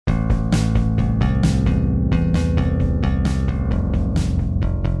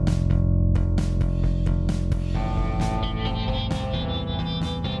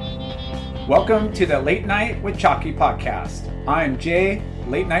Welcome to the Late Night with Chalky podcast. I'm Jay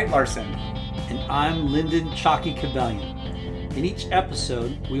Late Night Larson. And I'm Lyndon Chalky Cabellion. In each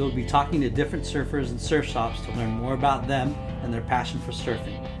episode, we will be talking to different surfers and surf shops to learn more about them and their passion for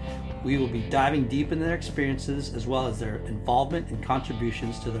surfing. We will be diving deep into their experiences as well as their involvement and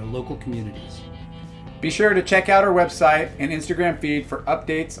contributions to their local communities. Be sure to check out our website and Instagram feed for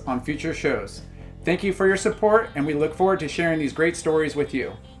updates on future shows. Thank you for your support, and we look forward to sharing these great stories with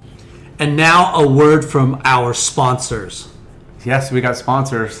you. And now a word from our sponsors. Yes, we got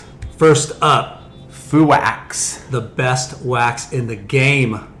sponsors. First up, FuWax. the best wax in the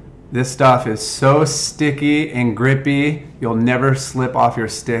game. This stuff is so sticky and grippy, you'll never slip off your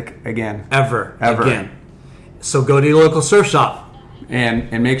stick again. Ever. Again. So go to your local surf shop.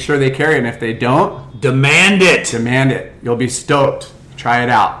 And make sure they carry it. And if they don't, Demand it. demand it. You'll be stoked. Try it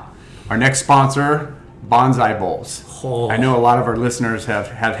out. Our next sponsor, Bonsai Bowls. Oh. I know a lot of our listeners have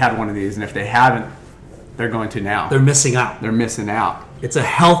had one of these, and if they haven't, they're going to now. They're missing out. They're missing out. It's a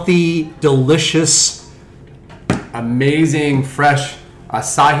healthy, delicious, Amazing, fresh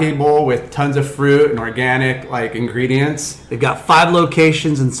acai bowl with tons of fruit and organic ingredients. they've got 5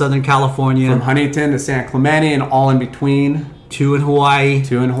 locations in Southern California, From Huntington to San Clemente and all in between. 2 in Hawaii.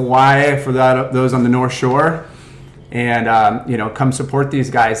 2 in Hawaii for those on the North Shore. And, come support these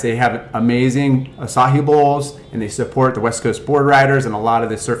guys. They have amazing acai bowls, and they support the West Coast board riders and a lot of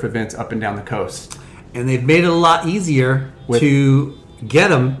the surf events up and down the coast. And they've made it a lot easier to get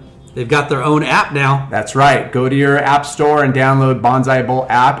them. They've got their own app now. That's right. Go to your app store and download Bonsai Bowl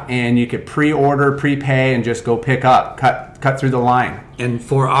app, and you could pre-order, prepay, and just go pick up. Cut through the line. And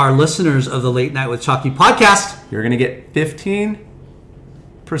for our listeners of the Late Night with Chalky podcast, You're going to get 15%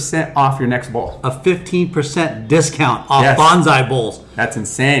 off your next bowl. a 15% discount off Yes. Bonsai Bowls. That's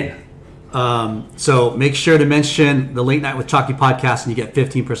insane. So make sure to mention the Late Night with Chalky podcast, and you get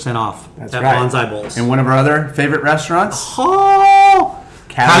 15% off That's at right. Bonsai Bowls. And one of our other favorite restaurants, Oh!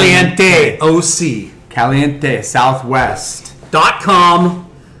 Caliente OC. Caliente Southwest. .com.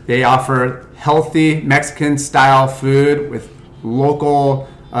 They offer healthy Mexican-style food with local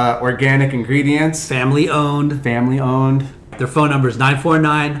organic ingredients, Family owned. family-owned. Their phone number is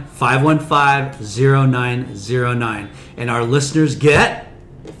 949-515-0909. And our listeners get,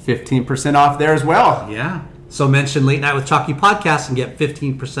 15% off there as well. yeah. So mention Late Night with Chalky podcast and get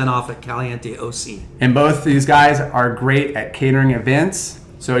 15% off at Caliente OC. And both these guys are great at catering events.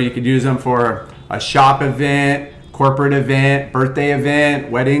 So you could use them for a shop event, corporate event, birthday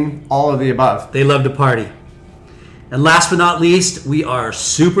event, wedding, all of the above. They love to party. And last but not least, we are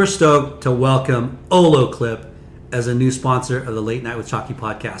super stoked to welcome Olo Clip as a new sponsor of the Late Night with Chalky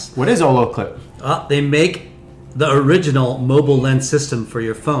podcast. What is Olo Clip? They make the original mobile lens system for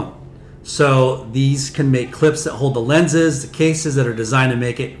your phone. So these can make clips that hold the lenses, the cases that are designed to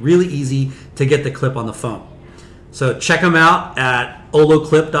make it really easy to get the clip on the phone. So check them out at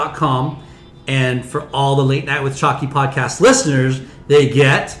oloclip.com. And for all the Late Night with Chalky podcast listeners, they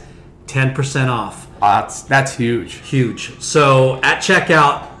get 10% off. That's huge. Huge. So at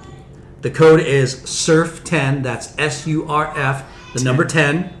checkout, the code is SURF10. That's SURF, the number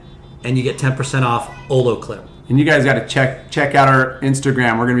 10. And you get 10% off Olo Clip. And you guys got to check out our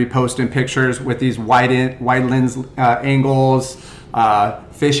Instagram. We're going to be posting pictures with these wide lens angles,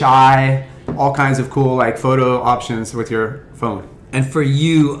 fish eye, all kinds of cool photo options with your phone. And for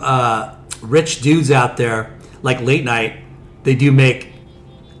you rich dudes out there, like Late Night, they do make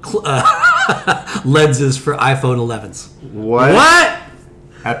lenses for iPhone 11s. What?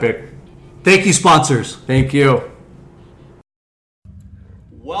 Epic. Thank you, sponsors. Thank you.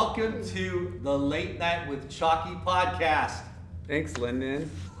 Welcome to the Late Night with Chalky podcast. Thanks, Lyndon.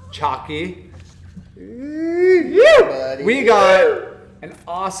 Chalky. Buddy. We got an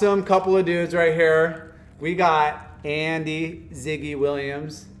awesome couple of dudes right here. We got Andy Ziggy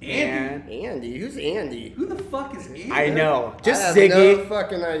Williams. Andy? Andy? Who's Andy? Who the fuck is Andy? I know. Just I have Ziggy. no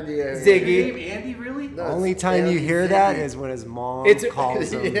fucking idea. Ziggy. Andy, really? No, The only it's time you Andy hear Ziggy. that is when his mom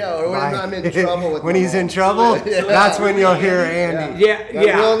calls him. Yeah, or when by- I'm in trouble with when my he's in mom. trouble, Yeah. that's when you'll hear Andy. Yeah, My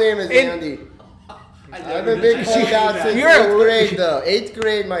yeah. real name is And Andy. I've been big holdout since You're- 8th grade, though. 8th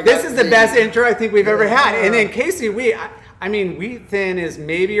grade, my This God, is the Ziggy. best intro I think we've ever had. And then Casey, Wheat Thin is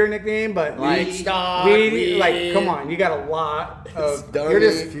maybe your nickname, but Stock, come on, you got a lot of. Dummy. You're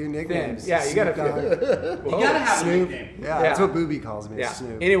just A few thin. nicknames. Yeah, you got a Snoop few. Dogg. You gotta have a Snoop. nickname. Yeah, that's Yeah. what Booby calls me. Yeah.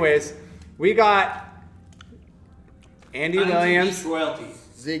 Snoop. Anyways, we got Andy Williams, Royalty.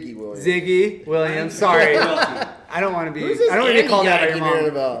 Ziggy Williams. Ziggy Williams. Sorry, I don't want to be. Who's this I don't want to be Andy called guy out by I your keep hearing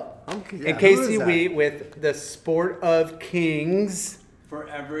mom. about? And Casey Wheat with the Sport of Kings,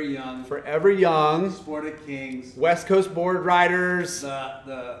 Forever Young. Forever Young, Sport of Kings. West Coast Board Riders.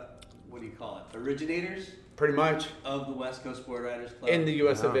 The what do you call it? Originators Pretty much of the West Coast Board Riders Club. in the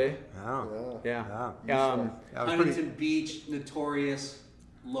US of A. Oh. Yeah. That was Huntington pretty. Beach, notorious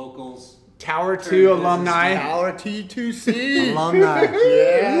locals. Tower Turn 2 business alumni. Our T2C. Alumni.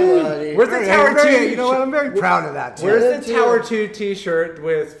 Yeah, buddy. Where's the Tower 2? You know what? I'm very proud of that. Too. Where's the Tower 2 t-shirt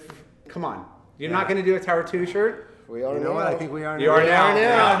with, come on. You're not going to do a Tower 2 shirt? We are You know what? I think we are. You are now.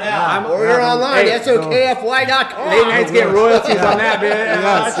 now. I'm Order online. Hey, SOKFY.com. Late nights get royalties on that,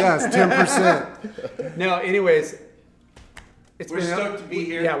 bitch. Yes, 10%. No, anyways. We're stoked to be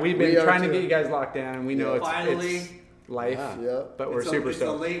here. Yeah, we've We been are trying to too. get you guys locked down, and we know it's Finally. life, Yeah. but we're super It's a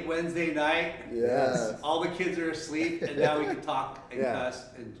stoked. late Wednesday night. Yes. All the kids are asleep, and now we can talk and Yeah. cuss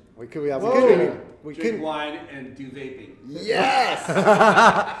and We drink can. wine and do vaping. Yes. Do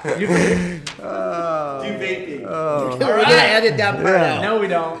vaping. We're going to edit that part out. No, we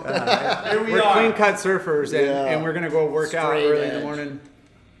don't. Here we We're are. clean cut surfers, and, Yeah. and we're gonna go work out Straight early in the edge. morning.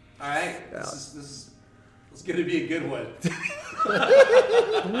 All right. This is going to be a good one.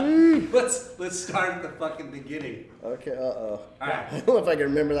 let's start at the fucking beginning. Okay, All right. I don't know if I can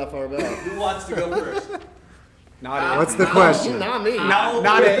remember that far back. Who wants to go first? Not What's the question? Not me.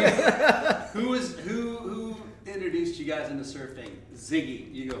 Not it. Who introduced you guys into surfing?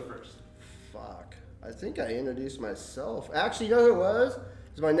 Ziggy, you go first. Fuck. I think I introduced myself. Actually, you know who it was? It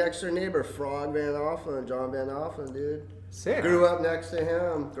was my next door neighbor, Frog Van Offen, John Van Offen, dude. Sick. Grew up next to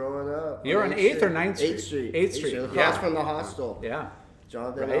him growing up. You're on 8th or 9th Street? 8th Street. 8th Street, Across yeah. from the hostel. Yeah.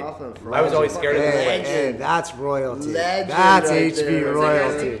 John Van Right. Offen. Frog. I was always scared of the Hey, Legend. hey, that's royalty. Legend That's right HB there.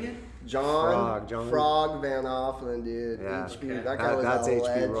 royalty. John John. Frog Van Offen, dude. Yeah. HB. Okay. That guy was That's a HB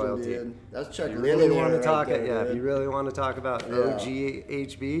legend, royalty. dude. That's Chuck You Linden really want to right talk there, it? Yeah. dude. If you really want to talk about OG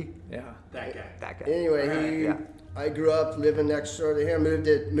HB, Yeah. That guy. that guy. Anyway, Yeah. I grew up living next door to him.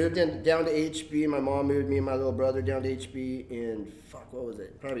 Moved in down to HB. My mom moved me and my little brother down to HB in what was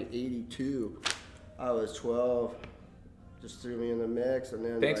it? Probably '82. I was 12. Just threw me in the mix, and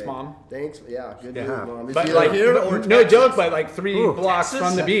then Thanks, Mom. Thanks, yeah, good Yeah. move, Mom. Is But she like, here or no Texas? joke, but like 3 Ooh, blocks Texas?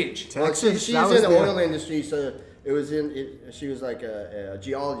 from the beach. Well, Texas. she's that in was the the oil industry, so it was she was like a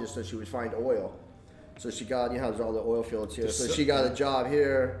geologist, so she would find oil. So she got, there's all the oil fields here. So she got a job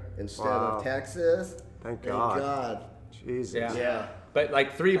here instead Wow. of Texas. Thank God. God. Jesus. Yeah. Yeah. But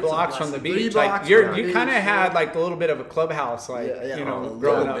like 3 blocks from the blessing. beach, 3 like blocks you from the kind of beach, had yeah. like a little bit of a clubhouse, like you know, Oh,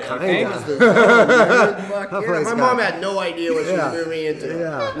 growing no, up. man. I think. It was the zone, man. Fuck yeah. place My got- mom had no idea what she Yeah. was moving into.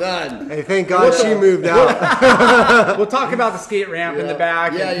 Yeah. None. Hey, thank God she moved out. We'll talk about the skate ramp in the Yeah.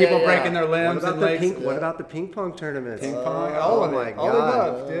 back Yeah, and yeah, people yeah. breaking their What limbs about and the legs. ping? What about the ping pong tournaments? Ping pong, all of my it, all the God.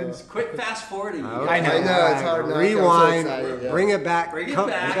 above, dude. Quick fast forwarding. I know. I know, it's hard not to. I'm so Rewind. excited, yeah. Bring it back. Bring it Come-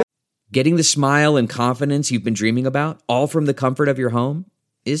 back. Getting the smile and confidence you've been dreaming about, all from the comfort of your home,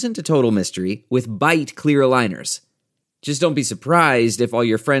 isn't a total mystery with Byte clear aligners. Just don't be surprised if all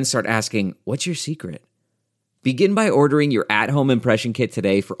your friends start asking, "What's your secret?" Begin by ordering your at-home impression kit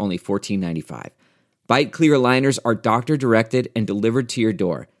today for only $14.95. Byte clear aligners are doctor-directed and delivered to your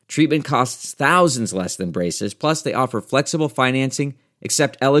door. Treatment costs thousands less than braces, plus they offer flexible financing,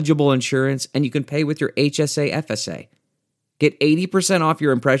 accept eligible insurance, and you can pay with your HSA FSA. Get 80% off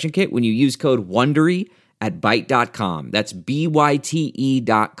your impression kit when you use code WONDERY at Byte.com. That's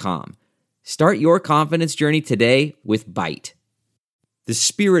BYTE.com. Start your confidence journey today with Byte. The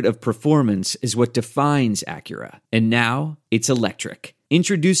spirit of performance is what defines Acura. And now, it's electric.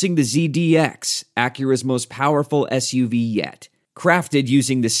 Introducing the ZDX, Acura's most powerful SUV yet. Crafted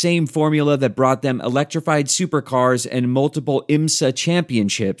using the same formula that brought them electrified supercars and multiple IMSA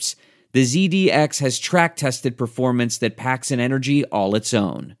championships, the ZDX has track-tested performance that packs an energy all its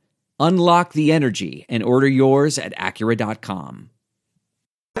own. Unlock the energy and order yours at Acura.com.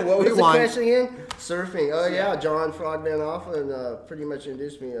 What was the Rewind. question again? Surfing. Oh yeah, John Frog Van Offen pretty much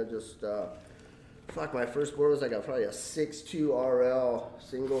introduced me. I just my first board was like probably a 6'2" RL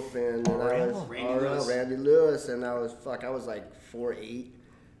single fin. And I was Randy Lewis. Randy Lewis, and I was like 4'8".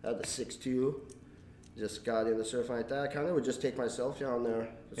 I had the 6'2". Just got into surfing like that. I kind of would just take myself down there.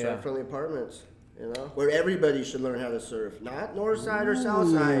 Surf Yeah. from the apartments. You know, where everybody should learn how to surf, not north side or south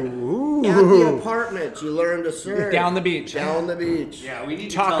side. At the apartments, you learn to surf. Down the beach. Down the beach. Yeah, we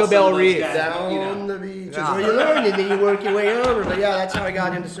need to Taco tell some Bell of those Reef. guys, Down you know. the beach is where you learn, and then you work your way over. But yeah, that's how I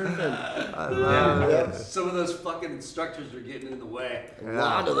got into surfing. I love it. Some of those fucking instructors are getting in the way. A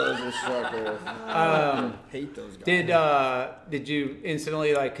lot of those instructors. Hate those guys. Did you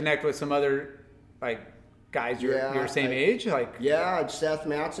instantly like connect with some other like guys your same age? Like Yeah, Seth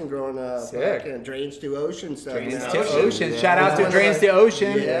Matson growing up. Sick. And Drains to Ocean stuff. Drains now. to Ocean. Shout out to Drains to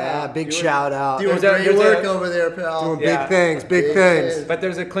Ocean. Yeah, big shout out. Doing There's great work a- over there, pal. Doing Yeah. big things. But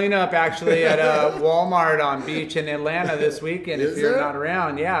there's a cleanup actually at Walmart on Beach in Atlanta this weekend. Is If you're there? not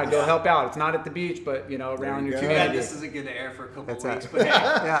around, go help out. It's not at the beach, but around your go. community. This isn't going to air for a couple That's weeks, it. but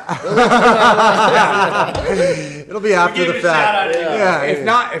hey, It'll be after the give it a shout out fact. anyway.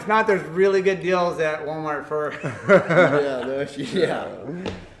 Yeah. If not, there's really good deals at Walmart for.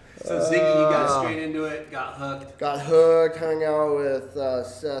 so Ziggy, you got straight into it, got hooked. Got hooked, hung out with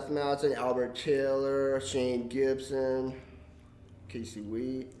Seth Matson, Albert Taylor, Shane Gibson, Casey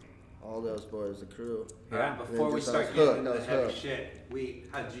Wheat, all those boys, the crew. All right, And before then we just start I was getting hooked, into I the was heavy hooked. shit,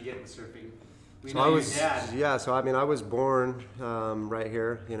 how did you get into surfing? We So know I your was, dad. yeah. So I mean, I was born right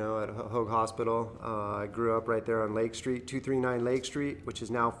here, at Hoag Hospital. I grew up right there on Lake Street, 239 Lake Street, which is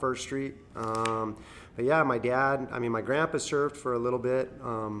now First Street. But yeah, my dad. I mean, my grandpa surfed for a little bit,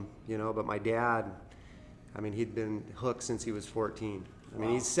 but my dad. I mean, he'd been hooked since he was 14. I mean,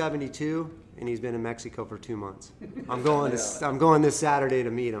 he's 72 and he's been in Mexico for 2 months. I'm going this Saturday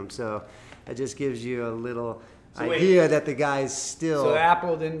to meet him. So it just gives you a little idea that the guy's still. So the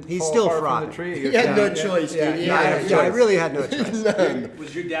apple didn't He's fall still far from frothing. the tree. He had no choice, dude. He had no I choice. really had no choice.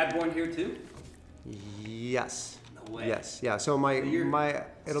 Was your dad born here too? Yes. No way. Yes. Yeah. So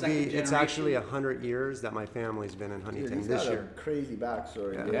it's generation? actually 100 years that my family's been in Dude, Huntington he's this got year. a crazy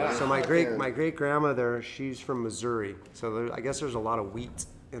backstory. Yeah. dude. Yeah. So my great grandmother, she's from Missouri. So I guess there's a lot of wheat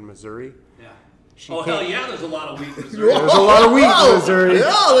in Missouri. Yeah. She Oh, came- hell yeah, there's a lot of wheat in Missouri. There's a lot of wheat in Missouri.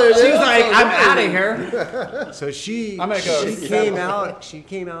 Yeah, there it She's is. like, I'm out of here. So she I'm gonna go. she came out. She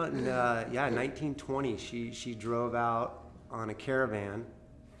came out in 1920. She drove out on a caravan.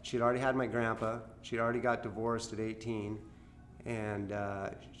 She'd already had my grandpa. She'd already got divorced at 18, and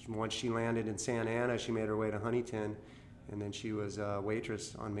once she landed in Santa Ana, she made her way to Huntington, and then she was a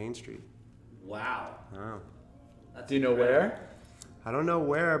waitress on Main Street. Wow. Oh. That's Do you know where? I don't know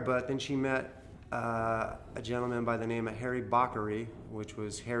where, but then she met a gentleman by the name of Harry Bockery, which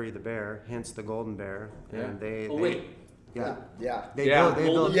was Harry the Bear, hence the Golden Bear. And they wait. yeah. Yeah. They Yeah.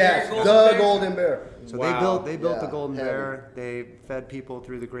 built Yes, Golden the Bear? Golden Bear. so Wow. they built the Yeah, Golden heavy. Bear. They fed people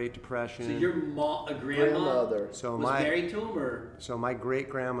through the Great Depression. So your grandma Grandmother. So was married to him, or? So my great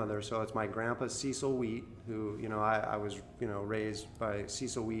grandmother, so it's my grandpa Cecil Wheat, who I was raised by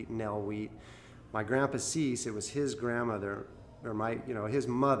Cecil Wheat and Nell Wheat. My grandpa Cease, it was his grandmother, or his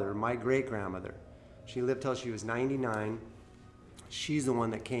mother, my great grandmother. She lived till she was 99. She's the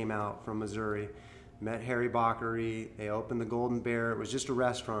one that came out from Missouri, met Harry Bockery. They opened the Golden Bear. It was just a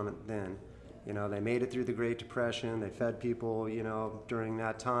restaurant then. They made it through the Great Depression. They fed people, during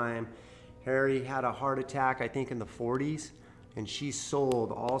that time. Harry had a heart attack, I think, in the 40s, and she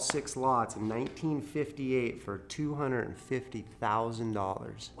sold all 6 lots in 1958 for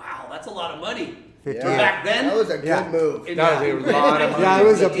 $250,000. Wow, that's a lot of money. 58. Back then? That was a good Yeah. move. That was a lot of money. Yeah, it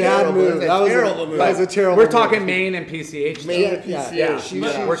was a bad Terrible. move. It was a That was terrible move. That was a terrible We're move. talking Maine and PCH. Maine and Yeah, PCH.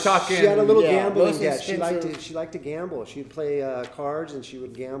 yeah. We're talking. She had a little Yeah, gambling most debt. She expensive- liked to gamble. She'd play cards and she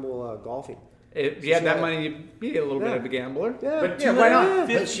would gamble golfing. If you had that money, you'd be a little bit of a gambler. But Yeah, why not?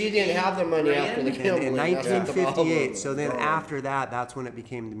 But she didn't have the money after the In gambling. That's the 1958. problem. So then after that, that's when it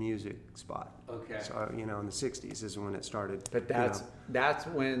became the music spot. Okay. So in the 60s is when it started. But that's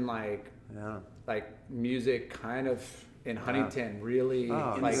when yeah. music kind of in Huntington really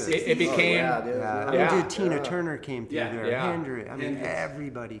Oh, like dude. it became. yeah, dude. Yeah, I Yeah. mean, dude, Tina Turner came through Yeah. there. Yeah. Hendrix. I mean, Hendrix.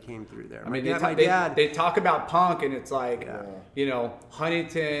 everybody came through there. I mean, my dad. they talk about punk and it's like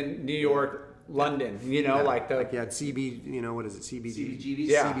Huntington, New York, London. Like the you had CB, what is it? CBG. CBGBs?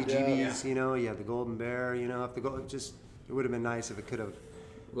 Yeah. CBGBs. You had the Golden Bear. If the it would have been nice if it could have.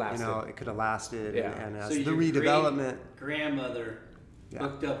 lasted. It could have lasted. Yeah. And as So the your redevelopment. grandmother Yeah.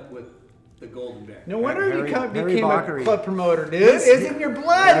 hooked up with the Golden Bear. No wonder Harry- you Harry became a Bockery. club promoter, dude. It's in your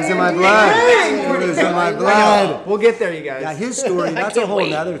blood. It's in my dude. blood. Hey! It was in my I know. blood. We'll get there, you guys. Yeah, his story. That's a can't whole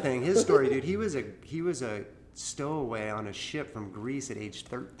wait. other thing. His story, dude. He was a stowaway on a ship from Greece at age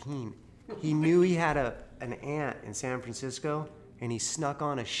 13. He knew he had an aunt in San Francisco, and he snuck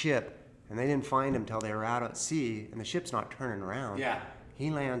on a ship, and they didn't find him till they were out at sea, and the ship's not turning around. Yeah. He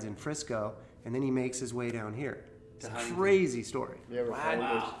lands in Frisco, and then he makes his way down here. It's a Huntington. crazy story. You ever find this?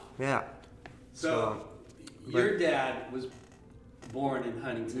 Wow. Yeah. So, your dad was born in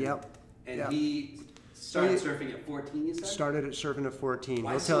Huntington. Yep. And Yep. he started surfing at 14, you said? Started at surfing at 14.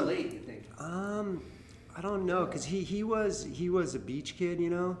 Why He'll so tell- late, you think? I don't know, cause he was a beach kid, He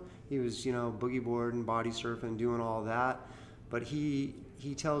was boogie boarding, body surfing, doing all that, but he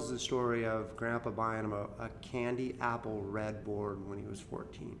tells the story of Grandpa buying him a candy apple red board when he was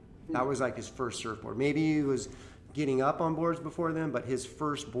 14. That was like his first surfboard. Maybe he was getting up on boards before then, but his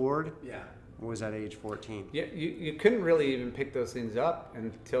first board was at age 14. Yeah, you couldn't really even pick those things up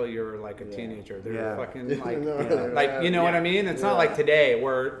until you were like a teenager. They were fucking like, you know what I mean? It's not like today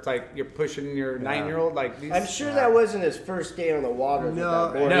where it's like you're pushing your 9-year-old. Like these, I'm sure that wasn't his first day on the water. With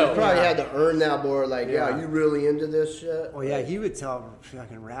that board. No. He probably had to earn that board. Like, you really into this shit? Oh yeah, he would tell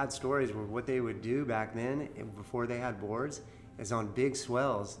fucking rad stories where what they would do back then before they had boards is on big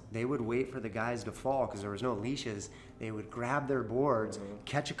swells, they would wait for the guys to fall because there was no leashes. They would grab their boards,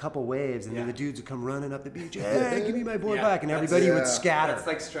 catch a couple waves, and then the dudes would come running up the beach. Hey, give me my board back, and everybody would scatter. That's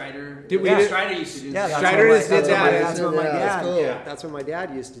like Strider. Strider used to do that. that. Strider just did that. That's what my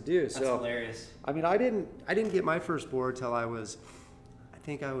dad used to do. That's hilarious. I mean, I didn't get my first board till I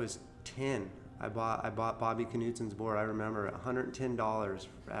think I was 10. I bought Bobby Knutsen's board. I remember $110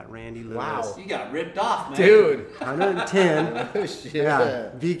 at Randy Lewis. Wow, you got ripped off, man. Dude. 110. Oh, shit. Yeah,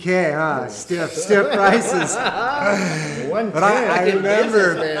 BK, huh? Stiff prices. 110. But I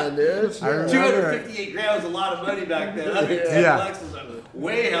remember, man, dude. I remember 258 grams was a lot of money back then. $110 was a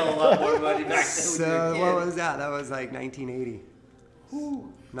way hell of a lot more money back then. So what was that? That was like 1980.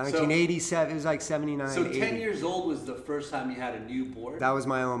 1987. It was like 79. So 80. 10 years old was the first time you had a new board? That was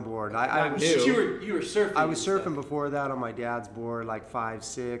my own board. You were surfing. I was surfing before that on my dad's board, like 5,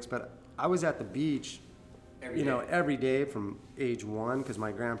 6. But I was at the beach, every day from age 1, because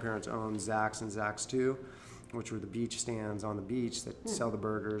my grandparents owned Zach's and Zach's 2, which were the beach stands on the beach that sell the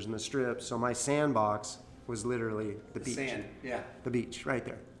burgers and the strips. So my sandbox was literally the beach. Sand, the beach right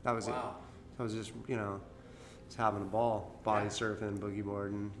there. That was it. I was just just having a ball, body surfing, boogie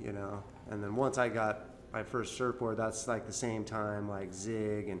boarding, And then once I got my first surfboard, that's like the same time like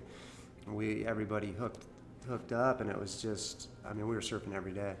Zig and everybody hooked up, and it was just, we were surfing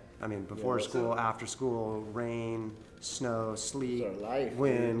every day. Before school, after school, rain, snow, sleet,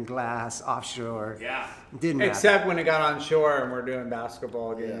 wind, glass, offshore. Yeah. Didn't matter. Except when it got on shore and we're doing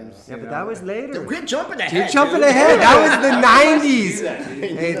basketball games. Yeah, but that was later. Quit jumping ahead. Keep jumping ahead. That was the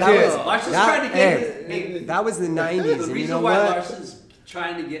 90s. Hey, Larson's trying to get that was the 90s. The reason why Larson's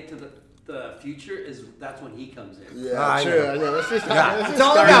trying to get to the future is that's when he comes in. Yeah, true. I know. It's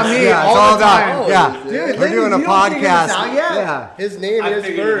all about me. Yeah, it's all about. Dude, we're doing a podcast. Yeah. His name is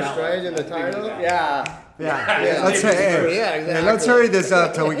first, right, in the title? Yeah. Yeah. Let's hurry this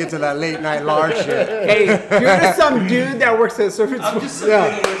up till we get to that late night Lars shit. Hey, you're just some dude that works at a surfing I'm school.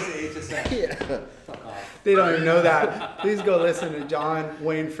 just HSA. They don't even know that. Please go listen to John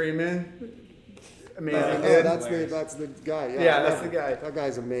Wayne Freeman. Amazing. That's the guy. Yeah, that's the guy. That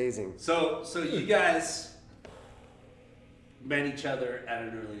guy's amazing. So you guys met each other at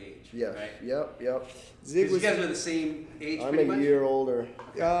an early age, right? Yep. Zig You guys were the same age. I'm pretty a much? year older.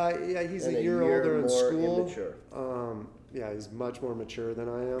 Yeah, he's And a year older in more school. immature. Yeah, he's much more mature than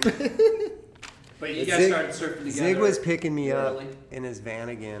I am. But you guys started surfing together. Zig was picking me up early? in his van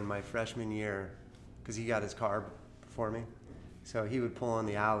again my freshman year because he got his car before me. So he would pull in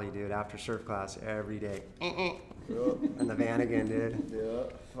the alley, dude, after surf class every day. And the van again, dude. Yeah.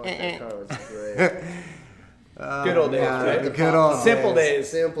 Fuck, that car was great. Good old days, right? Good old Simple days.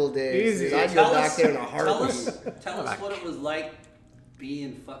 Simple days. Easy. Dude, I'd go back there in a heartbeat. Tell us what it was like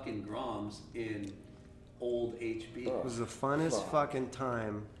being fucking Groms in old HB. It was the funnest fucking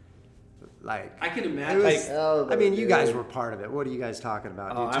time. Like I can it imagine. was, you guys were part of it. What are you guys talking about,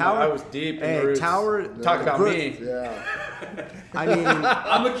 dude? I was deep in the roots. Talk about me. Yeah. I mean,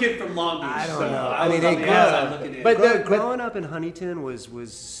 I'm a kid from Long Beach. I don't so know. I was on the outside looking in. But growing up in Huntington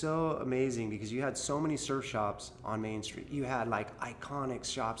was so amazing because you had so many surf shops on Main Street. You had like iconic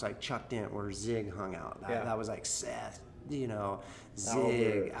shops like Chuck Dent where Zig hung out. That was like Seth,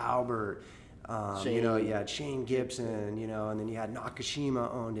 Zig, Albert. You had Shane Gibson, and then you had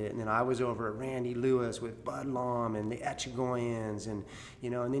Nakashima owned it, and then I was over at Randy Lewis with Bud Lom and the Etchigoyans, and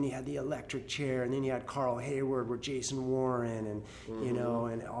then you had the Electric Chair, and then you had Carl Hayward with Jason Warren, and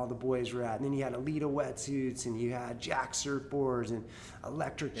and all the boys were at, and then you had Alita Wetsuits, and you had Jack Surfboards and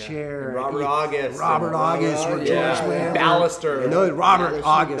Electric Chair, and Robert August, with George Whalen, Ballaster, Robert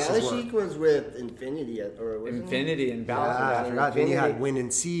August. Balashik was with Infinity, or was Infinity and Ballaster. I forgot. Then you had Wind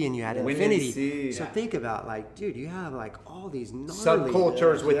and Sea, and you had Infinity. So Yeah. think about, like, dude, you have like all these gnarly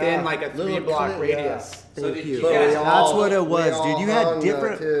subcultures within like a Little 3-block clip, radius. So Thank did you. you guys That's what it was, we dude. all You had hung,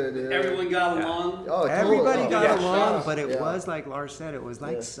 different. too, dude. Everyone got along. Oh, Everybody totally. got Yeah. along, but it Yeah. was like Lars said, it was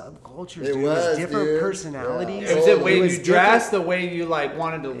like subcultures, It dude. It was was, different dude. personalities. It was the way was you dressed, the way you like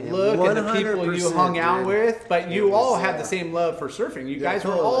wanted to look, and the people you 100%, hung out dude. with. But you all had the same love for surfing. You guys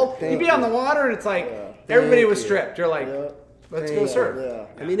were totally. all. You'd be on the water, and it's like everybody was stripped. You're like, let's go surf.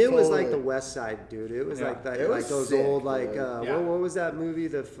 Yeah. I mean, it was like the Totally. West Side, dude. It was Yeah. like that, It was like those sick, old, like man. what was that movie?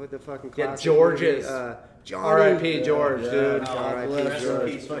 The fucking Yeah, classic George's. movie? Johnny. R.I.P. George, dude. R.I.P. Bless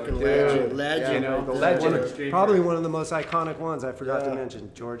George. George. Fucking Dude. legend. Legend. You know, right there. legend. Probably one of the most iconic ones. I forgot to Yeah.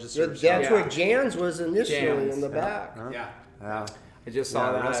 mention George's Yeah, Surf that's Shop. where Jans was initially Jans, in the back. Yeah. Yeah. I just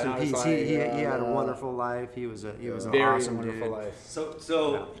saw that. Rest in and I was peace. like, He had a wonderful life. He was an very awesome wonderful dude. life.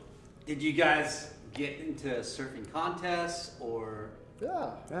 So did you guys get into surfing contests or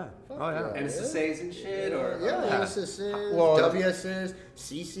Yeah. Yeah. Fuck Oh yeah. yeah. NSSAs and shit? Or Yeah, SSS, Well, WSS,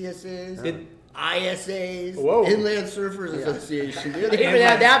 CCSS, Did- ISAs, Whoa. Inland Surfers Association. Dude, they even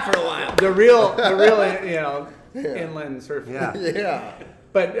had that for a while. The real, inland surfing. Yeah. Yeah.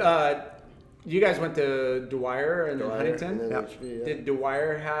 But you guys went to Dwyer and Dwyer Huntington. and then Yep. HB, yeah. Did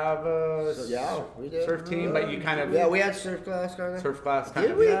Dwyer have a Yeah, we did. surf team? But you kind of Yeah, we had surf class kind of. surf class kind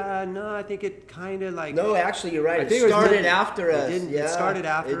Did of. we? No, I think it kind of like. No, actually, you're right. I It think it was started mid- after us. didn't- it Yeah, started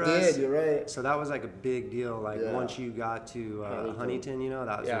after it us. did. You're right. So that was like a big deal. Like Yeah. once you got to Huntington,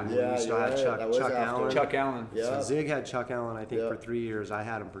 that was Yeah. when Yeah, we still you're had right. That was Chuck after. Allen. Chuck Allen. Yeah. So Zig had Chuck Allen, I think, Yeah. for 3 years. I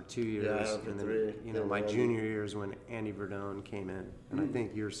had him for 2 years. Yeah, I had him for and then, 3. Yeah, my then- junior year is when Andy Verdone came in. And I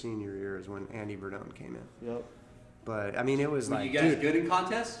think your senior year is when Andy Verdone came in. Yep. But, I mean, it was were like, you guys dude, good in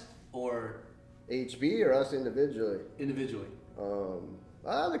contests or HB or us individually? individually?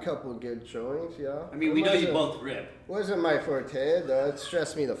 I had a couple of good showings. Yeah. I mean, we know you both rip. Wasn't my forte though. It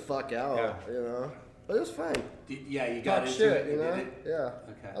stressed me the fuck out. Yeah. But it was fun. Yeah, you got Talk into shit, it. you You know? did it. Yeah.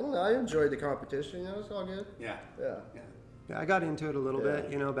 Okay. I don't know. I enjoyed the competition. It's all good. Yeah. Yeah. Yeah. yeah, I got into it a little Yeah.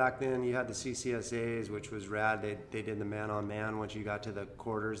 bit. Back then you had the CCSAs, which was rad. They did the man-on-man once you got to the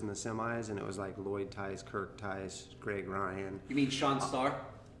quarters and the semis. And it was like Lloyd Tice, Kirk Tice, Greg Ryan, You mean Sean Starr?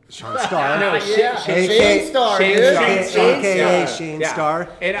 Sean Starr. No, Yeah. Shane- Shane Starr, Shane dude. Starr. AKA Yeah. Shane Yeah. Starr.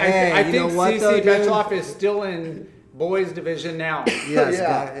 And Hey, I you think know what, though, CC dude? Betloff is still in boys division now. Yes,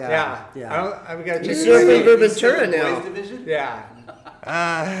 Yeah. yeah. We got to He's check. surfing for He's still Ventura in the now. boys division? Yeah.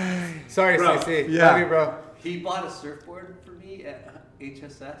 Sorry, Bro. CC. Yeah. Love you, bro. He bought a surfboard for me at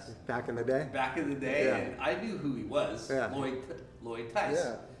HSS Back in the day. back in the day, Yeah. and I knew who he was. Yeah. Lloyd Tice.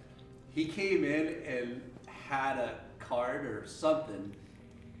 Yeah. He came in and had a card or something,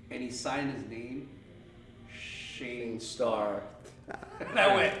 and he signed his name, Shane Starr. And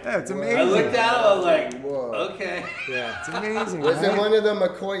I went. Yeah, it's amazing. I looked at him. I was like, Whoa. okay. Yeah. It's amazing. Was it right? one of the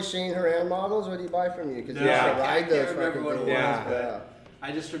McCoy Shane Haran models? What did he buy from you? Because he used to Yeah. ride I those can't remember fucking what it things. was, Yeah.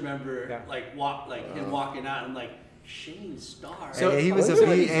 I just remember Yeah. him walking out and like Shane Starr. So- He was a What's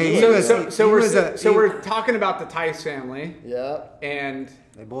B. it? Hey, he So, was- so, so he we're was a- so he- we're talking about the Tice family, Yeah. and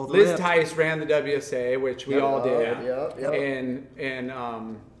They both Liz ripped. Tice ran the WSA, which we all did, Yep. Yep. and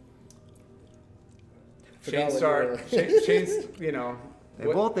Forgot Shane what Starr, you were- Shane's, you know, They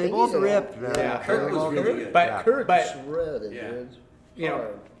what- both He's both a- ripped. Man. Yeah. Kirk They was both really ripped. good. but Yeah. Kurt, but Shredded, Yeah. dude. you know,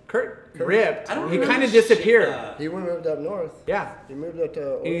 Hard. Kurt ripped. I don't He remember kind of shit, disappeared. He moved up north. Yeah, He moved up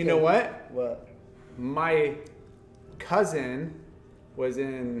to. and you know Oregon. what? What? My cousin was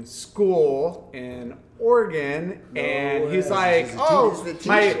in school in Oregon, and way. he's like, He's "Oh, the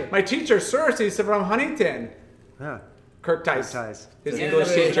my teacher." my teacher surfs. He's from Huntington." Yeah. Kirk Tice, Tice. his Yeah, English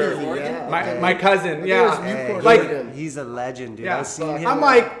that's teacher. crazy. Yeah. My cousin, I yeah. think it was Newport, Like- Oregon. He's a legend, dude. Yeah, I've seen him. I'm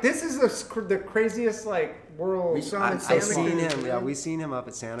like, this is the craziest like world. We saw him in I've Santa seen Cruz, him. Yeah, man. we seen him up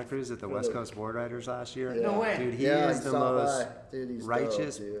at Santa Cruz at the West Coast Board Riders last year. Yeah. No way. Dude, he Yeah, is I the saw most that. Dude, he's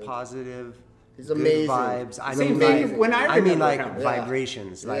righteous, dope, dude. positive. He's good amazing. vibes. I Same mean, thing like, when I I mean, remember like him. Yeah.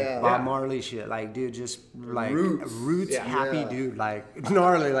 vibrations, like Yeah. Bob Yeah. Marley shit. Like, dude, just like Roots. Yeah. happy Yeah. dude. Like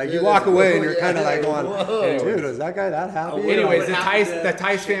gnarly. Like you Yeah, walk that's away and cool. you're kind of Yeah, like going, whoa. dude, is that guy that happy? Anyways, What the happened Tice to the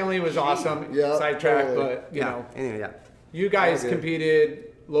Tice family was awesome. Yeah, Sidetrack, totally. but you yeah. know, Anyway, yeah. you guys All good. competed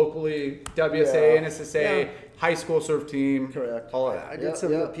locally, WSA, Yeah. NSSA, Yeah. high school surf team, Correct. all of I that. did Yeah,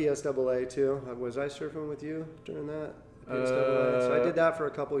 some yeah. PSAA too. Was I surfing with you during that? PSAA? So I did that for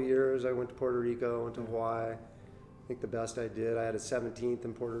a couple years. I went to Puerto Rico, went to Hawaii. I think the best I did, I had a 17th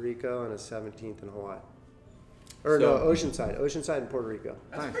in Puerto Rico and a 17th in Hawaii. Or no, So- Oceanside in Puerto Rico.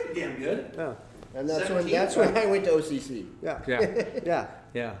 That's pretty damn good. Yeah, And that's 17th, when I went to OCC. yeah, Yeah, yeah.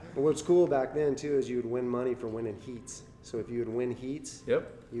 yeah, But what's cool back then too is you would win money for winning heats. So if you would win heats, yep.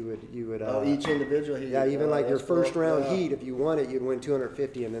 you would. Oh, each individual. Yeah, even like your that's first cool. round Yeah. heat, if you won it, you'd win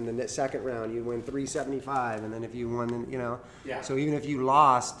 250, and then the second round you'd win 375, and then if you won, Yeah. So even if you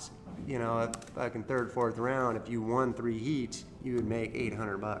lost, fucking third, fourth round, if you won 3 heats, you would make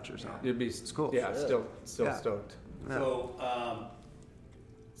 $800 or something. You'd be It's cool. Yeah, still Yeah. stoked. So,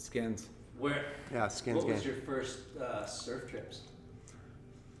 Skins. where? Yeah, skins What was game. your first surf trips?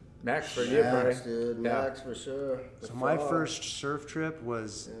 Max for you, Max, right? dude. Yeah. Max for sure. The So my frog. first surf trip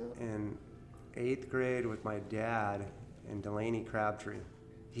was in 8th grade with my dad. and Delaney Crabtree.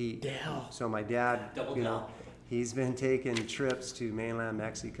 So my dad, he's been taking trips to mainland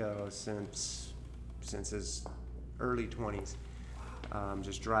Mexico since his early 20s.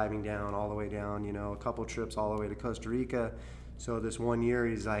 Just driving down, all the way down, a couple trips all the way to Costa Rica. So this one year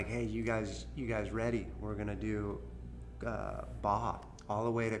he's like, hey, you guys ready? We're gonna do Baja all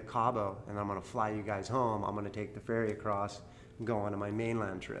the way to Cabo, and I'm gonna fly you guys home. I'm gonna take the ferry across and go on to my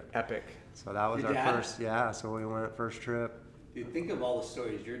mainland trip. Epic. So that was Your our dad? first, so we went first trip. Dude, think of all the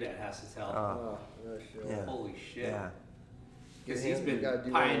stories your dad has to tell. Oh, no shit. Yeah. Holy shit. Yeah. Because he's You been gotta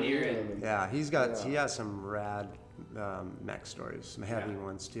do pioneering. Yeah, he has some rad mech stories, some heavy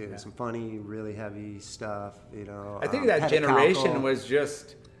ones too. Yeah. Some funny, really heavy stuff, I think that generation was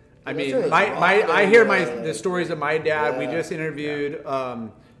just. I That's mean, what my it's I rock hear and the stories of my dad. We Yeah. just interviewed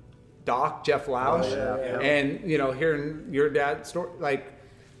Doc Jeff Lausch, and hearing your dad's story, like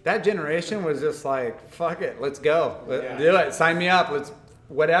that generation was just like, fuck it, let's go, do it, sign me up, let's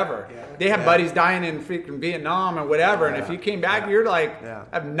whatever. Yeah. They have buddies dying in freaking Vietnam or whatever, and if you came back, you're like, I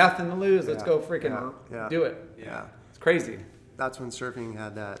have nothing to lose. Let's go freaking do it. Yeah. It's crazy. That's when surfing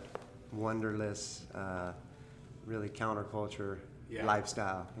had that wonderless, really counterculture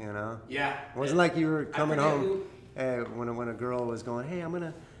lifestyle, Yeah. It wasn't like you were coming forget home when a girl was going, hey, I'm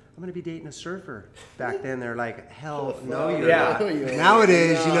gonna be dating a surfer. Back then they're like, hell no, you're Yeah. not.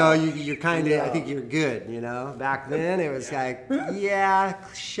 Nowadays, you're kind of, I think you're good, Back then it was like,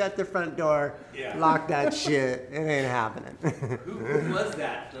 shut the front door, lock that shit, it ain't happening. Who was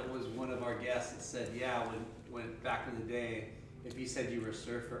that was one of our guests that said, when back in the day, if you said you were a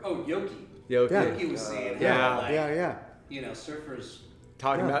surfer, Yoki. Yoki was saying, surfers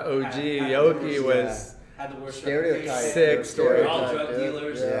Talking about OG, Yoki was had the worst Stereotype. sick story. They're all drug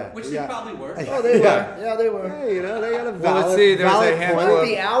dealers, which they probably were. Oh, they were. Yeah, they were. Hey, they got a Well, let's see, there's a handful of...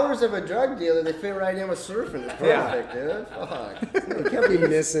 The hours of a drug dealer, they fit right in with surfing. It's perfect, dude. Fuck. You can't be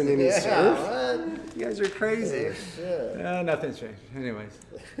missing any surf. What? You guys are crazy. Shit. Nothing's changed. Anyways.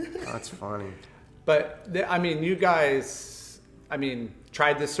 That's funny. But, you guys,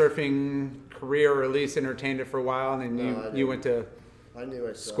 tried the surfing career, or at least entertained it for a while, and then you went to... I knew I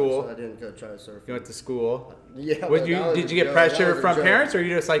sucked, School. so I didn't go try to surf. You went to school. Yeah. Did you get pressure from parents, or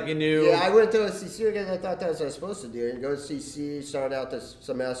you just like you knew? Yeah, I went to a CC because I thought that's what I was supposed to do. You go to CC, start out the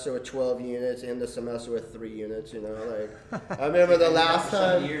semester with 12 units, end the semester with 3 units. I remember the last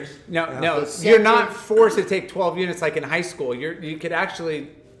time. No, you're not forced to take 12 units like in high school. You could actually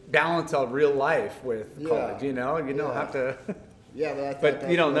balance out real life with college. You don't have to. Yeah, but I thought But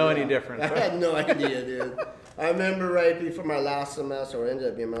you don't know any different. I had no idea, dude. I remember right before my last semester, or ended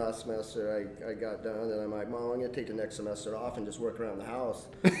up being my last semester, I got done, and I'm like, Mom, I'm going to take the next semester off and just work around the house.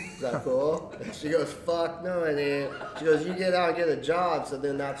 Is that cool? And she goes, fuck no. And then she goes, you get out and get a job. So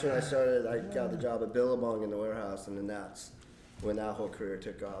then that's when I got the job at Billabong in the warehouse, and then that's when that whole career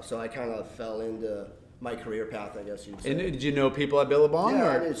took off. So I kind of fell into my career path, I guess you'd say. And did you know people at Billabong? Yeah, or?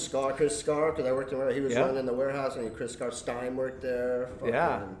 I knew Chris Scar, because I worked in he was running the warehouse, and Chris Scar Stein worked there.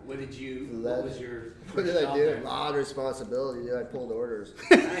 Yeah. What was your What did I do? A lot of responsibility, dude. I pulled orders.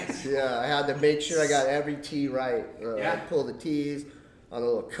 Nice. Yeah, I had to make sure I got every tee right. Yeah. I'd pull the tees on a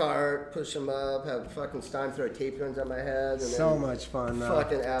little cart, push them up, have fucking Stein throw tape guns on my head. And So then much fun, though.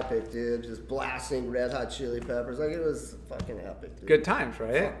 fucking epic, dude. Just blasting Red Hot Chili Peppers. Like, it was fucking epic, dude. Good times,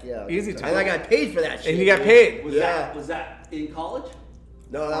 right? Fuck yeah. Easy And times. I got paid for that shit. And you got dude. paid. Was that in college?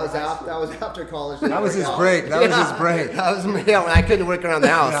 No, that was after college. That was his break. That was his break. That was when I couldn't work around the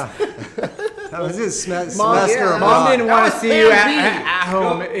house. That was his semester Mom abroad. didn't want to see you at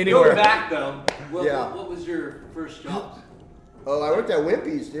home anywhere. Go back though. Yeah. What was your first job? Oh, I worked at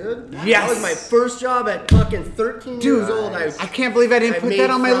Wimpy's, dude. Yes. That was my first job at fucking 13 years old. I can't believe I didn't put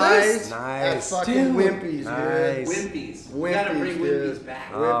that on my list. Nice. At fucking Dude. Wimpy's, Nice. dude. Wimpy's. We gotta bring dude. Wimpy's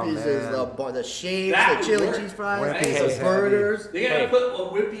back. Wimpy's man. is the shapes, That the chili would work. cheese fries, Wimpy's the is burgers. They gotta put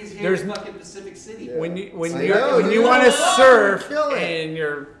Wimpy's here There's in fucking Pacific City. When you I know, when dude. you want to Oh, surf kill it. and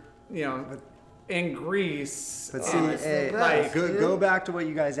you're in Greece, But see, it's the hey, best, go back to what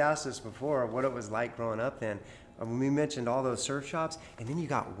you guys asked us before, what it was like growing up then. When we mentioned all those surf shops, and then you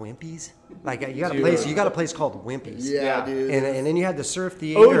got Wimpy's. Like you got a place called Wimpy's. Yeah, dude. And then you had the surf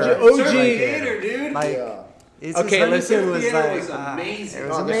theater. OG Surf theater, dude. Like, Yeah. it's Okay, Huntington listen, was theater like, was amazing. It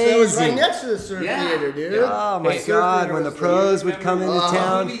was Oh, the show was right amazing. next to the surf Yeah. theater, dude. Oh my Surf God! theater When the was pros would come into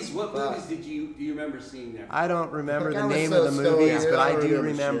town, What movies do you remember seeing there? I don't remember Like, the I was name so of the stoned, movies, dude. but I I don't do remember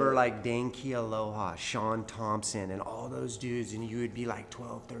remember shit. like Dane Key Aloha, Sean Thompson, and all those dudes, and you would be like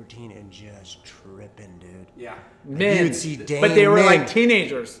 12, 13, and just tripping, dude. Yeah. men, You'd see but they were men. like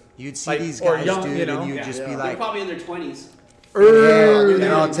teenagers. You'd see Like, these or guys, young, dude, you know? and you'd Yeah. just be They're like, probably in their 20s. Dude,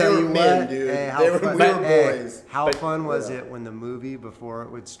 And I'll they tell were you men, what, dude. hey, We were boys. how fun was it when the movie, before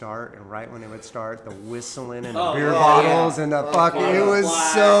it would start, and right when it would start, the whistling and the Oh, beer yeah. bottles and the fucking, it was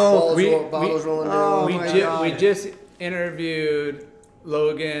so. Bottles rolling Oh, down. my we God. just interviewed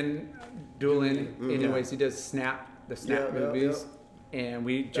Logan Doolin. Anyways, he does the Snap Yeah, movies, and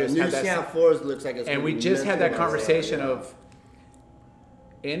we The just new had that. Snap 4 looks like it's And gonna we be just had that mental. conversation Yeah. of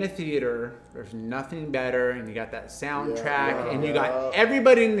in a theater, there's nothing better, and you got that soundtrack, Yeah, and you yeah. got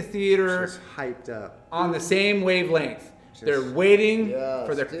everybody in the theater Just hyped up. on the same wavelength. They're waiting Yes,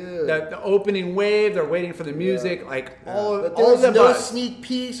 for dude. the opening wave. They're waiting for the music. Like all But all there's the no buzz. sneak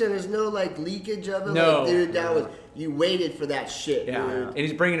peeks and there's no like leakage of it. No. Like, dude, that was you waited for that shit, Yeah, dude. and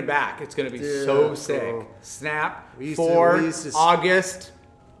he's bringing it back. It's gonna be Dude, so cool. sick. Snap We used 4 to- August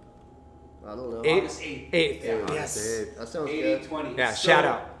I don't know. 8th. 8th. Yes. Dude. That sounds 80, good. 20. Yeah, shout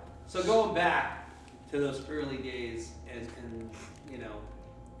out. So going back to those early days and you know,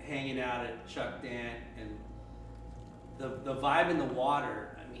 hanging out at Chuck Dant and the vibe in the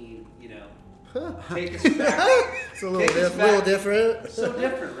water, I mean, you know, take us back. It's a little, Take us little back. different. So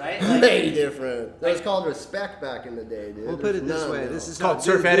different, right? Way different. That was called respect back in the day, dude. We'll put it There's this none way. now. This is called how,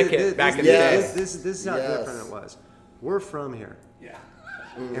 surf etiquette back in the day. This is how Yes. different it was. We're from here. Yeah.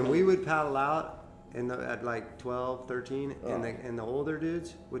 And we would paddle out at like 12, 13, and the older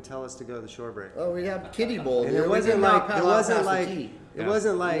dudes would tell us to go to the shore break. Oh, we have kiddie bowl, And dude. it We wasn't could not like paddle out past the tee. it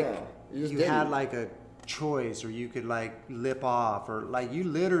wasn't like No, you just you had didn't. like a choice, or you could like lip off, or like you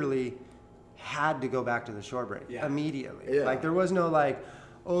literally had to go back to the shore break Yeah. immediately. Yeah. Like there was no like,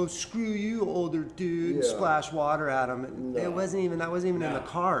 oh screw you, older dude, and Yeah. splash water at him. No. It wasn't even in the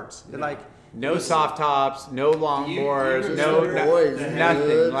cards. Like No soft tops, no longboards, you no remember boys, nothing.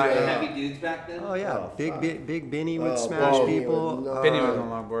 dude? Like The Yeah. heavy dudes back then? oh yeah, Oh, big fuck. big Benny would Oh, smash Benny people. would not. Benny was on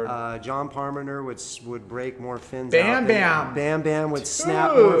longboard. John Parmenter would break more fins Bam out. Bam. Bam Bam would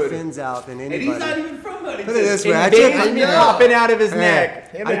snap more Dude. fins out than And anybody. he's not even from Huntington. Put it this way, And I veins took, popping out of his Hey,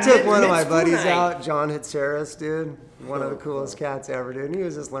 neck. I took one of my Mixed buddies night. out, John Hatteras, dude. One of the coolest cats ever, dude. And he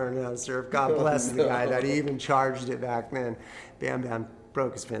was just learning how to surf. God bless the guy that he even charged it back then. Bam Bam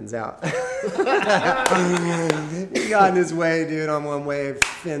broke his fins out. He got in his way, dude, on one wave.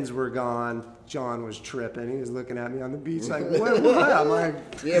 Fins were gone. John was tripping. He was looking at me on the beach like, what? I'm like,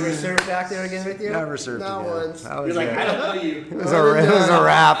 You ever surf back there again with you? never surfed Not again. once. That was You're like, it. I don't know you. It was a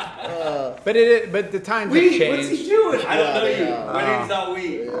wrap. But the times have What's he changed. doing? I don't know you. Yeah. My name's not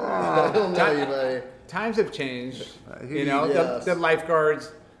we. I don't know you, buddy. Times have changed. who You know, yes. the lifeguards,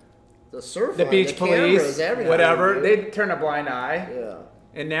 The surf the line, beach the cameras, police, everything, whatever, dude. they turn a blind eye. Yeah.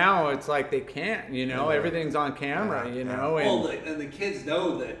 And now it's like they can't, you know, everything's on camera, you know, Well, and and the kids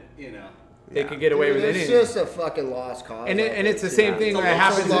know that, you know. they could get away Dude, with it's anything. just a fucking lost cause. And out it's the there, same too. thing It's a that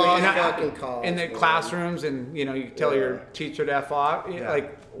happens lost in, fucking cause, in the man. classrooms, and you know, you tell your teacher to f off.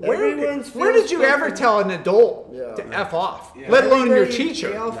 Like, Everyone's where did you feels ever fucking- tell an adult Yeah. to f off? Yeah. Let alone your Everybody- teacher.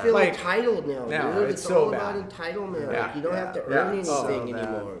 They all feel Like, entitled now, No, dude. it's It's so all bad. about entitlement. Yeah. Like, you don't have to Yeah. earn anything So bad.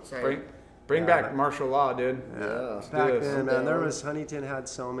 anymore. It's like, bring back martial law, dude. yeah. Back do this. then, man, there down. was Huntington had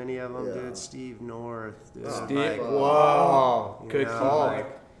so many of them, Yeah. dude. Steve North, dude. Steve, Like, whoa, you good know, call. like,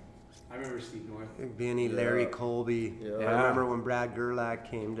 I remember Steve North. Benny, Larry Colby. Yeah. I remember when Brad Gerlach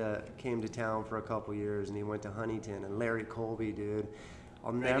came to town for a couple years, and he went to Huntington, and Larry Colby, dude.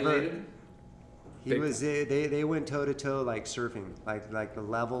 I'll never. Regulated? He was they went toe to toe like surfing, like the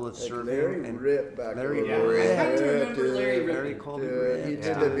level of Like surfing. Larry and ripped back Larry then. ripped. I do remember Dude, Larry Larry ripping. Colby Dude, ripped. he did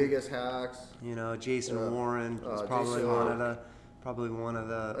Yeah. the biggest hacks. You know, Jason Yeah. Warren is Oh, probably Jason one Warren. of the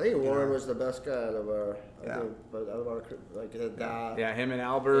I think Warren was the best guy out of our. Yeah. I think, but out of our like that. Yeah, him and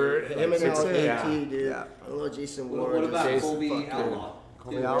Albert. Him and like, Al yeah. AT, dude. Yeah. I don't know Jason What, Warren. what about just Jason Colby fucking- Outlaw?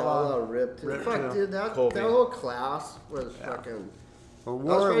 Colby Dude, Outlaw. Outlaw ripped. Ripped Fuck, too. dude, that Colby. whole class was fucking. Well, That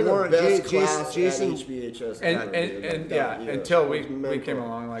was probably Warren, the best Jason, class Jason, at HBHS. And, ever, and, dude. and Like yeah, that year. until we It was mental. came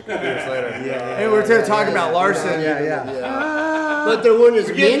along like a few years later. Yeah. And we're going to talk about Larson. yeah. But there weren't as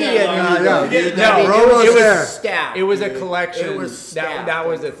getting many there, of Larson. you, though, We're getting dude. there. I mean, No, it was it was- a stack. It was a dude. collection. It was stacked that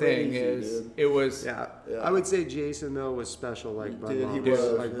was the like thing. crazy, Is dude. it was Yeah. Yeah. I would say Jason though was special like Bud Dude, he Lomas.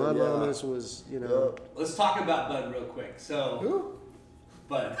 was, Like dude, Bud yeah. Lomas was, you know. Let's talk about Bud real quick. So, Who?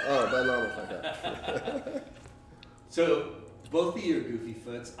 Bud. Oh, Ben Lama, okay. So, both of you are goofy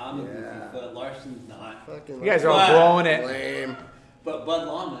foots. I'm a Yeah. goofy foot. Larson's not. Fucking you guys are all Wow. blowing it. lame. But Bud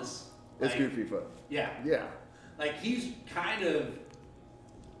Lamas. It's like, goofy foot. Yeah. Yeah. Like, he's kind of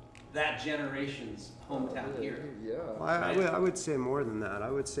that generation's hometown hero. Yeah. Well, I would say more than that. I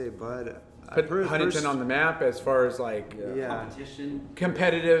would say Bud. Put Huntington on the map as far as like Yeah. Competition.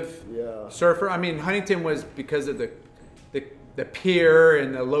 competitive Yeah. surfer. I mean, Huntington was because of the the pier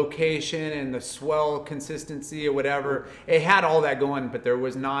and the location and the swell consistency or whatever. It had all that going, but there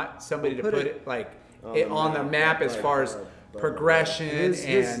was not somebody to put it like on the map as far as progression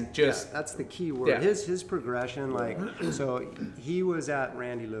and just. Yeah, that's the key word. Yeah. His progression, like, so he was at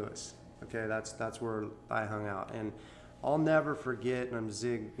Randy Lewis. Okay, that's where I hung out, and I'll never forget. And I'm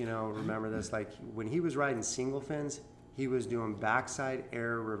Zig, remember this. Like when he was riding single fins, he was doing backside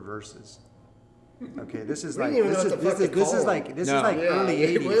air reverses. Okay, this is like didn't even know what the fuck to this call is them. like this No. is like early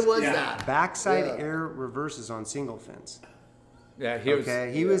 '80s. What was that? Backside Yeah. air reverses on single fins. Yeah, he was.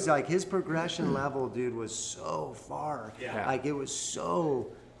 Okay, he was like his progression level, dude, was so far. Yeah. Like it was so.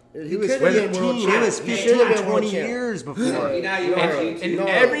 Dude, He was could've been 15. world He champ. was He 15, should've been world 20 champ. years before. Now you watch YouTube. And No.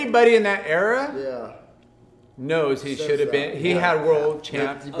 everybody in that era Yeah. knows he Says should have that. been. He had world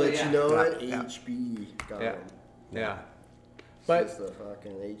champ. But Oh, yeah. you know what? Yeah. HB got Yeah, him. yeah. But But the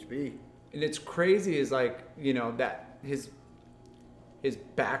fucking HB. and it's crazy is like that his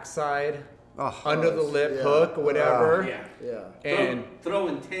backside Oh, under the lip yeah. hook or whatever. Yeah. Yeah. And throw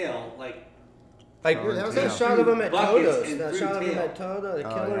and tail, like like Dude, that was Yeah. that shot of him at Buckets Toto's. and That through shot of him tail. at Toto, the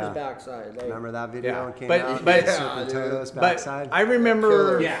Oh, killer's yeah. backside. Like, Remember that video Yeah. when it came But- out? but- Surfing Yeah, Toto's but backside. I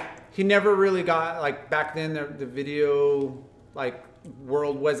remember Yeah. he never really got like back then the video like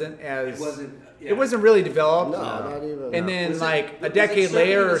world wasn't as yeah. it wasn't really developed. No, not even. And then Was it- like a was it decade Surfing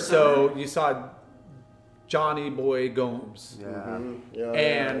later in the or so, Summer? you saw Johnny Boy Gomes. yeah. Yeah,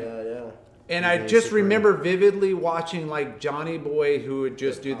 And- yeah. And I just remember vividly watching like Johnny Boy who would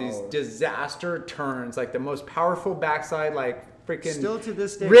just do these power. disaster turns, like the most powerful backside, like freaking Still to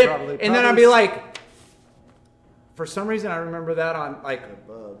this day, rip. probably. And then I'd be like, for some reason I remember that on like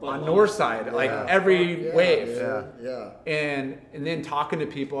on north side, like Yeah. every Yeah, wave. dude. Yeah. And then talking to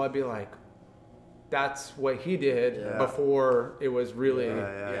people, I'd be like, that's what he did Yeah. before it was really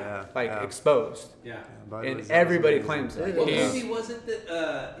yeah. exposed. yeah. Bud And was everybody amazing. claims that. What Yeah. movie was it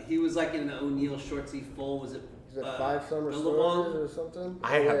that he was like in an O'Neill shortsy full? Was it? Is it 5 summer Billabong? stories or something?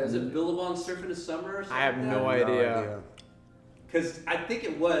 I have- Was it Billabong surfing in summer or something? I have no idea. Because I think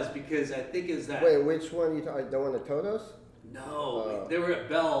it was because I think is that. Wait, which one you talking? The one at Toto's? No, they were at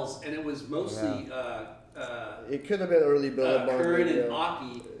Bell's and it was mostly It could have been early Billabong. Curran video. and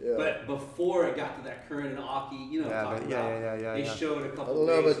Aki, Yeah. but before it got to that Curran and Aki, you know what I'm Yeah, talking but- about. yeah, They yeah. showed a I couple. don't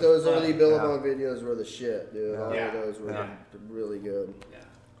know, waves but those of early fun. Billabong videos were the shit, dude. All Yeah. of those were Yeah. really good. Yeah.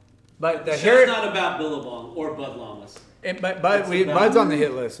 But the The hair, show's not about Billabong or Bud Llamas. but Bud's on the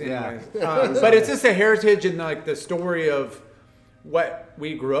hit list, anyways. But it's just the heritage and like the story of what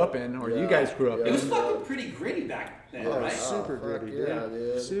we grew up in, or you Yeah. guys grew up Yeah. It was in. fucking pretty gritty back then, right? Super fuck gritty, yeah, dude.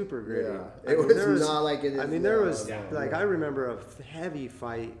 dude. Super gritty. Yeah. I It mean, was there not like it is I mean, there now, was no. like I remember a heavy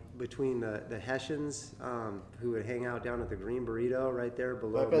fight between the Hessians who would hang out down at the Green Burrito right there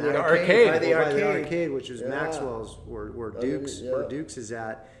below Right by the Max- arcade. By the By the arcade. arcade, which was Yeah. Maxwell's, where Dukes yeah. where Dukes is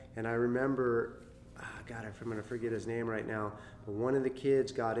at. And I remember, God, I'm gonna forget his name right now. But one of the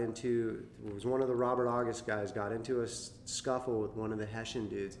kids it was one of the Robert August guys, got into a scuffle with one of the Hessian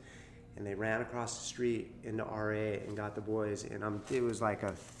dudes. And they ran across the street into RA and got the boys. And it was like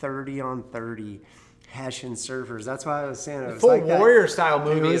a 30-on-30 Hessian surfers. That's why I was saying it was Full like that. warrior style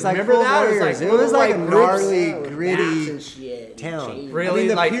movie. It was like Remember full that? warriors. It little, was like a groups. gnarly, Yeah, with maps gritty and shit. town. Chains. Really? I mean,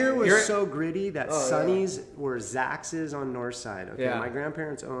 the Like, pier was you're- so gritty that Oh, yeah. Sonny's were Zax's on North Side. Okay, Yeah. my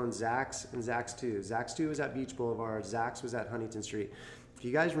grandparents owned Zax and Zax 2. Zax 2 was at Beach Boulevard. Zax was at Huntington Street. If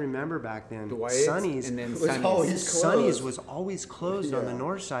you guys remember back then, Dwight's Sonny's and then was Sonny's. always closed. Sonny's was always closed on the Yeah.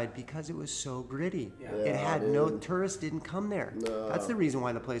 north side because it was so gritty. Yeah. It Yeah, had dude. no tourists didn't come there. No. That's the reason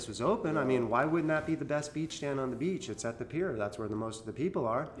why the place was open. I mean, why wouldn't that be the best beach stand on the beach? It's at the pier. That's where the most of the people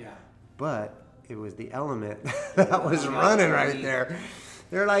are. Yeah. But it was the element that was running right there.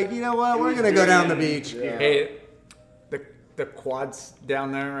 They're like, you know what? We're gonna go down the beach. Hey, the quads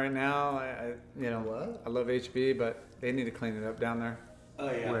down there right now. What? I love HB, but they need to clean it up down there. Oh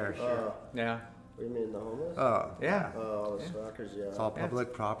yeah. Where? For sure. Yeah, What do you mean, the homeless? Oh, yeah. Oh, the stalkers, yeah. it's all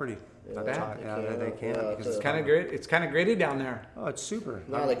public property. Yeah, That's Yeah. all- yeah, they can't Yeah, because It's kind of gritty. It's kind of gritty down there. Oh, it's super.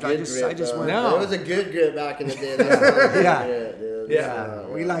 Not a I good just, grit. I just though. went. No. It was a good grit back in the day. That's not a good Yeah. grit, dude. Yeah.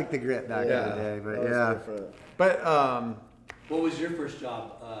 We like the grit back Yeah. in the day, That but was yeah. different. But What was your first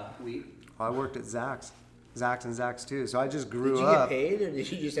job, Wheat? I worked at Zax's and Zax's too, so I just grew Did you up. get paid, or did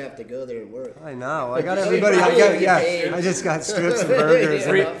you just have to go there and work? I know. I got You everybody. probably get paid. I just got strips and burgers.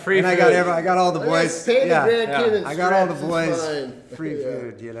 Free- and, free and I got food. I got all the boys. Pay the Yeah, grandkid and I got all the strips, it's boys fine. free Yeah.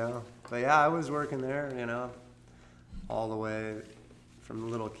 food, you know. But yeah, I was working there, you know, all the way from a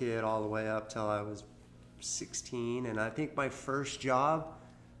little kid all the way up till I was 16, and I think my first job,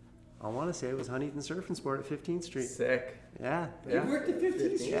 I want to say it was Huntington Surf and Sport at 15th Street. sick. Yeah. You worked at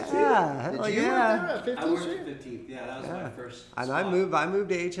 15th Street? Yeah. Did hell you yeah. work there at I 15th worked Street? at 15th. Yeah, that was my first. And spot. I moved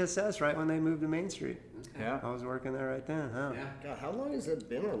to HSS right when they moved to Main Street. Yeah. I was working there right then. Huh? Yeah. God, how long has it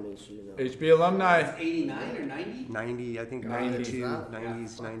been on Main Street now? HB alumni. It's 89 or 90? 90, I think 90s, 92, yeah.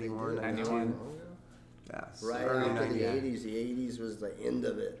 90s, 91, 91. Yeah. Right early after 98. the 80s. The 80s was the end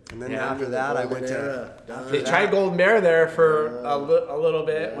of it. And then Yeah. after The that, I golden went to era. Done. They tried Golden Bear there for a little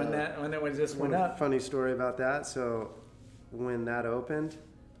bit when it was just went up. Funny story about that. So when that opened,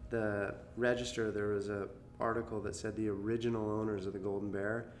 the Register, there was a article that said the original owners of the Golden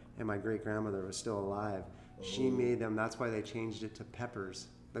Bear, and my great grandmother was still alive. She made them. That's why they changed it to Peppers,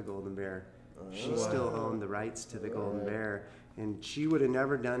 the Golden Bear. She still owned the rights to the Golden Bear, and she would have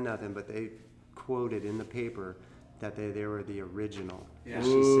never done nothing. But they quoted in the paper that they were the original. Yeah. And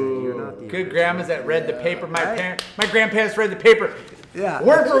she said, "You're not the Good original." grandmas that read the paper. My Right. my grandparents read the paper. Yeah.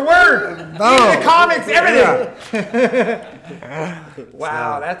 Word for word. Even the comics, everything.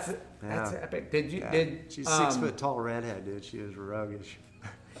 Wow, that's epic. Did you Yeah. did She's 6 foot tall redhead, dude. She was roguish.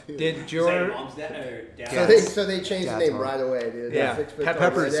 did Is that your your mom's dad or dad? So they changed the Dad's name mom. right away, dude. Yeah. 6 foot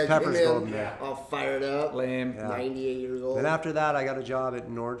Peppers- tall, Peppers came in, Golden Bear. all fired up. lame? Yeah. 98 years old. Then after that, I got a job at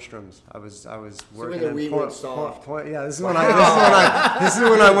Nordstrom's. I was working when the in weed went soft. yeah, this is when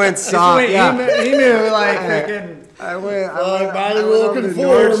I went soft. Wait, Yeah. he knew like freaking. I went body will over to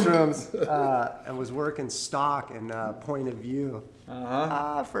conform. Nordstrom's and was working stock and point of view.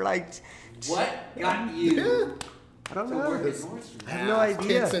 For like, What got you I don't to know. work at Nordstrom? I have no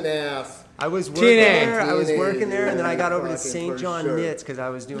idea. Tits and ass. I was working Teenage. there. I was working there, and then I got over to Fucking St. for John sure. Knits because I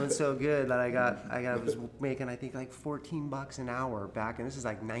was doing so good that I was making I think like $14 an hour back, and this is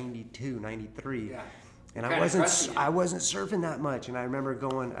like 92, 93. Yeah. And Kinda crushing it. I wasn't surfing that much, and I remember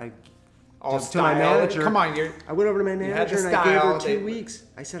going All to my style. manager. Come on, you're. I went over to my had manager the and I gave her style, 2 they- weeks.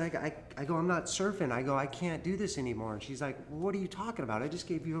 I said, I go, I'm not surfing. I go, I can't do this anymore. And she's like, well, what are you talking about? I just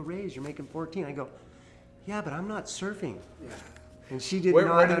gave you a raise. You're making 14. I go, yeah, but I'm not surfing. And she did not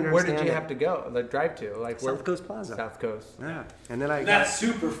understand Where did you it. have to go? Like drive to? Like where? South Coast Plaza. South Coast. Yeah. And then I got, That's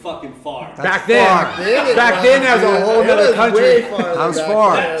super fucking far. Back then, Then back then that was a whole It nother was country. way farther That was back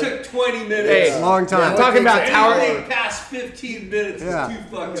far. then. That took 20 minutes. Hey, long time. I'm talking about Anything Tower past 15 minutes Yeah. is too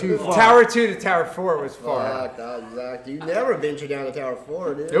fucking Too far. Tower 2 to Tower 4 was far. Fuck, exactly. You never venture down to Tower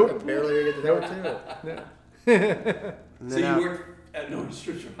 4, dude. Nope. You could barely get to Tower 2. So you worked at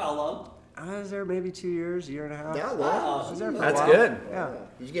Nordstrom for how long? I was there maybe 2 years, year and a half. That Wow. long? I was there for a That's while. good. Yeah.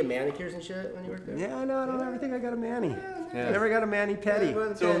 Did you get manicures and shit when you worked there? Yeah, no, I don't ever think I got a Manny. Yeah. I never got a Manny Petty.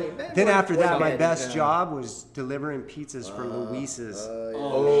 So- Then after that, my Manny, best job was delivering pizzas for Luis's.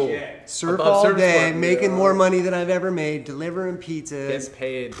 Oh, shit. Surf Above all surf day, spot. making more money than I've ever made, delivering Getting pizzas,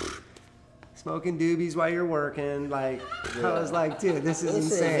 paid. smoking doobies while you're working. Like, I was like, dude, this is This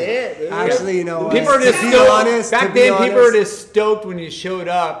is insane. it, dude. Actually, you know, People are just to be stoked. honest, Back to be then, people were honest, just stoked when you showed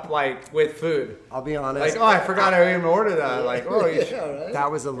up, like with food. I'll be honest. Like, oh, I forgot I even ordered that. Like, oh, you Yeah, right?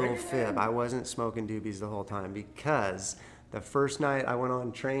 That was a little fib. I wasn't smoking doobies the whole time because the first night I went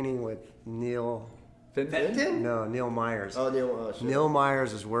on training with Neil Myers. Oh, Neil, oh, shit. Neil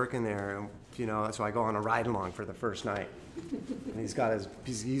Myers is working there, and, you know, so I go on a ride along for the first night. And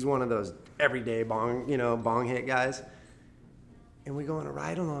he's one of those everyday bong hit guys. And we go on a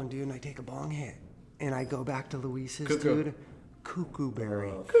ride along, dude, and I take a bong hit. And I go back to Luis's, Cuckoo. dude. Cuckoo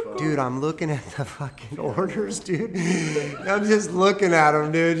berry. Dude, I'm looking at the fucking orders, dude. I'm just looking at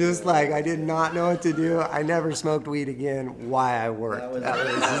them, dude. Just like, I did not know what to do. I never smoked weed again. Why I worked.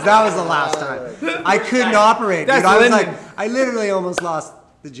 That was the last time. I couldn't operate, dude. That's I was Lyndon. like, I literally almost lost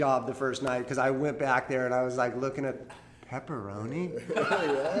the job the first night because I went back there and I was like looking at pepperoni.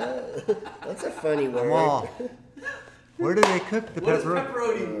 That's a funny word. I'm all, where do they cook the What does pepperoni?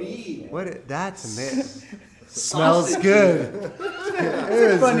 pepperoni mean? That's amazing. Smells good.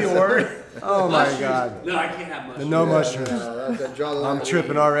 It's a funny word. Oh my god. No, I can't have much. No mushrooms. That's a draw the line. I'm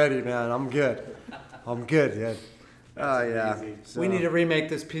tripping already, man. I'm good. I'm good, dude. Oh yeah. We need to remake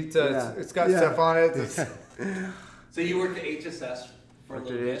this pizza. Yeah. It's got Yeah. stuff on it. It's, So you worked at HSS for a Worked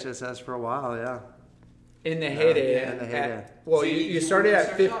at little bit. HSS for a while, yeah. in the heyday. yeah, in the heyday. Well, So you started worked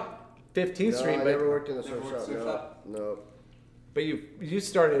at surf shop? 15th No, Street, I but never worked in the surf Never worked shop. surf No. shop? No. but you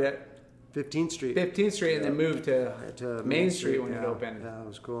started at 15th Street. 15th Street and then moved to To Main Street when yeah. it opened. Yeah, it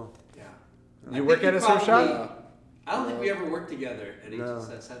was cool. Yeah. You I work think at a surf probably- shop? I don't think we ever worked together at No.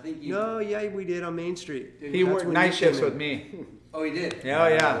 HSS. I think you. No, yeah, we did on Main Street. He That's worked when night you shifts came with in. me. Oh, he did. Yeah,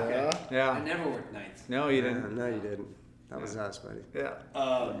 yeah, I yeah. never worked nights. No, you didn't. No, you didn't. That was us, buddy. Yeah.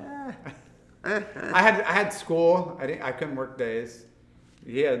 Um, I had school. I couldn't work days.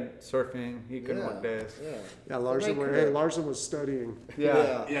 He had surfing. He couldn't Yeah, work days. yeah. Yeah, Larson was studying.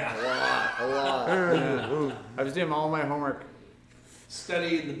 Yeah, a lot. I was doing all my homework.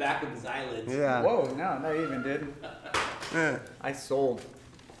 Studying the back of his eyelids. Yeah. Whoa, no, not even, dude. I sold.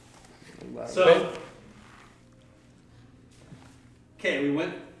 So, okay, we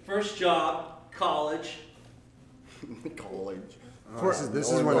went first job, college. College.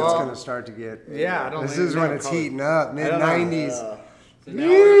 This is when it's going to start to get. Yeah, I don't This think is no when it's college. heating up. Mid '90s. So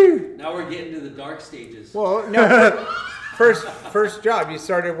now we're getting to the dark stages. Well, no, first job, you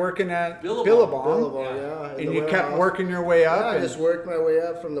started working at Billabong. Billabong, yeah. in and the you kept warehouse. working your way Yeah, up. I and, just worked my way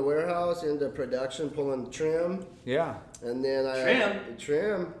up from the warehouse into production, pulling trim. yeah. And then I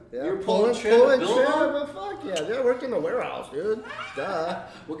trim. Yeah, You were pulling trim at Billabong? Well, fuck yeah, dude, I worked in the warehouse, dude. Duh.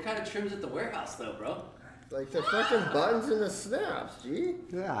 What kind of trim's at the warehouse, though, bro? Like the fucking buttons and the snaps, G.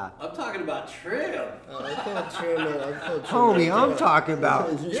 Yeah. I'm talking about trim. I pulled trim. I pulled trim. Homie, I'm talking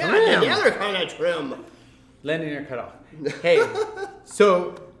about Yeah, trim. the other kind of trim. Landing your cutoff. Hey,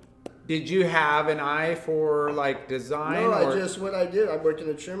 so did you have an eye for like design? No, or? what I did, I worked in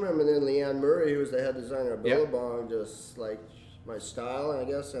the trim room, and then Leanne Murray, who was the head designer at Yep. Billabong, just like my style, I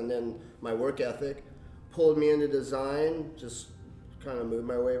guess, and then my work ethic, pulled me into design, just kind of moved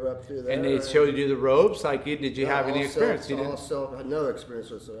my way up through there. And they showed you the ropes. Like, did you have any experience? You didn't. No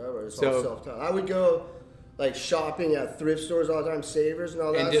experience whatsoever. It's So- all self-taught. I would go like shopping at thrift stores all the time, Savers and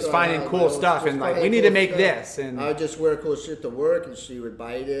all that. And just so finding I cool was stuff just and, like, finding we need to cool make stuff. this, and- I would just wear cool shit to work, and she would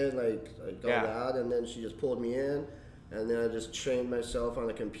bite it, like Yeah. all that, and then she just pulled me in, and then I just trained myself on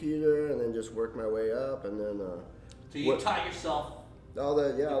the computer, and then just worked my way up, and then So you taught yourself. all the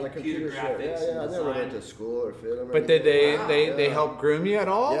computer computer shit. graphics Yeah, and I never went design. to school or film. or But did anything. they Yeah. help groom you at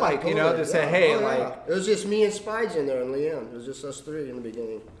all? Yeah, like, you know, totally, to say, yeah. hey, Oh, yeah. like, it was just me and Spides in there and Leanne. It was just us three in the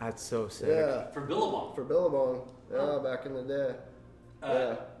beginning. that's so sick. Yeah, For Billabong. for Billabong. Yeah, back in the day.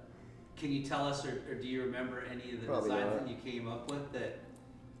 Yeah. Can you tell us, or do you remember any of the Probably designs not. that you came up with that?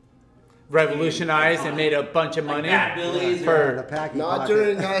 Revolutionized and made a bunch of Like money. Bad Billy's for- The packy Not pocket.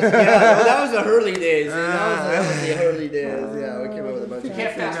 during that was the early days. That was the early days. Yeah, we came up with a bunch of.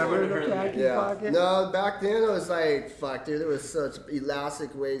 Can't fast forward to her. Yeah. No, back then it was like, fuck, dude. There was such elastic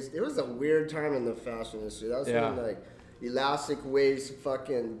waist. It was a weird time in the fashion industry. That was Yeah. when like elastic waist,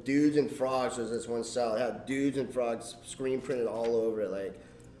 fucking dudes and frogs was this one style. It had dudes and frogs screen printed all over it. Like,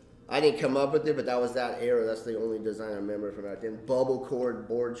 I didn't come up with it, but that was that era. That's the only design I remember from back then. Bubble cord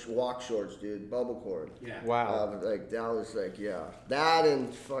walk shorts, dude. Bubble cord. Yeah. Wow. Like that was like, yeah, that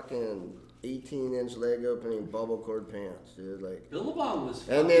and fucking 18-inch leg opening bubble cord pants, dude. Like, Billabong was.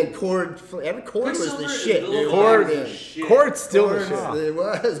 and then every cord was Quicksilver the and shit, dude. Billabong Cord- was Back the then. shit. Cord's still the Cord, shit. it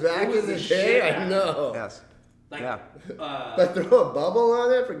was back It was in the the day. shit I back know. Yes. Like, Yeah. But throw a bubble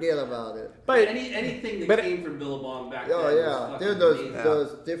on it, forget about it. But anything that but- came from Billabong back Oh then. yeah, was fucking dude, those amazing.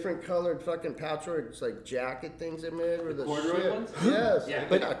 those different colored fucking patchwork like jacket things they made were the corduroy shit. ones? Yes, Yeah.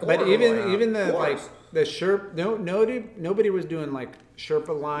 but yeah, but corduroy, even the of like course. the Sherpa, nobody was doing like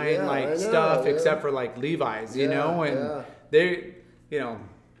Sherpa line Yeah, I like know, stuff yeah. except for like Levi's, you Yeah, know, and yeah. they, you know,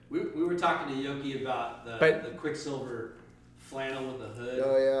 We were talking to Yoki about But- the Quicksilver flannel with the hood.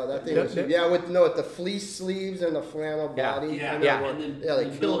 Oh yeah, that thing was Yeah. yeah with the fleece sleeves and the flannel Yeah. body. Yeah, kinda yeah. work. And then, yeah, they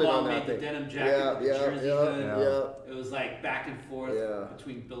when killed it Billabong on that made the thing. denim jacket Yeah, with the yeah, jersey yeah, hood. yeah. It was like back and forth Yeah.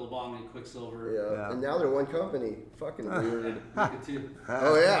 between Billabong and Quicksilver. Yeah. Yeah. And now they're one company. Fucking weird. Ruka too.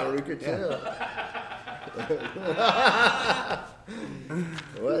 Oh yeah, Ruka too.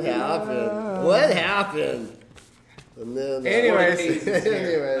 What happened? What happened? And then, Anyways.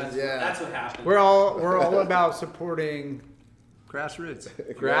 anyways, yeah. That's what happened. we're all about supporting Grassroots.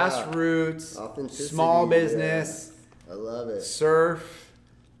 grassroots, Authenticity, small business, I love it. surf,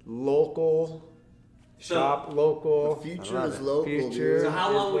 local, shop local. Future is it. local, Future. So dude.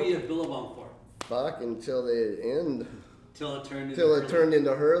 how long were you at Billabong for? Fuck until they end. Till it turned into Till it Hurley? turned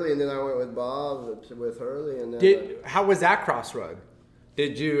into Hurley, and then I went with Bob with Hurley, and then How was that crossroad?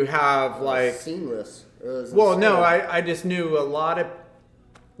 Did you have like? seamless. It was Well, no, insane. I just knew a lot of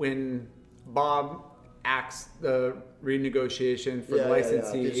when Bob axed the renegotiation for the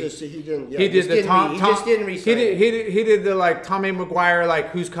licensee. It's just he didn't. Yeah, he just did the didn't Tom. he Tom- just didn't resign. he did the like Tommy McGuire like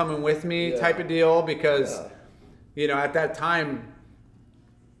who's coming with me Yeah. type of deal because Yeah. you know at that time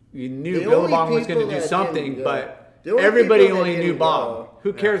you knew The only Billabong was going people to do that something, didn't, but the only everybody people that only knew didn't Bob. go-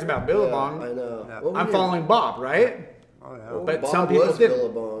 Who cares about Billabong? Yeah, I know. Yeah. Well, we I'm didn't- following Bob, right? Oh yeah. well, but Bob some people was didn't.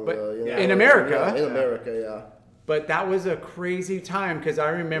 Billabong, But though, you know. in America- Yeah, in America, yeah. But that was a crazy time because I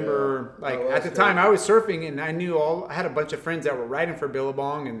remember, Yeah, like that at was the time, crazy. I was surfing and I had a bunch of friends that were writing for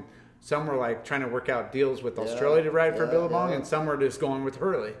Billabong, and some were like trying to work out deals with Australia to ride for Billabong, and some were just going with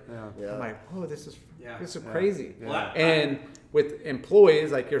Hurley. Yeah. I'm like, oh, this is Yeah. crazy. Yeah. And with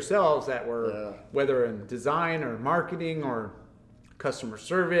employees like yourselves that were whether in design or marketing or customer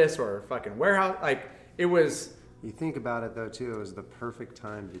service or fucking warehouse, like it was. You think about it though too, it was the perfect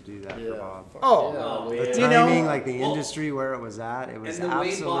time to do that for Bob. Oh, The you timing, know, like the industry where it was at, it was and the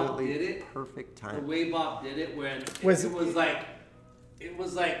way Bob absolutely did it, perfect The time. way Bob did it, when Was- it was like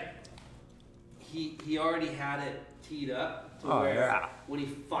he already had it teed up to Oh, where yeah. when he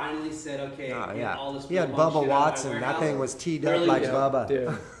finally said, okay, Oh, get yeah. all this He had Billabong Bubba shit out of my Watson. That warehouse, thing was teed up Hurley like was- Bubba.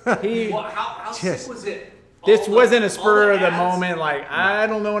 dude. He, Well, how Just- sick was it? this All the- wasn't a all spur of the ads- moment. Like I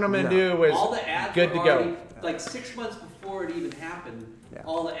don't know what I'm gonna do. It was All the ads good were to go. already, like 6 months before it even happened. Yeah.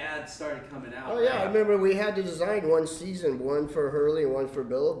 All the ads started coming out. Oh yeah, I right? remember we had to design one season, one for Hurley and one for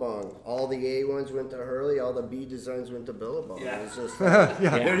Billabong. All the A ones went to Hurley, all the B designs went to Billabong. Yeah. It was just like,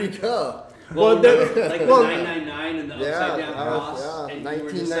 there you go. Well, the- like well- the 999 and the Yeah, upside down that was- cross, yeah, and you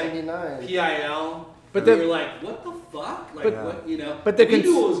were just like 1999. PIL. But But the- we were like, what the fuck? Like, But- what, you know? but the we knew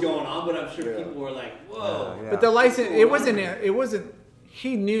cons- what was going on, but I'm sure Yeah. people were like, whoa. Yeah. But the license, it wasn't.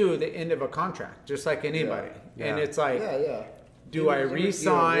 He knew the end of a contract, just like anybody. Yeah. And it's like, Yeah. do I They were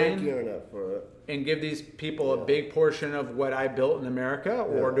re-sign gearing up for it. and give these people a big portion of what I built in America,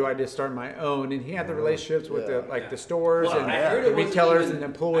 or do I just start my own? And he had the relationships with the Yeah. the stores Well, and I heard the it wasn't retailers even- and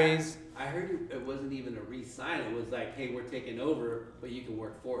employees. I heard it wasn't even a re-sign. It was like, hey, we're taking over, but you can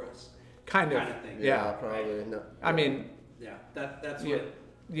work for us. Kind of thing. Yeah. Probably. No. I mean, Yeah, that's you, what.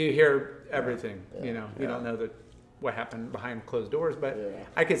 you hear everything. You know, you don't know what happened behind closed doors, but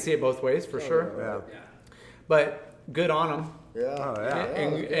I could see it both ways for sure. Yeah. Yeah. But good on them. Yeah. Oh, yeah. And,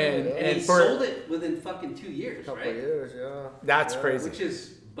 it was good, and, yeah. And and he for sold it within fucking 2 years, Couple right? years, yeah. that's crazy. Which is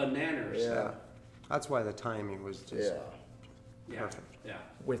bananas. Yeah. That's why the timing was just Yeah. Yeah. Perfect. Yeah.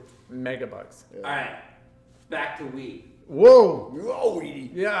 With megabucks. All right. Back to wheat. Whoa. Oh,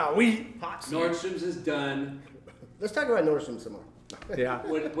 Weedy. Yeah, we hot. Nordstrom's is done. Let's talk about Nordstrom some more. Yeah.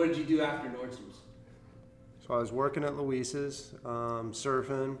 What did you do after Nordstrom's? So I was working at Luis's,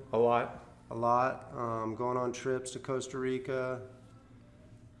 surfing A lot. a lot, going on trips to Costa Rica,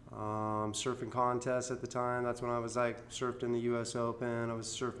 surfing contests at the time. That's when I was like surfed in the U.S. Open. I was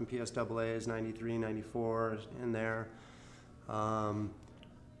surfing PSAAs 93, 94 in there.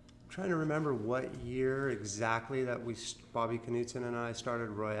 Trying to remember what year exactly that Bobby Knutson and I started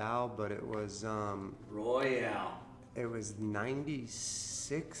Royale, but it was Royale. it was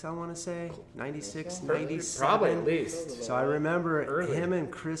 96, I want to say 96, Probably 97. at least. So I remember Early. him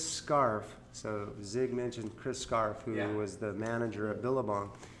and Chris Scarf. So Zig mentioned Chris Scarf, who Yeah. was the manager at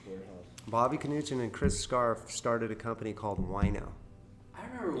Billabong. Bobby Knutson and Chris Scarf started a company called Wino. I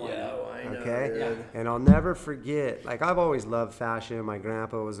remember Royale. I know. Okay, Yeah. and I'll never forget. Like I've always loved fashion. My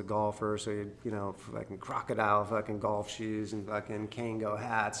grandpa was a golfer, so you know, fucking crocodile, fucking golf shoes, and fucking Kango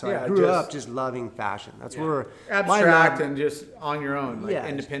hats. So Yeah, I grew just- up just loving fashion. That's where my Abstract love- and just on your own, like Yeah.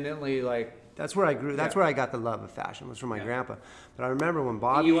 independently, like That's where I grew. That's Yeah. where I got the love of fashion. Was from my Yeah. grandpa. But I remember when And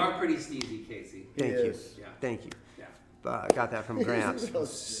Bobby. you are pretty sneezy, Casey. Thank you. Yes. Yeah. Thank you. Yeah. I got that from Gramps.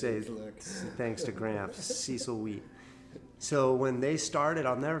 Those Say looks. thanks to Gramps, Cecil Wheat. So when they started,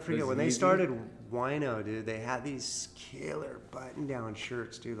 I'll never forget Was when it they easy? started Wino, dude. They had these killer button-down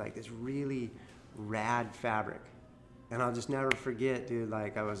shirts, dude, like this really rad fabric. And I'll just never forget, dude.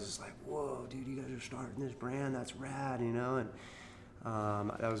 Like I was just like, whoa, dude, you guys are starting this brand. That's rad, you know. And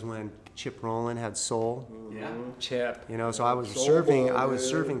that was when Chip Rowland had Soul. Yeah. Chip. You know, so I was Soul surfing. Bowl, I was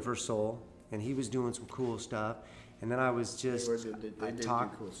dude. surfing for Soul, and he was doing some cool stuff. And then I was just, They I did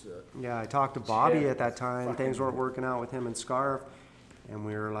talked, do cool stuff. yeah, I talked to Bobby at that time. Things weren't working out with him and Scarf, and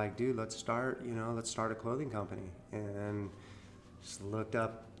we were like, dude, let's start a clothing company. And just looked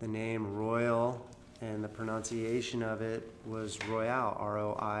up the name Royal, and the pronunciation of it was Royale,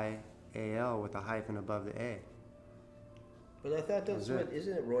 Roial, with a hyphen above the A. But I thought that's That was what,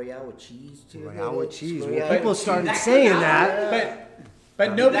 isn't it Royale with cheese too? Royale with cheese. Royale Well, people with started That saying came out, that.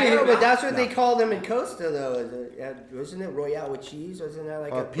 But nobody. No, but that's what they call them in Costa, though. Wasn't it Royale with cheese? Wasn't that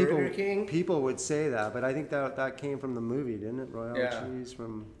like a Burger King? People would say that, but I think that came from the movie, didn't it? Royale Yeah. cheese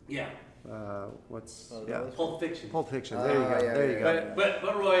from Yeah. what's Oh, yeah, that was- Pulp Fiction. Pulp Fiction. There you go. yeah, There you yeah. go.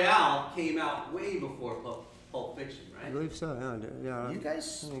 But Royale came out way before Pulp Fiction, I right? believe so. Yeah. You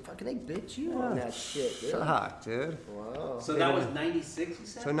guys fucking they bit you on that shit, dude. Fuck, dude. Wow. So that was 96, you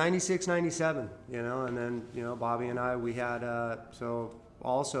said? So 96, 97, you know, and then, you know, Bobby and I, we had, so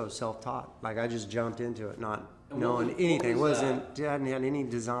also self-taught. Like I just jumped into it, not And knowing what anything. was, Hadn't had any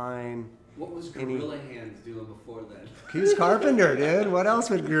design. What was Any- Gorilla Hands doing before then? He's carpenter, dude. What else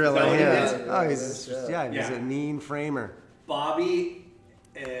would Gorilla Oh, Hands? yeah, Oh, he's yeah. he's Yeah. a mean framer. Bobby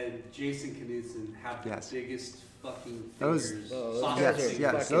and Jason Knudsen have the Yes. biggest fucking Those- fingers. those sausage guys are fingers.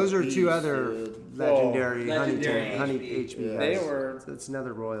 Yes, fucking those are beasts, two other dude. legendary, Legendary Honey HB. HB Yeah. guys. They were- So it's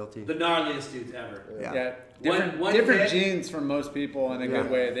another royalty. The gnarliest dudes ever. Yeah. One different hit- genes from most people in a Yeah. good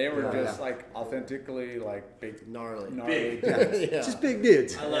way. They were Yeah. just like authentically like big, Gnarly. gnarly. Big. Yeah. Just big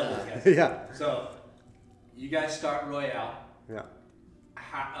dudes. I love those guys. Yeah. So, you guys start Royale. Yeah.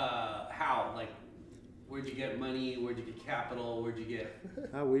 How? Like, where'd you get money? Where'd you get capital? Where'd you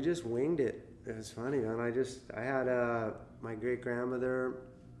get? We just winged it. It was funny, man. I had my great grandmother,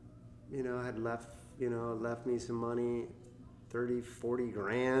 had left me some money, 30, 40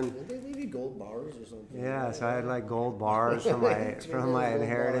 grand. Did they leave you gold bars or something? Yeah, so I had like gold bars from my Two from my gold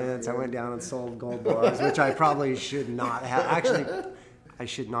inheritance. bars, I yeah. went down and sold gold bars, which I probably should not have. Actually, I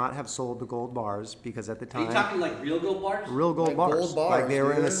should not have sold the gold bars because at the Are you time, talking like real gold bars? real gold Like bars, gold bars, like they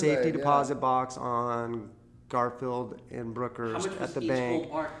were in a dude, safety like, yeah. deposit box on Garfield and How Brookers much was at the each bank.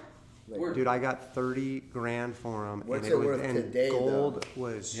 gold bar worth? Dude, I got 30 grand for them. What's and it worth and today, gold though?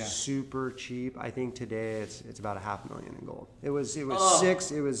 was super cheap. I think today it's about $500,000 in gold. It was Oh.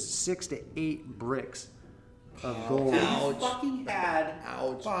 6 to 8 bricks of gold. So you fucking had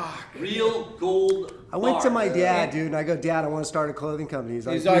Ouch. real gold. I went to bars. my dad, dude, and I go, Dad, I want to start a clothing company. He's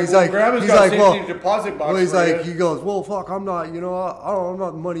like, well, Grandma's got a safety deposit box well, he's for like, you. he goes, well, fuck, I'm not, I'm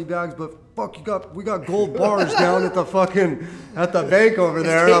not money bags, but fuck, we got gold bars down at the bank over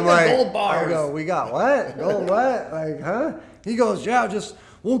there. And I'm take the like, gold bars. I go, we got what? Gold what? Like, huh? He goes, yeah,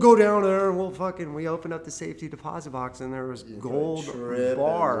 we'll go down there and we opened up the safety deposit box and there was gold tripping,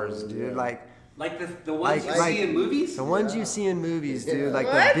 bars, dude, dude, yeah. Like the ones you see in movies. the ones you see in movies, dude, like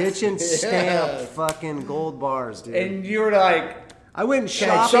What? the bitchin' stamped Yeah. fucking gold bars, dude. And you were like, I went and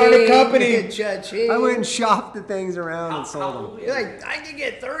Start shopped. a company. Cha-ching. I went and shopped the things around and sold them. You're like, I can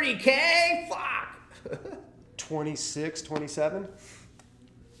get 30K? Fuck. 26, 27.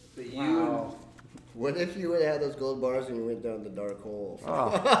 But you What if you would have had those gold bars and you went down the dark hole?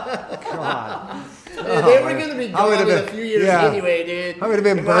 God. Dude, they were gonna be I would've gone in a been- few years yeah. anyway, dude. I would have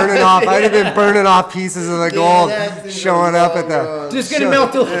been burning off. I'd have been burning off pieces of the gold, that thing showing was up at long the. gone. just gonna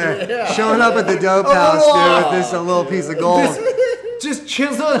melt the Yeah, showing up at the dope house, dude, with this a little piece of gold. just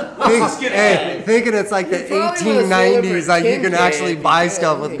chisel. Thinking it's like the You probably would've sold it for 1890s, like you can 10K actually if you buy could.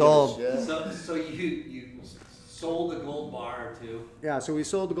 stuff You with can gold. give a shit. so you sold a gold bar or two. Yeah, so we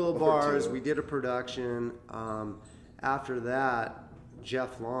sold the gold bars. We did a production. After that,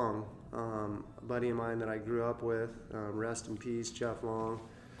 Jeff Long, a buddy of mine that I grew up with, rest in peace, Jeff Long.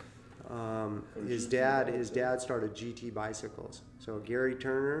 His dad started GT bicycles. So Gary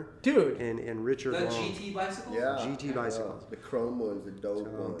Turner, Dude. and Richard The Long. GT bicycles. Yeah. GT bicycles. The chrome ones, the dope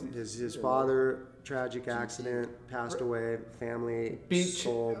ones. His father, tragic accident, passed away. Family Beach.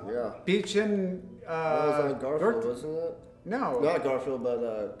 sold. Yeah. Beach and That was on Garfield, Berk- wasn't it? No. Not Garfield,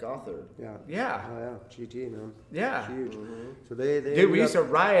 but Gothard. Yeah. Yeah. Oh yeah, GT man. Yeah. Huge. So they Dude, ended we used up-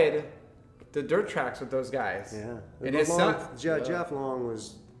 to ride the dirt tracks with those guys. Yeah. And But his Long- son, Jeff Long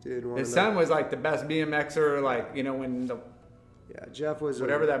was one his of son was like the best BMXer. Like when Yeah, Jeff was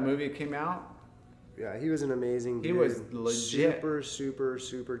whatever that movie came out. Yeah, he was an amazing dude. He was legit.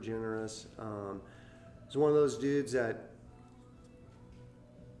 Super generous. He's one of those dudes that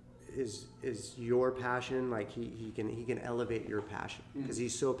is your passion. Like he can elevate your passion because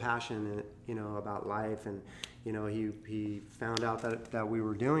he's so passionate, about life. And he found out that we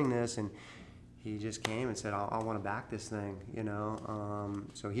were doing this, and he just came and said, I want to back this thing.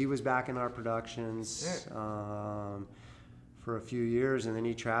 So he was backing our productions. For a few years, and then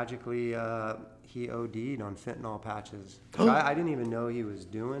he tragically he OD'd on fentanyl patches. I didn't even know he was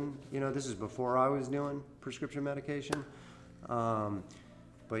doing. This is before I was doing prescription medication.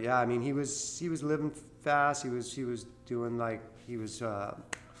 But yeah, I mean, he was living fast. He was doing he was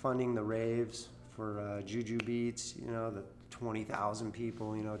funding the raves for Juju Beats. The 20,000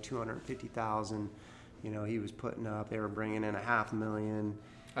 people. 250,000. He was putting up. They were bringing in $500,000.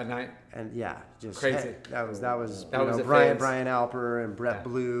 A night. And yeah, just Crazy. That was That was a Brian phase. Alper and Brett Yeah.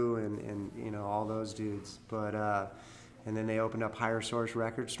 Blue and all those dudes. But and then they opened up Higher Source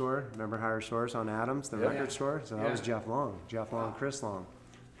Record Store. Remember Higher Source on Adams, the record store? So that was Jeff Long, Chris Long.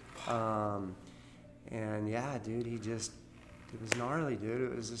 And yeah, dude, it was gnarly, dude.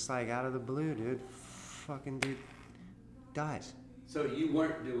 It was just like out of the blue, dude. Fucking dude dies. So you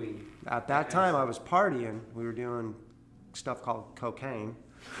weren't doing. At that time, I was partying. We were doing stuff called cocaine.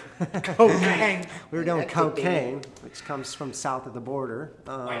 Cocaine. We were doing cocaine, which comes from south of the border.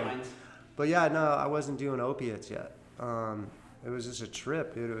 White lines. But yeah, no, I wasn't doing opiates yet. It was just a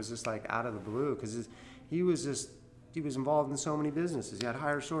trip, dude. It was just like out of the blue because he was just he was involved in so many businesses. He had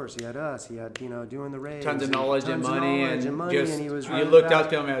Higher Source, he had us, he had, doing the raids. Tons of knowledge and money, and just, and he was you looked up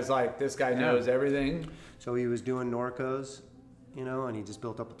to him as like, this guy knows everything. So he was doing Norcos, and he just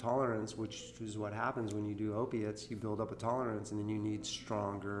built up a tolerance, which is what happens when you do opiates. You build up a tolerance, and then you need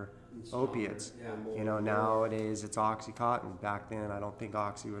stronger opiates. Yeah. Nowadays it's Oxycontin. Back then, I don't think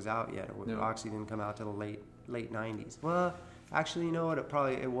Oxy was out yet. No. Oxy didn't come out till the late 90s. Well, actually, you know what?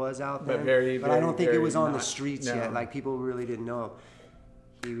 It was out But then. But I don't think it very was on the not- streets no. yet. Like, people really didn't know.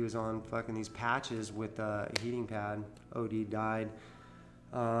 He was on fucking these patches with a heating pad. OD died.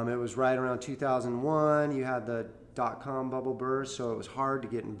 It was right around 2001. You had the .com bubble burst, so it was hard to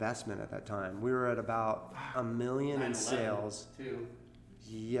get investment at that time. We were at about $1 million in 9/11 sales. too.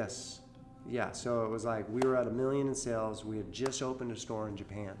 Yes. Yeah, so it was like we were at $1 million in sales. We had just opened a store in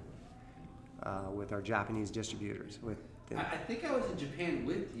Japan with our Japanese distributors. I think I was in Japan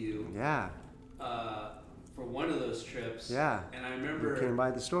with you Yeah, for one of those trips. yeah. And I You remember came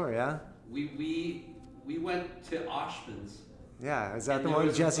by the store, yeah? we went to Oshman's. Yeah, is that and the there one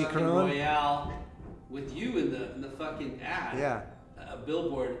was with a Jesse fucking Crone? Royale with you in the fucking ad. Yeah. A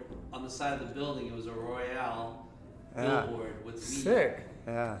billboard on the side of the building. It was a Royale Yeah. billboard with me Sick.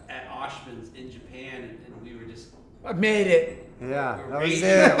 Yeah, at Oshman's in Japan, and we were just I made it. yeah, We're that was raging.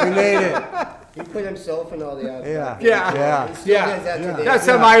 it. We made it. He put himself in all the ads. Yeah. Yeah. Yeah. He still Yeah. does that Yeah. today. That's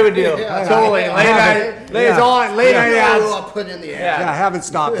something I would do. Yeah. Totally. Yeah. Late Yeah. night, lays on, late night Yeah, ads. I'll put in the ad. Yeah, I haven't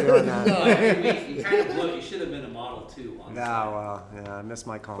stopped doing that. no. I mean, you kind of blew it. You should have been a model too. No, Honestly. well, yeah, I missed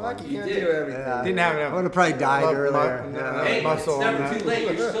my calling. Fuck, you You can't did. do everything. Yeah. Didn't have I enough. would have probably died Love- earlier. love- Yeah. Hey, muscle it's on never that. too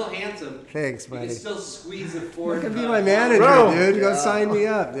late. You're still handsome. Thanks, You buddy. can still squeeze it forward. You can be my manager, Bro. dude. Go Yeah. sign me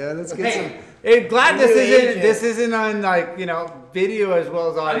up, dude. Let's get some. Hey, Hey, glad this New isn't agent. this isn't on like video as well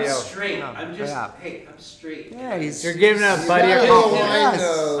as I'm audio. straight. I'm just. Yeah. Hey, I'm straight. Yeah, he's. You're giving a buddy got a a little compliment. wine, Yes.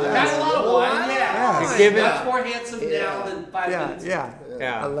 though. I've had a lot of wine. Yeah. Yes. You're Give it- much more handsome now Yeah. than 5 Yeah, minutes. yeah, I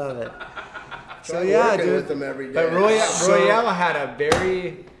Yeah. love it. So Try yeah, working with dude. them every day. But Royale had a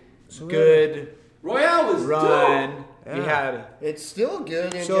very good Royale was run. Yeah. He had It's still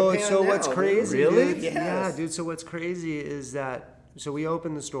good in So Japan so now, what's dude. crazy? Really? Dude, Yes. Yeah, dude. So what's crazy is that we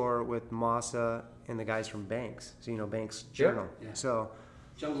opened the store with Masa and the guys from Banks. So Banks Journal. Yeah. So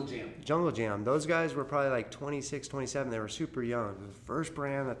Jungle Jam. Jungle Jam. Those guys were probably like 26, 27. They were super young. It was the first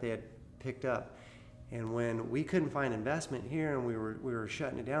brand that they had picked up. And when we couldn't find investment here and we were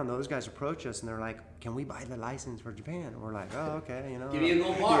shutting it down, those guys approached us and they're like, "Can we buy the license for Japan?" And we're like, "Oh, okay, Give me a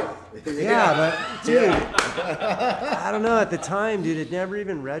gold bar. Yeah, but dude, I don't know. At the time, dude, it never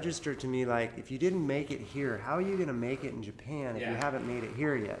even registered to me. Like, if you didn't make it here, how are you gonna make it in Japan if you Yeah. haven't made it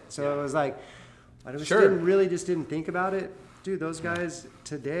here yet? So it was like, I just Sure. didn't think about it, dude. Those guys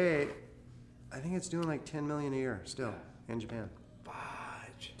today, I think it's doing like 10 million a year still in Japan.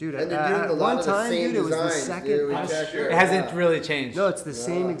 Dude, And they're at doing a lot one of the time, same dude, it was the designs, second. dude. We best- checked it hasn't really changed. No, it's the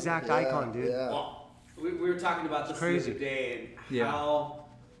same exact Yeah, icon, dude. Yeah. Well, we were talking about this the crazy. other day and Yeah. how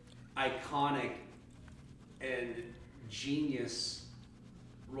iconic and genius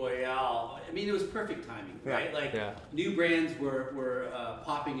Royale. I mean, it was perfect timing, Yeah. right? Like Yeah. new brands were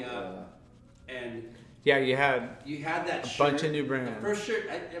popping up, and Yeah, you had you had that A bunch of new The brands. first shirt,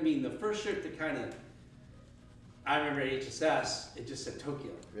 I mean, the first shirt that kind of, I remember at HSS, it just said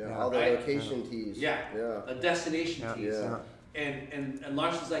Tokyo. Yeah, all the Right? location tees. Yeah, Yeah. a destination Yeah. tees. Yeah. And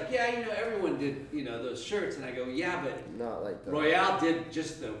Larson's like, yeah, everyone did, those shirts. And I go, yeah, but Not like that. Royale did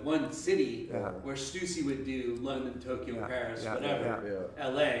just the one city Yeah. where Stussy would do London, Tokyo, Yeah, Paris, yeah, whatever, yeah.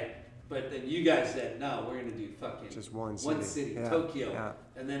 LA. But then you guys said, no, we're going to do fucking Just one city, city. Yeah, Tokyo. yeah.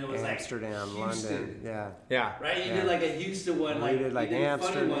 And then it was Amsterdam, like Houston. London, yeah. yeah. Right? You Yeah. did like a Houston one. We Like, did like you did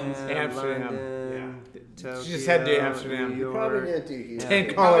Amsterdam, funny ones. Amsterdam. London, Tokyo, You just had to do Amsterdam. New You York. Probably didn't do Houston.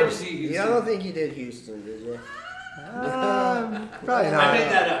 10 Probably colors. did Yeah, I Houston. don't think you did Houston, did you? Probably I not. made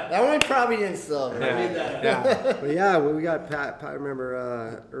that up. That one probably didn't sell. I Right? made that up. Yeah. But yeah, we got Pat. I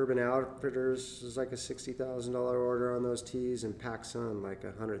remember Urban Outfitters was like a $60,000 order on those tees, and PacSun like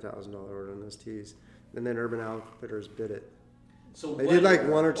a $100,000 order on those tees. And then Urban Outfitters bid it. So They what- did like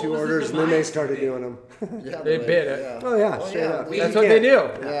one or what two was the orders, and then they demise started today? doing them. Yeah, They but, bid it. Yeah. Oh yeah, Oh, straight yeah. up. We- That's what they do.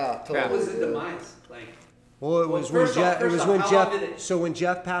 Yeah, totally. What was the yeah. demise? Like, Well, it Well, was when first off- Jeff. It first was off, when how Jeff. long did it- So when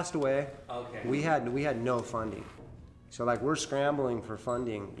Jeff passed away, okay. we had no funding. So like we're scrambling for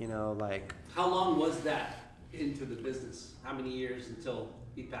funding. Like How long was that into the business? How many years until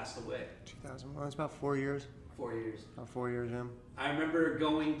he passed away? 2001. It's about 4 years. 4 years. About 4 years in. I remember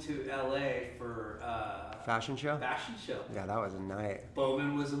going to LA for Fashion show. fashion show. Yeah, that was a night.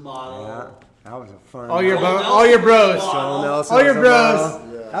 Bowman was a model. Yeah, that was a fun. All your night. all your bros. Joel Nelson All your was a bros.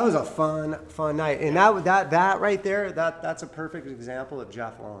 model. Yeah. That was a fun night, and that right there, that's a perfect example of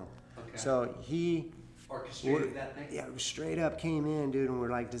Jeff Long. Okay. So he orchestrated that thing? Yeah, straight up came in, dude, and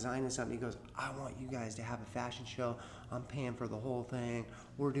we're like designing something. He goes, I want you guys to have a fashion show. I'm paying for the whole thing.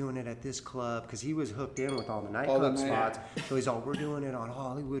 We're doing it at this club, because he was hooked in with all the nightclub spots. So he's all, we're doing it on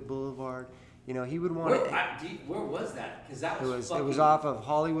Hollywood Boulevard. You know, he would want it. Where was that? Because that was It was off of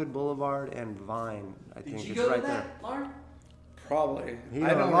Hollywood Boulevard and Vine, I think. Did you it's go right to there. that, Lauren? Probably.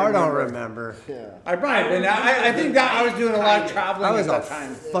 I don't remember. Yeah. I probably been. I think that I was doing a lot of traveling That was at a that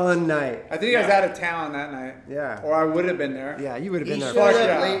time. fun night. I think I was out of town that night. Yeah. Or I would have been there. Yeah, you would have He been there. showed Fuck up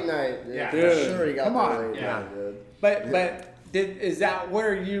yeah. late night. Dude. Yeah. For Dude, sure he got come there on. late Yeah. night, dude. But is that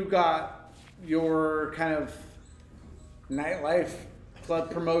where you got your kind of nightlife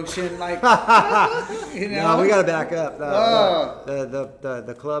club promotion? Like, you know? No, we got to back up. Oh.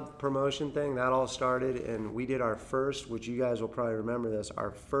 The club promotion thing, that all started, and we did our first, which you guys will probably remember this,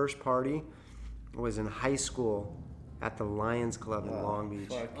 our first party was in high school at the Lions Club in Long Beach.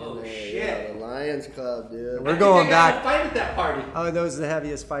 Oh, shit. Yeah, the Lions Club, dude. We're going back. Fight at that party. Oh, that was the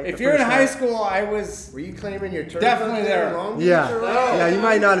heaviest fight. If the you're in first high night. school, I was. Were you claiming your turf Definitely up there. in Long Beach Yeah. or what? Yeah, you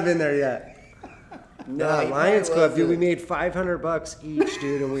might not have been there yet. No, Yeah, he Lions probably Club, dude, we wasn't. made $500 each,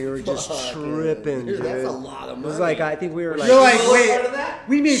 dude, and we were just Fuck, tripping, dude. dude. That's a lot of It was money. like, I think we were like, You're like, What wait, part of that?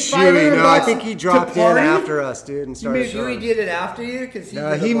 we made Chewy, $500 no, I think he to dropped in party? after us, dude, and started. made Huey did it after you? Cause he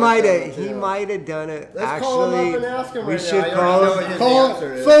No, did a he bunch might of have. them, He too. might have done it. Let's Actually, call him up and ask him we right should now. I call already know him. what his Call,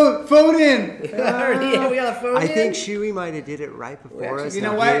 answer is. phone in. Yeah, we got a phone I think in? Shuey might have did it right before Actually, us. you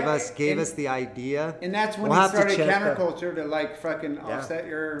know and what? Gave And- us the idea. And that's when We'll you have to started check that. counterculture to like fucking offset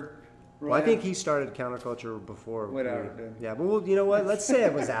your. Well, I think he started counterculture before. Whatever, dude. Yeah, but you know what? Let's say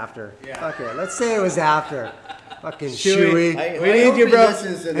it was after. Yeah. Fuck it. Let's say it was after. Fucking Shuey. Shuey. I We need hope you, he bro.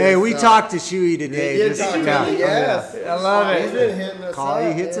 listens to Hey, this, we uh, talked to Shuey today. He did just- talk to yeah. me, yes. I love He's it. been hitting us Call, up,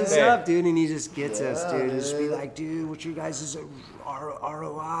 he hits us man. up, dude, and he just gets us, Yeah, dude. Just be dude. like, dude, what's your guys'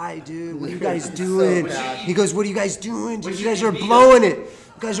 ROI, dude? What are you guys doing? He goes, what are you guys doing, dude? You guys are blowing it. You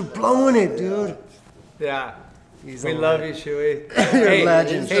guys are blowing it, dude. Yeah. He's We a love legend. you, Shuey. You're a hey,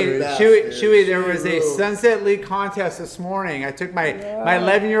 legend, hey, Shuey. Shuey, there was a Shuey. Sunset League contest this morning. I took my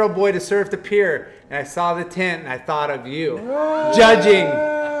 11-year-old boy to surf the pier, and I saw the tent, and I thought of you. Judging.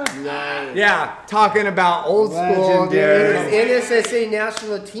 Nice. Yeah, talking about old school, Legendary. dude. NSSA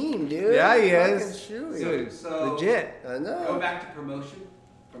national team, dude. Yeah, he Fucking is. Shuey. Dude, So- legit. I know. Go back to promoting.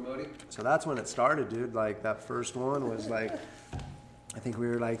 So that's when it started, dude. Like that first one was like, I think we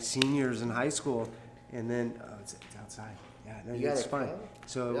were like seniors in high school, and then it's outside. Yeah, no, You got it's a fine. car?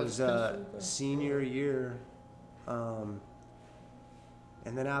 So it You got was a pencil? senior year, and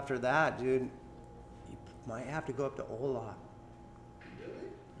then after that, dude, you might have to go up to Olaf.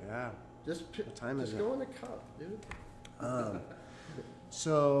 Yeah. Just time is just it? go in the cup, dude.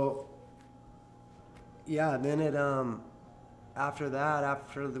 So, yeah, then it after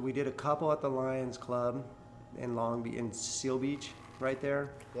that, we did a couple at the Lions Club in Long Beach, in Seal Beach, right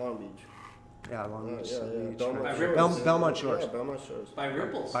there. Long Beach. Yeah, Long Beach, Yeah, Seal yeah. Beach. Belmont right. Shores. Belmont Shores. Yeah, Belmont Shores. By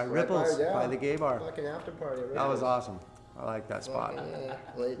Ripples. By Right Ripples, yeah. by the gay bar. Fucking after party. Right That was there. awesome. I like that spot. Yeah,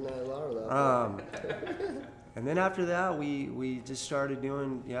 late night Laura. And then after that, we just started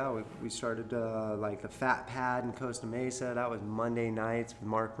doing, we started like a Fat Pad in Costa Mesa. That was Monday nights with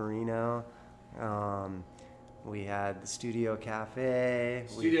Mark Marino. We had the Studio Cafe.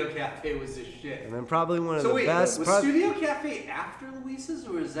 Studio Cafe was the shit. And then probably one of So the wait, best. was Studio Cafe after Luisa's,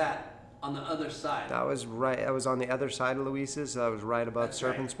 or is that on the other side? That was right. That was on the other side of Luisa's. So that was right above That's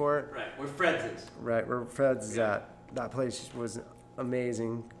Surf right. and Sport. Right, where Fred's is. Right where Fred's is at. That place was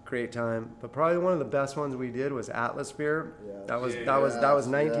amazing, great time. But probably one of the best ones we did was Atmosphere. Yes. That was Yeah. that was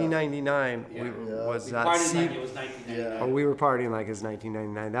 1999. Yeah. We Yeah. was We that partied like it was 1999. Oh, we were partying like it was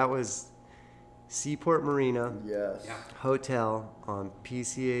 1999. That was Seaport Marina Yes. Yeah. Hotel on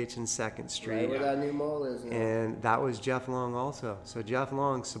PCH and 2nd Right Street. where that new mall is. Now. And that was Jeff Long also. So Jeff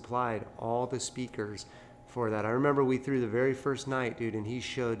Long supplied all the speakers for that. I remember we threw the very first night, dude, and he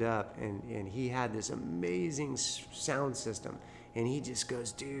showed up and he had this amazing sound system. And he just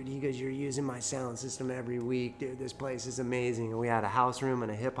goes, dude, he goes, you're using my sound system every week. Dude, this place is amazing. And we had a house room and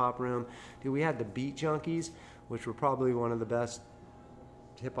a hip hop room. Dude, we had the Beat Junkies, which were probably one of the best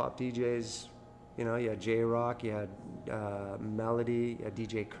hip hop DJs. You know, you had J-Rock, you had Melody, you had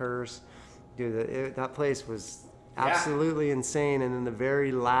DJ Curse. Dude, that place was absolutely insane. And then the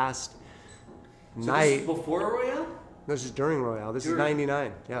very last So night. this is before Royale? This is during Royale. This is During-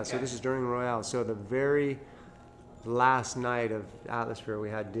 99. Yeah, so Okay. this is during Royale. So the very last night of Atmosphere, we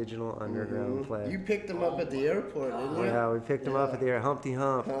had Digital Underground play. You picked them up at the airport, didn't you? Yeah, we picked them up at the Humpty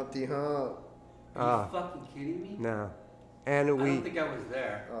Hump. Humpty Hump. Are you fucking kidding me? No. And I don't think I was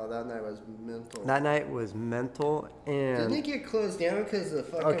there. Oh, that night was mental. that night was mental. And Didn't it get closed down because of the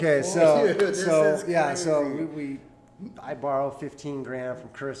fucking okay, floor? so Dude, this is yeah, so crazy. I borrowed 15 grand from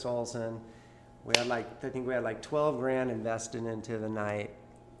Chris Olson. We had I think we had like 12 grand invested into the night.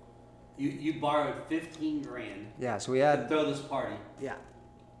 You borrowed 15 grand Yeah, so we to had throw this party. yeah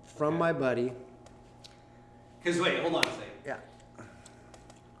from my buddy. Because wait, hold on a second. Yeah.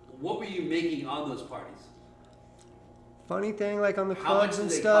 What were you making on those parties? Funny thing, like on the How much clubs did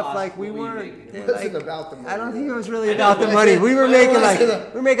and they stuff, cost? like we What were you weren't. making? It wasn't about the money. I don't think it was really I know, about the but money. it- We were but it making like wasn't.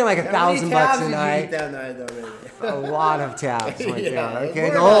 we were making like How many $1,000 tabs a did you eat night. that night, though, A lot of tabs went yeah, down. it's Okay,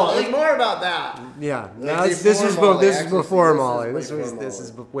 more the about- whole it's more about that. yeah. Like Now this before is Molly, this is actually, before this is Molly. way This before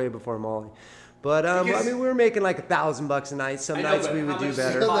is Molly. way before Molly. But I Because- mean, we were making like $1,000 a night. Some I know, nights but we how would do much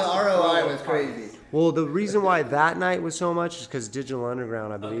better. does So it the cost to ROI throw was a party? crazy. Well, the reason why that night was so much is because Digital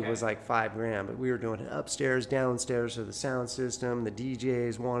Underground, I believe, Okay. was like $5 grand. But we were doing it upstairs, downstairs, so the sound system, the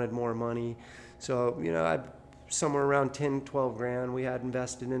DJs wanted more money. So, somewhere around 10, 12 grand we had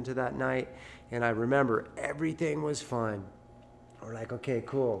invested into that night. And I remember everything was fun. We're like, okay,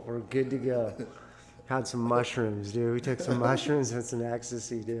 cool, we're good to go. Had some mushrooms, dude. We took some mushrooms and some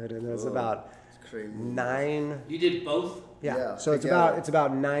ecstasy, dude. And it was about It's crazy. 9. You did both? Yeah. Yeah, So together. it's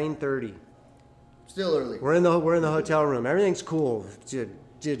about 9:30. Still early. We're in the hotel room. Everything's cool.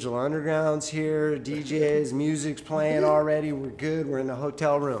 Digital Underground's here, DJs, music's playing already. We're good. We're in the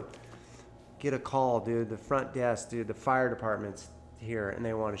hotel room. Get a call, dude. The front desk, dude. The fire department's here, and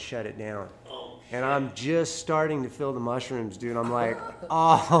they want to shut it down. And I'm just starting to feel the mushrooms, dude. I'm like,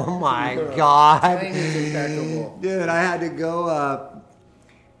 oh my god, Timing's impeccable. dude. I had to go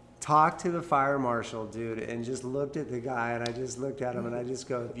talk to the fire marshal, dude, and just looked at the guy, and I just looked at him, and I just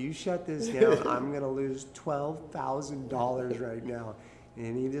go, if you shut this down, I'm gonna lose $12,000 right now.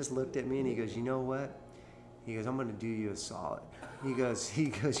 And he just looked at me, and he goes, you know what? He goes, I'm gonna do you a solid. He goes,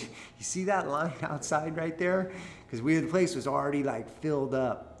 you see that line outside right there? Because the place was already like filled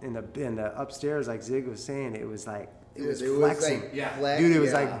up in the upstairs, like Zig was saying, it was like it was flexing. like Yeah. flex, Dude, it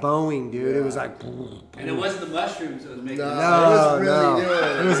was yeah. like Boeing, dude. It was like And it wasn't the mushrooms that was making No. it. no, it was really no. doing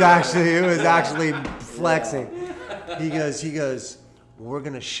it. It was actually flexing. He goes, we're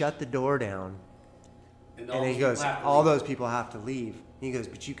gonna shut the door down. all And he those goes, people have to all leave. those people have to leave. He goes,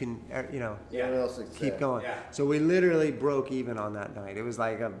 but you can, No one else would keep say. going. Yeah. So we literally broke even on that night. It was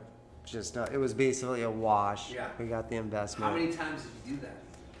like it was basically a wash. Yeah. We got the investment. How many times did you do that?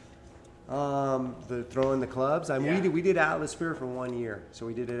 The throwing the clubs. I mean, Yeah. we did Atmosphere for 1 year, so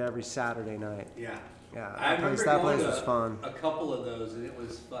we did it every Saturday night. Yeah. Yeah, I remember that going place to was fun. a couple of those, and it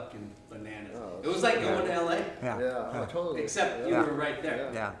was fucking bananas. Oh, it was like going to LA, Yeah, Yeah, oh, totally. except you Yeah. were right there.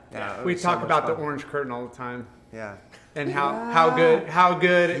 yeah. it We was so talk much about fun. the Orange Curtain all the time, Yeah. and how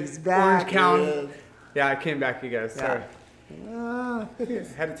good He's back, Orange County. dude. Yeah, I came back, you guys. Sorry, Ah.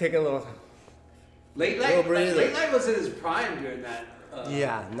 had to take a little. Late Little night, breather. late night was in his prime during that.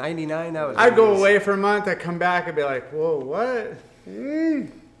 Yeah, 99. That was. I'd go amazing. away for a month. I'd come back. I'd be like, whoa, what?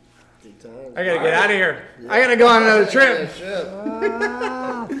 Big time. I gotta get out of here. I gotta go on another trip.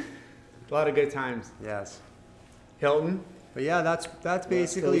 Ah. A lot of good times. Yes, Hilton. but yeah, that's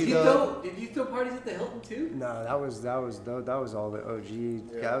basically Did you throw parties at the Hilton too? No, that was all the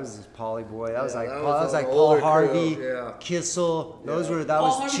OG. That was just Polly Boy. That was Yeah, like that Paul, that was was like the Paul older crew, Harvey, yeah. Kissel. Those were that Paul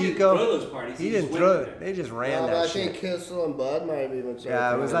was Harvey didn't Chico. throw those parties, He he didn't just throw went it. there. They just ran No, but that I shit. think Kissel and Bud might have even started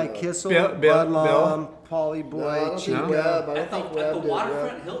Yeah, it was throwing like them. Kissel, Bill- Budlum, Polly Boy, No, I don't Chico. think Webb. I At don't the, think at Webb the did,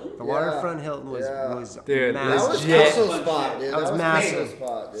 waterfront Webb. Hilton? The Yeah. waterfront Hilton was Yeah. Dude, That massive. was Legit. Kissel's spot, dude. That was massive. Kissel's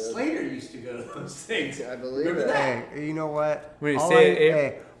spot, dude. Slater used to go to those things. I believe Remember it. that? Hey, you know what? When you all, say I, it-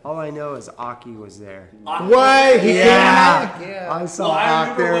 hey, all I know is Aki was there. What? He Yeah, Yeah. I saw Well, I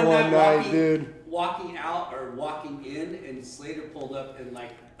Aki remember there one night, walking, dude. walking out or walking in, and Slater pulled up in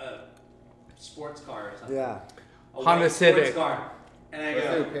like a sports car or something. Yeah. A Honda white Civic. Sports car. And I Was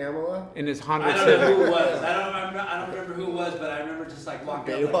go, it Pamela? in his Honda I don't know Civic. who it was. I don't remember who it was, but I remember just like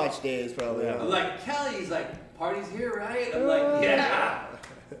walking up. Like, Baywatch days, probably. Yeah. huh? I'm like, Kelly's like, party's here, right? I'm like, yeah.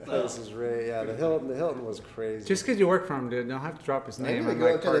 So, This is really the Hilton was crazy. Just because you work for him, dude, don't have to drop his I name could on go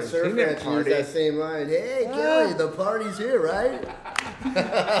my up to the parties. surf He didn't ranch and use party. that same line. Hey, Kelly, the party's here, right?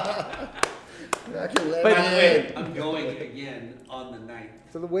 I can let But- by the me way, in. I'm going again on the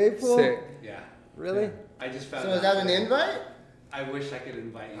 9th. To the wave pool? Sick. Yeah. Really? I just found So out is that an today. invite? I wish I could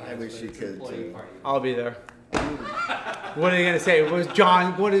invite you. I guys, wish but you it's could, employee too. Party. I'll be there. What are you gonna say? What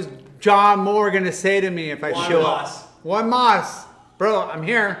is John Moore gonna say to me if I Juan show Moss. up? One Moss, bro, I'm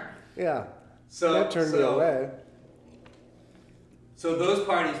here. Yeah. So That turned me so- away. So those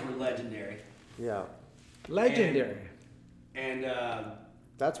parties were legendary, Yeah. Legendary. and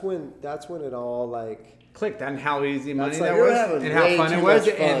That's when it all like clicked on how easy money like- that We were was having and how way fun too it was.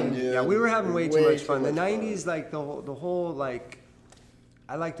 much fun, And dude. Yeah, we were having way too much fun. The fun. '90s, like the whole like,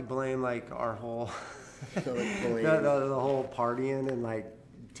 I like to blame like our whole the whole partying and like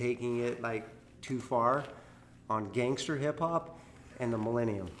taking it like too far on gangster hip hop and the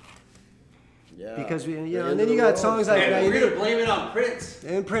millennium. Yeah. Because we, The and end then of you the got world. songs like And we're gonna blame it on Prince.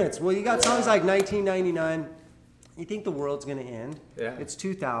 and Prince. Well, you got songs like 1999. You think the world's gonna end? Yeah. It's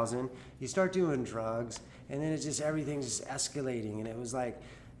 2000. You start doing drugs, and then it's just everything's just escalating. And it was like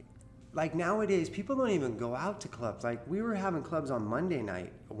nowadays, people don't even go out to clubs. Like we were having clubs on Monday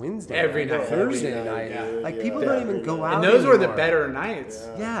night, Wednesday, Every night, night. Thursday Every night, night. dude. Like Yeah. people don't even Every go night. out. and those were the anymore. better nights.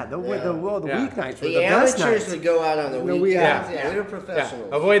 Yeah, the Yeah. weeknights were The the best amateurs nights. would go out on the No, weekends. we- Yeah, we were Yeah. professionals.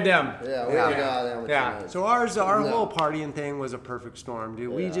 Avoid them. Yeah, we Yeah. would go out on the Yeah. So our No. whole partying thing was a perfect storm, dude.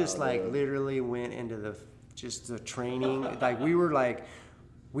 We Yeah, just like dude. literally went into the training. Like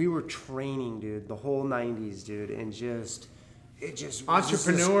we were training, dude, the whole '90s, dude, and it just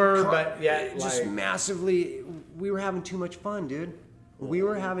Entrepreneur, but yet, just like- massively. We were having too much fun, dude. We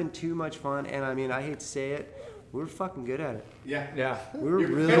were having too much fun, and I mean, I hate to say it, we were fucking good at it. Yeah. We were We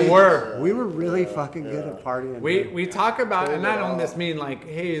really, were. we were really fucking good at partying. We dude. we talk about, and I don't off. just mean like,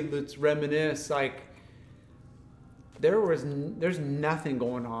 hey, let's reminisce. Like, there's nothing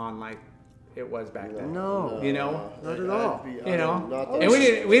going on like it was back then. No. You know? Not at all. You know, not and we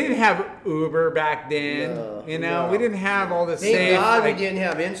didn't have Uber back then. No, you know, no. we didn't have all the Thank safe. God like, we didn't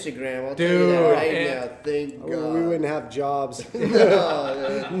have Instagram. I'll tell you Dude, that right and- now. Thank We God. wouldn't have jobs.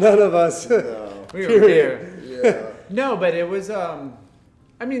 No, None of us. we were here. yeah. No, but it was.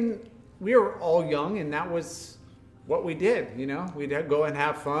 I mean, we were all young, and that was what we did. You know, we'd go and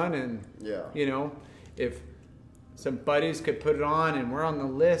have fun, and Yeah. you know, if some buddies could put it on, and we're on the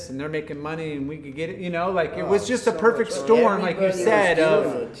list, and they're making money, and we could get it. You know, like it was just a perfect storm, like you Everybody said. was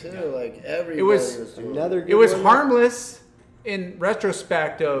Of doing it too. Like everybody it was doing Another good it was one. harmless in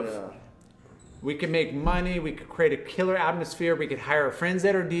retrospect. Of Yeah. we could make money, we could create a killer atmosphere, we could hire friends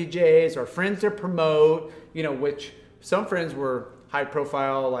that are DJs or friends to promote, you know, which some friends were high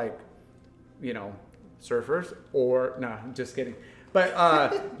profile, like, you know, surfers, or, no, I'm just kidding.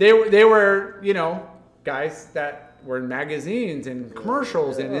 But they were, you know, guys that were in magazines and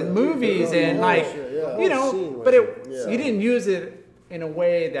commercials and in movies and like, yeah. you Scene know, was but Yeah. you didn't use it in a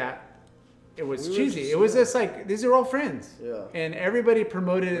way that it was cheesy. It was just like, these are all friends. Yeah. And everybody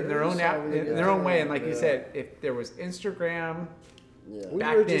promoted it in their own just having a in good their own time, way. And like you yeah. said, if there was Instagram, Yeah. We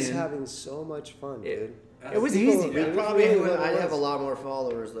back were just then, having so much fun, it, dude. it was People- easy. It We was probably really would. what it I'd have a was. lot more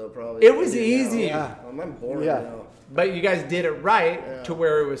followers though. Probably. It was than easy. now. Yeah. I'm bored Yeah. now. But you guys did it right Yeah. to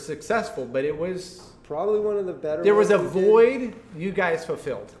where it was successful. But it was, Probably one of the better. there was a ones we did. void you guys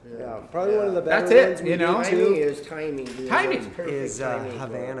fulfilled. Yeah, probably one of the better That's it, ones we you know? did, Timing too. is timing. Dude. Timing It's perfect Is timing for it.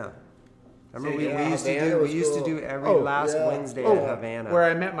 Havana. Remember we, Yeah, we used to Havana do was we used cool. to do every Oh, last yeah. Wednesday Oh, at Havana. where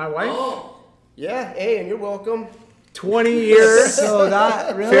I met my wife. Yeah. Hey, and you're welcome. 20 years. So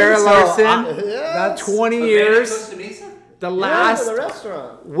that really Farrah so Larson. Yeah. that's 20 Havana, years. Costa Mesa? The Yeah, last the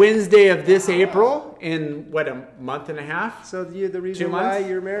restaurant. Wednesday of this April in what, a month and a half? so the reason 2 why months?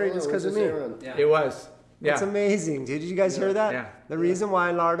 you're married is because of me. Yeah. It was. Yeah. It's amazing. Did you guys hear that? Yeah. The reason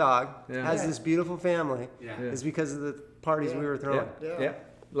why Lardog Yeah. has this beautiful family Yeah. is because of the parties we were Yeah. throwing. Yeah.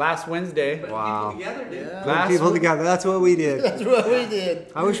 Last Wednesday. Putting Wow. people together, dude. Yeah. Last People together. That's what we did. That's what we did.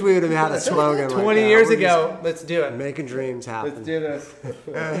 I wish we would have had a slogan. like 20 that. years We're ago. Let's do just it. making dreams happen. Let's do this.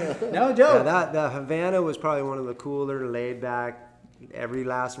 No Yeah, joke. the Havana was probably one of the cooler, laid back. Every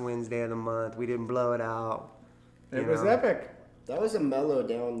last Wednesday of the month, we didn't blow it out. It you was know. epic. That was a mellow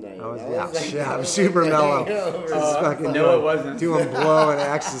down night. That was- That yeah, like- yeah, that it was was super like mellow. hangover. Just fucking no, doing- it wasn't. Doing blow and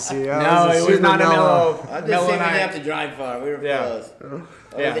ecstasy. That No, a it was super not a mellow. I just mellow think we didn't night. have to drive far. We were Yeah. close.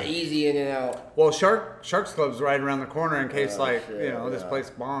 That Yeah. was easy in and out. Well, Sharks Club's right around the corner in case, like, shit, you know, this yeah. place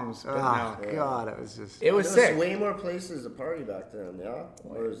bombs. But Oh no. God, it was just. It was There was sick. way more places to party back then, yeah?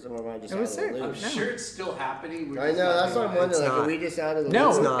 Or is some of mine just It was out of sick. the I'm loop? No. sure it's still happening. We're I just know, not that's what I'm realizing. wondering. Like, not. are we just out of the No.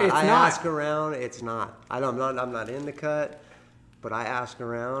 It's loop? not. it's I not. ask around. It's not. I'm not in the cut, but I ask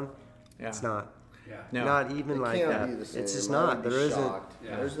around. Yeah. It's not. Yeah. No. Not even It like can't that. be the same. It's just I not. would be There isn't. shocked.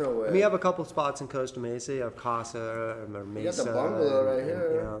 Yeah. There's no way. We have a couple spots in Costa Mesa. You have Casa or Mesa. You got the bungalow right and,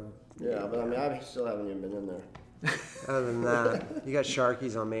 here. You know, Yeah, but I mean, I still haven't even been in there. other than that, you got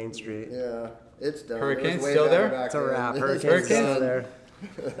Sharky's on Main Street. Yeah, it's done. Hurricane's It was way still better there? back It's a then. wrap. It's Hurricane's done. still there.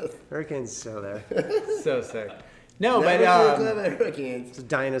 Hurricane's still there. So sick. No, Never but flew Cliff at Hurricanes. It's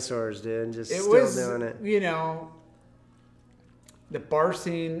dinosaurs, dude. Just it still was, doing it. you know, the bar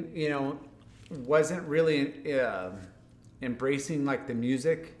scene, you know, wasn't really embracing like the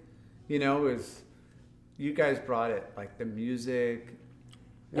music. You know, it was, you guys brought it, like the music,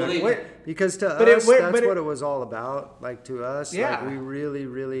 Well, Yeah, they- because to But it- us, wait, that's but it- what it was all about. Like to us, Yeah. like we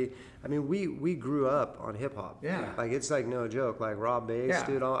really, I mean, we grew up on hip hop. Yeah. Like it's like no joke. Like Rob Bass, Yeah.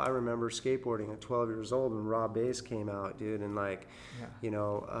 dude. I remember skateboarding at 12 years old when Rob Bass came out, dude, and like, you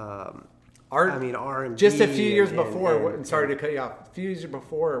know, Art, I mean R&B. just a few years and- before. and- sorry to cut you off. A few years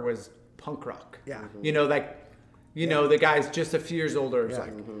before was punk rock. Yeah. You know, like, you know, the guys just a few years older. It's Yeah.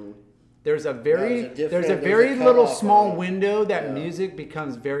 like there's a very Yeah, there's a there's a different- very there's a little cutoff small on it. window that Yeah. music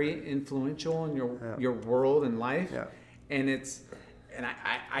becomes very influential in your world and life. Yeah. And it's and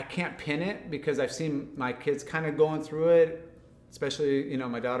I can't pin it because I've seen my kids kind of going through it. Especially, you know,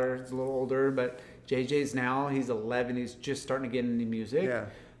 my daughter's a little older, but JJ's now, he's 11, he's just starting to get into music. Yeah.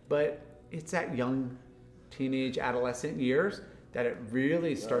 But it's that young teenage adolescent years that it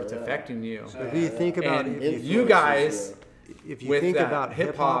really starts affecting you. If you think about And if you guys, if you with think that about hip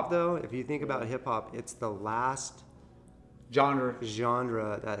hip-hop- hop though, if you think about hip hop, it's the last genre,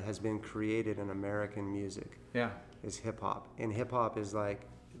 genre that has been created in American music. yeah. Is hip hop, and hip hop is like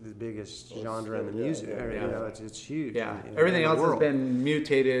the biggest Well, genre in the yeah, music. yeah, You yeah. know, it's huge. Yeah, in everything the else has world. been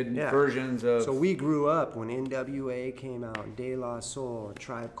mutated Yeah. versions of. So we grew up when NWA came out, De La Soul,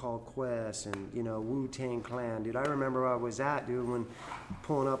 Tribe Called Quest, and you know Wu-Tang Clan, dude. I remember where I was at, dude, when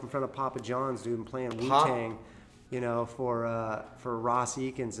pulling up in front of Papa John's, dude, and playing Wu-Tang, you know, for Ross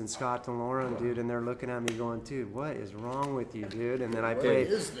Eakins and Scott DeLorean, dude, and they're looking at me going, dude, what is wrong with you, dude? And then I played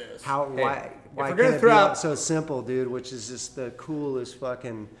is this? how Hey, why if we're can't gonna it throw be out- so simple, dude? Which is just the coolest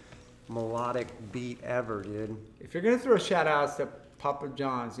fucking melodic beat ever, dude. if you're gonna throw shout outs to Papa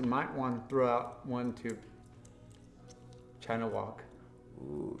John's, you might want to throw out one to China Walk.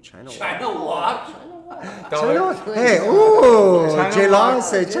 Ooh, China Walk. China Walk. Hey, ooh, China Jay Long Walk.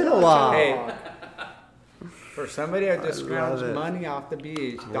 said China Walk. Hey, for somebody that just love scrounged it. money off the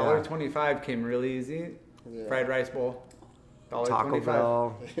beach, $1.25 came really easy. Fried rice bowl, Taco $1.25.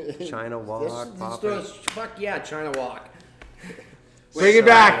 Bell, China Walk, This Papa. throws, fuck yeah, China Walk. Bring it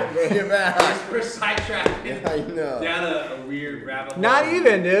back. Bring it back. We're sidetracked I know. down a weird rabbit hole. Not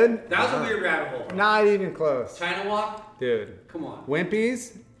even, dude. That was a weird rabbit hole. Bro. Not even close, China Walk. dude. Come on.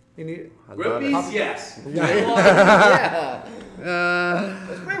 Wimpy's. You need I love it. Rippies, yes. China Walk.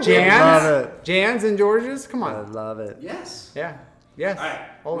 Yeah. Jan's. Love it. Jan's and George's. Come I on. love it. Yes. Yeah. Yes. All right.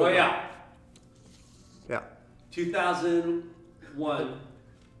 Hold it. Royale. Yeah, 2001.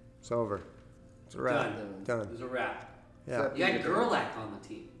 it's over. It's a wrap. Done. Done. It was a wrap. Yeah, You had Gerlach on the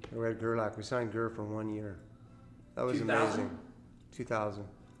team. we had Gerlach. We signed Ger for 1 year. That was 2000? amazing. 2000.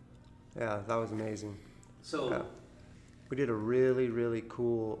 Yeah, that was amazing. So Yeah. We did a really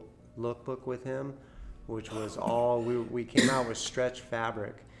cool lookbook with him, which was all we came out with stretch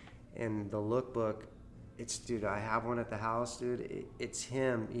fabric, and the lookbook. It's dude, I have one at the house, dude. It's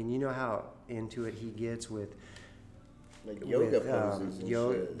him, and you know how into it he gets with Like yoga with, poses and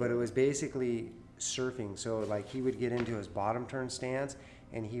shit. but it was basically surfing. So like he would get into his bottom turn stance,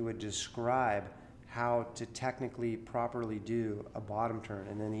 and he would describe how to technically properly do a bottom turn,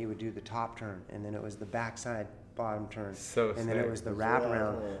 and then he would do the top turn, and then it was the backside bottom turn, So and then it sick. was the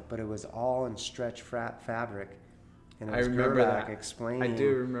wraparound, but it was all in stretch fabric. And it I was remember Gerlach that. explaining. I do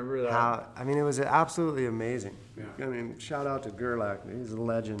remember that. How I mean, it was absolutely amazing. Yeah. I mean, shout out to Gerlach. He's a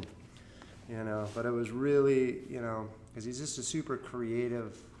legend. You know, but it was really, you know, because he's just a super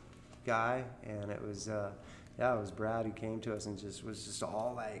creative guy, and it was, yeah, it was Brad who came to us and just was just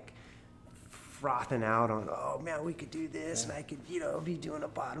all like frothing out on, oh man, we could do this, and I could, you know, be doing a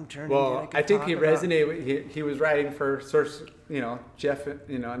bottom turn. and Well, could I think talk he about- resonated. He was writing for Source, you know, Jeff,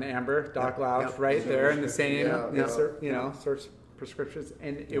 you know, and Amber, Doc Yeah, Louch, yeah. right there in the same, Yeah, you know, Source prescriptions,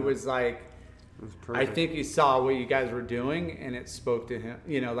 and it was like, It was I perfect. think he saw what you guys were doing, and it spoke to him.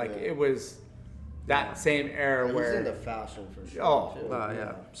 You know, like it was that same era He's where into fashion for sure. Oh. too.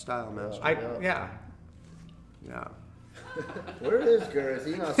 Yeah, style master. yeah. Yeah. Where is Ger? Is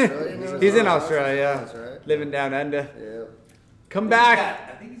he in Australia now? He's in Oh, Australia, that's right. living down under. Yeah. Come I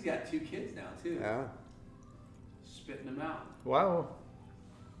back. think he's got 2 kids now too. Yeah. Spitting them out. Wow,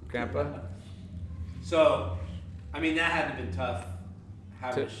 Grandpa. So, I mean, that had to have been tough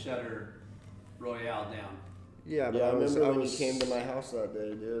having To- to shutter Royale down. Yeah, but Yeah, I remember when was- you came to my house that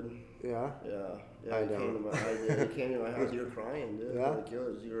day, dude. Yeah. Yeah, I you came to don't. you came to my house. You were crying, dude. Yeah? Like you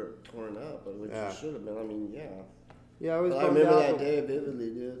were torn up, but which Yeah. you should have been. I mean, yeah. Yeah, I was. But I bummed remember out, that but day vividly,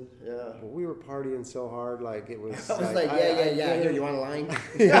 dude. Yeah. We were partying so hard, like it was. I was like, yeah. Here, you want a line?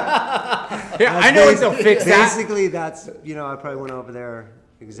 Yeah, I know they'll fix that. Basically, that's you know, I probably went over there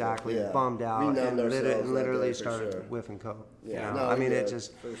exactly Yeah. bummed out We and numbed ourselves that literally day for started sure. whiffing coke. Yeah, you know? no, I we mean, it did,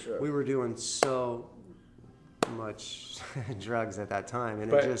 just for sure. we were doing so much drugs at that time, and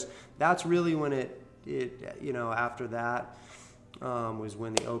But- it just that's really when it you know after that was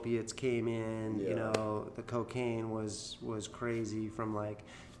when the opiates came in. Yeah. You know, the cocaine was crazy from like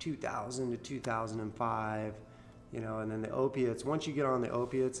 2000 to 2005. You know, and then the opiates. Once you get on the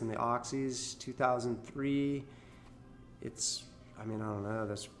opiates and the oxys, 2003. It's, I mean, I don't know.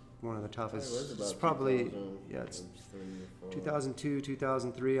 That's one of the toughest. It was about It's probably 2000, yeah. It's 2003 or 2002,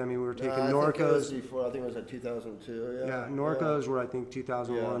 2003. I mean, we were taking I think it was Norcos. before. I think it was like 2002. Yeah. Yeah, Norcos were I think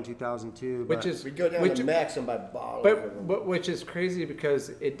 2001, Yeah. 2002. Which but- is We go down which, to Max and buy bottles. of them. but which is crazy because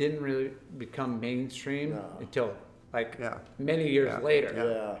it didn't really become mainstream No. until like Yeah. many years Yeah. later.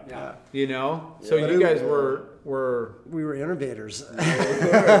 Yeah. yeah, You know, so Yeah. you guys were we were innovators. no,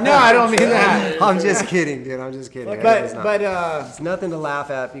 I don't mean that. I'm just kidding, dude. I'm just kidding. It's But not. but It's nothing to laugh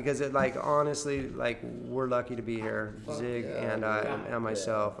at because it, like, honestly, like, we're lucky to be here, Zig and and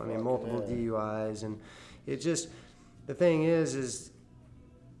myself. I mean, multiple DUIs, and it just, the thing is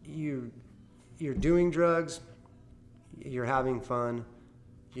you're doing drugs, you're having fun,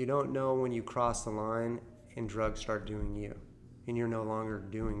 you don't know when you cross the line and drugs start doing you, and you're no longer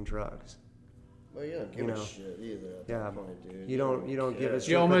doing drugs. Well, you don't give a shit either at Yeah, that point, dude. you don't give a shit.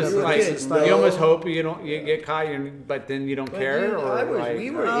 you almost but like it's you almost hope you get caught, but then you don't But care. dude, Or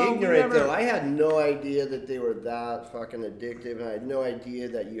we were No, we ignorant never- though. I had no idea that they were that fucking addictive, and I had no idea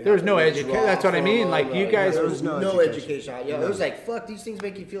that you. There was had no to education. withdraw That's what I from mean. them. Like, you guys- there was no no education. education. Yeah, it was like, fuck, these things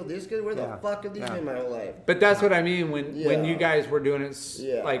make you feel this good. Where the Yeah. fuck have these Yeah. been my whole life? But that's what I mean when Yeah. you guys were doing it,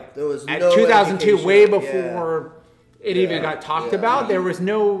 Yeah. like There was at no 2002, education. way Yeah. before it even got talked Yeah. about. There was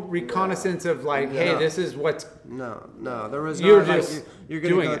no reconnaissance of like, hey, No. this is what's. No, there was You're not, like, just you're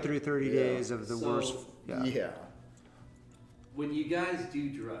going to doing go it. through 30 Yeah. days of the So- worst. Yeah. Yeah. When you guys do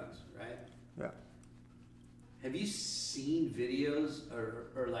drugs, right? Yeah. Have you seen videos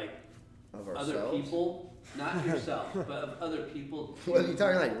or like Of other ourselves? people, not yourself, but of other people? What are you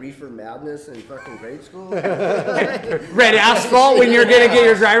talking like reefer madness in fucking grade school? Red asphalt when you're gonna get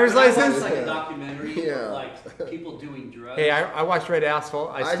your driver's I watched license. like a documentary Yeah. of like people doing drugs. Hey, I watched Red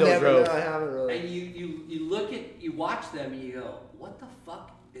Asphalt. I I still never drove. know. I haven't really. And you watch them and you go, what the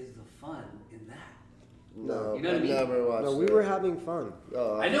fuck is the fun in that? No, You know what I mean? never watched. No, we it. were having fun.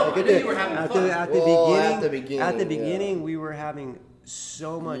 Oh, I know, Like I at knew the- you were having at fun. The, at the Well, beginning, at the beginning, yeah. we were having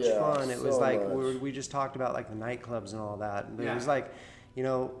so much Yeah, fun. It was so like much. we just talked about like the nightclubs and all that. But Yeah. it was like, you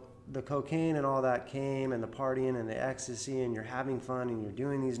know, the cocaine and all that came, and the partying and the ecstasy, and you're having fun and you're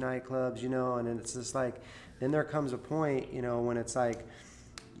doing these nightclubs, you know, and it's just like, then there comes a point, you know, when it's like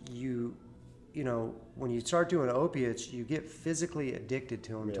you know, when you start doing opiates, you get physically addicted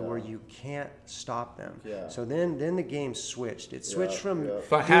to them to Yeah. where you can't stop them. Yeah. So then the game switched. It switched from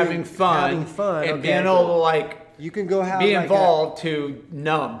For having fun, and okay, being able to like you can go have be like involved to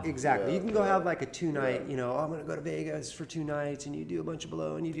numb. Exactly. You can go have like a 2-night, you know, oh, I'm going to go to Vegas for 2 nights, and you do a bunch of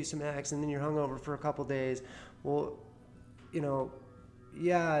blow and you do some X, and then you're hungover for a couple days. Well, you know,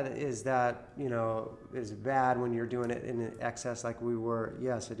 yeah, is that, you know, is bad when you're doing it in excess like we were?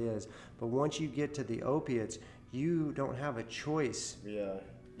 Yes, it is. But once you get to the opiates, you don't have a choice. Yeah.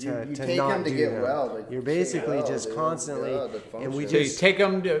 To, you to take not them to do get them. well. Like, You're basically well, just dude. constantly, Yeah, the and we So you just take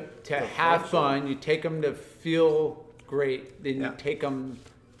them to have function. fun. You take them to feel great. Then Yeah. you take them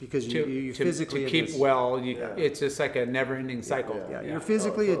because to, you to, physically to keep just- well. You, Yeah. It's just like a never-ending cycle. Yeah, Yeah. you're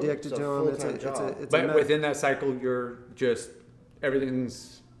physically Oh, so addicted it's to a them. It's full-time a job. But within that cycle, you're just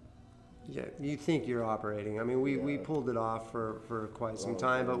everything's. Yeah, you think you're operating. I mean, we pulled it off for quite some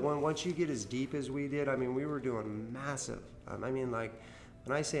time, but once you get as deep as we did, I mean, we were doing massive. I mean, like,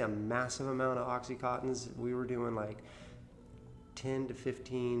 when I say a massive amount of Oxycontins, we were doing like 10 to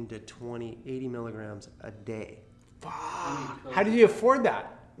 15 to 20, 80 milligrams a day. How did you afford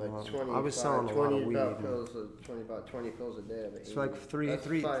that? Like Well, 20, I was selling a lot of weed. About about 20 pills a day. It's like three That's to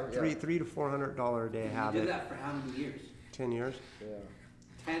 $400 a day You did habit. that for how many years? 10 years. Yeah.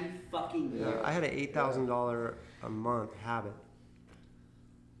 10 fucking years. Yeah, I had an $8,000 a month habit.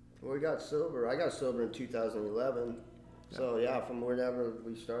 Well, we got sober. I got sober in 2011. So yeah, from whenever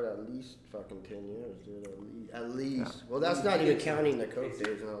we started, at least fucking 10 years, dude. At least. Well, that's not even counting the coke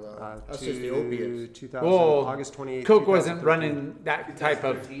days and all that. That's just the opiates. 2000, Well, August 28th. Coke wasn't 2013. running that type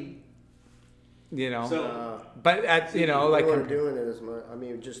of, 2013? you know. So, But at you know, like we weren't doing it as much. I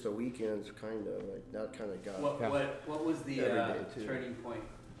mean, just the weekends, kind of like that kind of got what was the Every day, too. turning point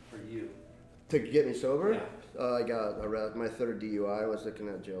for you? to get me sober. Yeah. I got arrested. My third DUI. I was looking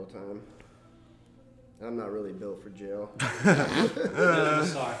at jail time. I'm not really built for jail. No,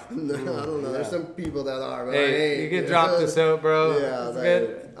 sorry. No, I don't know. There's some people that are. But I hey, ain't, you can drop the soap, bro. Yeah, It's like,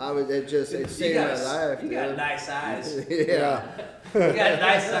 good. I was. It saved my life. You got dude. nice eyes. Yeah. You got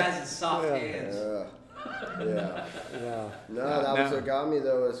nice eyes and soft hands. Yeah. Yeah. No, that was No. what got me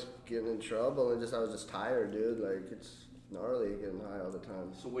though. Was getting in trouble and I was just tired, dude. Like it's gnarly getting high all the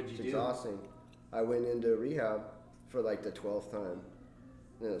time. So what'd you It's do? exhausting. I went into rehab for like the 12th time.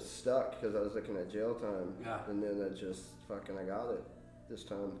 And it was stuck because I was looking at jail time. Yeah. And then I just fucking, I got it this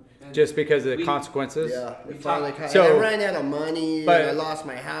time. Just because of the We- consequences. Yeah, We it finally talked- So- I ran out of money. but- And I lost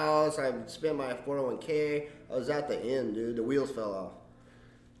my house. I spent my 401k. I was at the end, dude. The wheels fell off.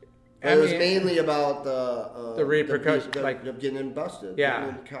 I It was mean- mainly about the repercussion, like- of getting busted. Yeah.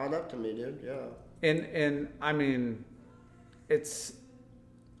 Getting caught up to me, dude. Yeah. And I mean, it's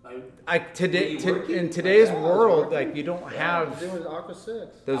Like, today were you working? in today's Yeah, I was world, working. like you don't Yeah, I was have doing Aqua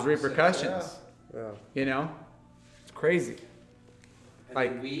 6. those Opposite, repercussions. Yeah. You know, it's crazy. And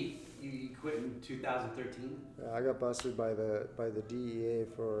like- then you quit in 2013. Yeah, I got busted by the DEA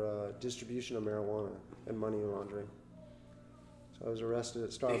for distribution of marijuana and money laundering. So I was arrested at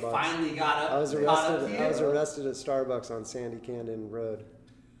They Starbucks. finally got up. I was caught up to arrested. you? I was arrested at Starbucks on Sandy Canyon Road.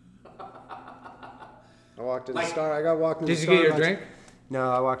 I walked into Like- I got walked into Did you Starbucks. get your drink?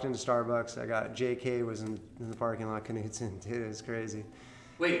 No, I walked into Starbucks. I got JK was in the parking lot. Knutson, dude, it was crazy.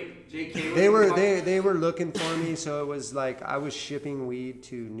 Wait, JK. was They in were the car? they were looking for me, so it was like I was shipping weed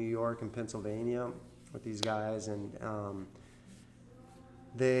to New York and Pennsylvania with these guys, and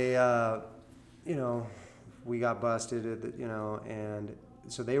they, you know, we got busted, you know, and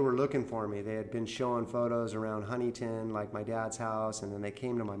so they were looking for me. They had been showing photos around Huntington, like my dad's house, and then they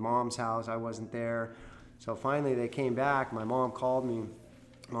came to my mom's house. I wasn't there, so finally they came back. My mom called me.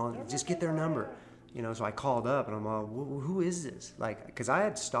 Mom, just get their number. You know, so I called up and I'm all, who is this? Like, because I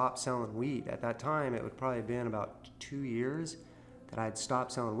had stopped selling weed. At that time, it would probably have been about 2 years that I had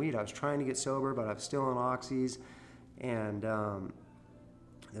stopped selling weed. I was trying to get sober, but I was still on oxys. And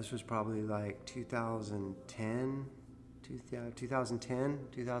this was probably like 2010,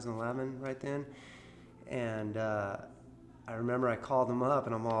 2011, right then. And I remember I called them up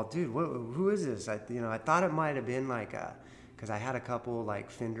and I'm all, dude, who is this? I thought it might have been like because I had a couple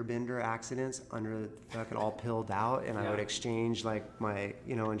like fender bender accidents under fucking all pilled out, and I would exchange like my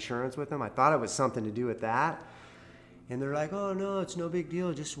insurance with them. I thought it was something to do with that, and they're like, "Oh no, it's no big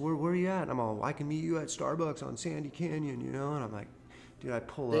deal. Just where are you at?" And I'm all, "I can meet you at Starbucks on Sandy Canyon," and I'm like, "Dude, I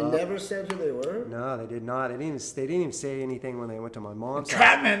pull They up." never said who they were? No, they did not. They didn't even say anything when they went to my mom's house.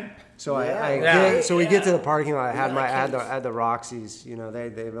 Entrapment. So Yeah. So we get to the parking lot. I had Yeah, had the Roxy's. You know,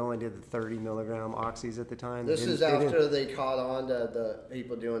 they only did the 30 milligram Oxys at the time. This is after they caught on to the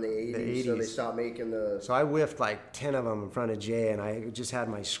people doing the 80s, so they 80s. stopped making the... So I whiffed like 10 of them in front of Jay, and I just had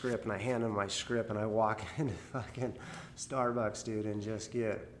my script, and I hand him my script, and I walk into fucking Starbucks, dude, and just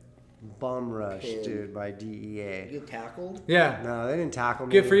get bum rushed, Pinned. dude, by DEA. You get tackled? Yeah. No, they didn't tackle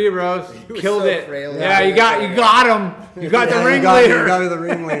me. Good for you, Rose. were Killed so it. frail. Yeah, you got him. You got the Yeah, you ringleader. got the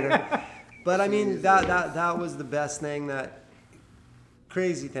ringleader. But I mean, that was the best thing. That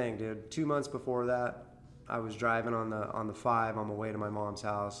crazy thing, dude. 2 months before that, I was driving on the 5 on my way to my mom's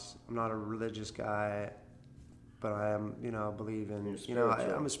house. I'm not a religious guy, but I am, believe in,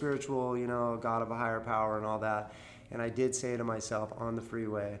 I'm a spiritual, God of a higher power and all that. And I did say to myself on the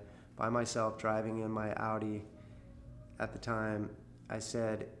freeway, by myself, driving in my Audi at the time, I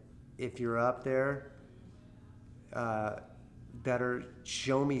said, if you're up there, better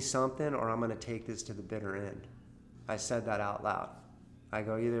show me something or I'm going to take this to the bitter end. I said that out loud. I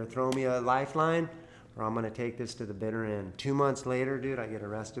go, either throw me a lifeline or I'm going to take this to the bitter end. 2 months later, dude, I get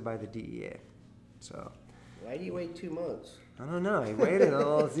arrested by the DEA. So, Why do you wait 2 months? I don't know. He waited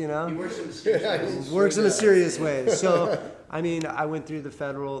all, He works in the serious works in a serious way. So, I mean, I went through the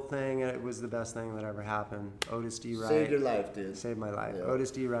federal thing and it was the best thing that ever happened. Otis D. Wright. Saved your life, dude. Saved my life. Yeah.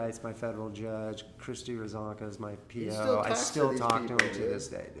 Otis D. Wright's my federal judge. Christy Rozanka is my PO. still I talks to still these talk to people, them to dude. this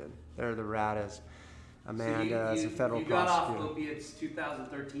day, dude. They're the raddest. So Amanda is a federal you got off prosecutor. opiates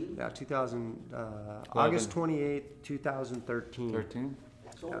 2013? Yeah, August 28th, 2013. 13.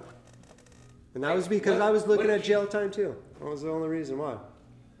 So, Yeah. And that was because What- I was looking what- at jail time too. That was the only reason why.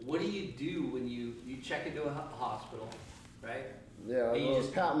 what do you do when you check into a hospital, right? Yeah, And you well,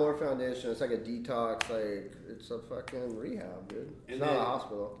 just- Pat Moore Foundation. It's like a detox. It's a fucking rehab, dude. It's And not then- a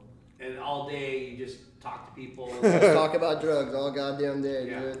hospital. And all day you just talk to people. Let's talk about drugs all goddamn day,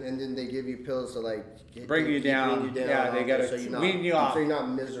 Yeah. dude. And then they give you pills to like Bring you keep down. Yeah, they gotta wean you off. So you're not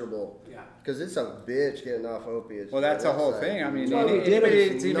miserable. Yeah. Because it's a bitch getting off opiates. Well, that's the It's whole like- thing. I mean, That's why we did anybody it.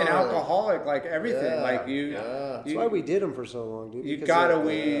 that's even Gnarly. alcoholic, like everything, Yeah. like you, Yeah. That's why we did them for so long, dude. you because gotta of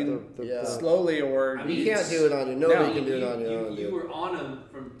wean Yeah. slowly, or I mean, You can't do it on your. Nobody can do it on your own, You dude. were on them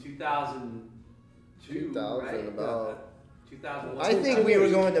from 2002, 2000 right? about. 2001. I think we were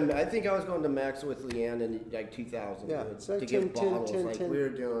going to. I think I was going to Max with Leanne in like 2000. Yeah, dude, it's like to 10, get bottles. 10, like 10. we were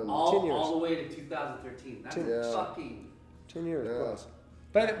doing. 10 all years. the way to 2013. That's Yeah. fucking. 10 years Yeah. plus.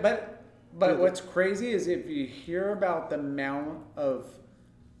 but But what's crazy is if you hear about the amount of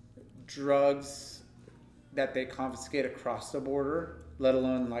drugs that they confiscate across the border, let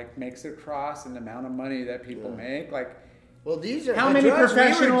alone like makes it across, and the amount of money that people make, like. Well, these are How the many drugs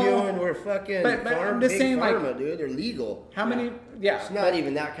professional- we were doing were fucking But I'm just big saying, like- pharma, dude. They're legal. How many? Yeah. It's not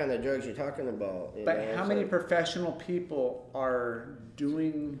even that kind of drugs you're talking about. You But know? how It's many like professional people are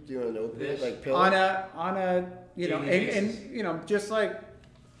doing doing opiate This- like pills? on a you know Daily and basis. you know just like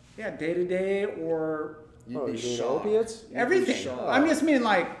day to day or You'd Oh, be you mean shocked. opiates? You'd be everything. shocked. I'm just mean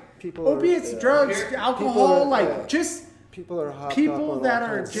like People are- opiates, yeah. drugs, Here- alcohol, people are- like yeah. just People are hopped People up on all that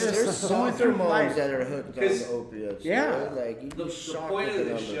are kinds of just- stuff. There's going soccer through moms life. that are hooked on 'Cause- the opiates. Yeah. dude. Like you'd The, be the shocked point with of the the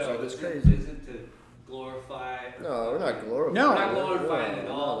numbers. show Like it's isn't, crazy. isn't to glorify. No, we're not glorifying. No. We're not glorifying it at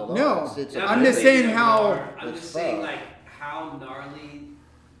all. No. It's And I'm not just saying saying that how- we are. I'm it's just saying fucked. like how gnarly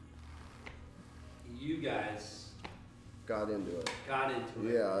you guys got into it. got into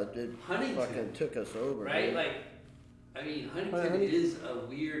it. Yeah, it Huntington, fucking took us over. right? dude. Like, I mean, Huntington Huntington- is a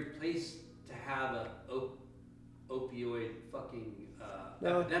weird place to have a opioid fucking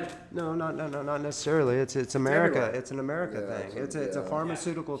No. epidemic. No, not necessarily. It's America. everywhere. It's an America Yeah, thing. it's It's a yeah.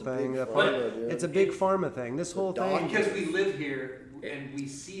 pharmaceutical It's a thing. big A pharma, dude. It's a big pharma thing. This whole thing. Because we live here and we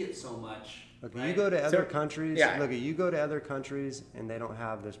see it so much. Look, right? you go to other So- countries. yeah. Look, you go to other countries, and they don't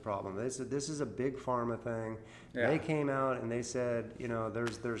have this problem. This is a big pharma thing. Yeah. They came out and they said, you know,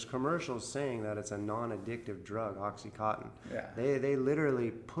 there's commercials saying that it's a non-addictive drug, OxyContin. Yeah. They literally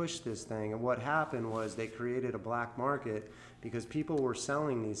pushed this thing, and what happened was they created a black market because people were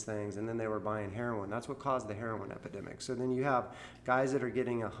selling these things, and then they were buying heroin. That's what caused the heroin epidemic. So then you have guys that are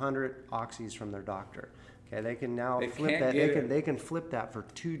getting 100 oxys from their doctor. Okay, they can now They flip can't that. get it. They can flip that for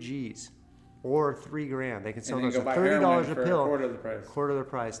 2 G's. Or $3 grand. They can sell then those go for buy $30 heroin a for a pill. quarter of the price. Quarter of the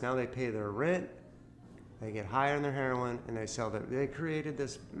price. Now they pay their rent. They get higher on their heroin, and they sell them. They created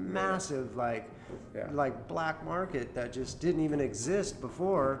this massive like black market that just didn't even exist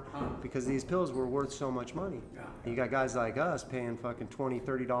before because these pills were worth so much money. You got guys like us paying fucking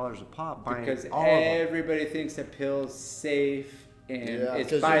 $20-$30 a pop buying because all of them. everybody thinks a pill's safe and Yeah, it's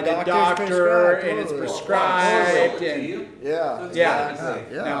 'cause by your the doctor's doctor prescribed, and it's totally. prescribed Sold it to and you. Yeah. So it's yeah, gotta be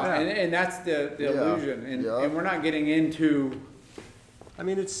safe. Yeah. No, and that's the Yeah. illusion, and, Yeah. and we're not getting into. I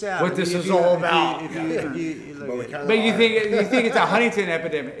mean, it's sad. What I mean, this if is you- all if you- about. if you look But we at- kinda But you are. think it's a Huntington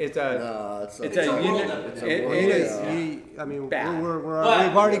epidemic? It's a No, it's a a world unit. epidemic. It's a It world is. epidemic. I mean, Bad. we're But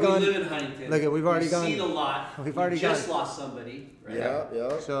we've already we gone. live in Huntington. Look, we've already gone- seen a lot. we've already we just gone- lost somebody. Right? Yeah,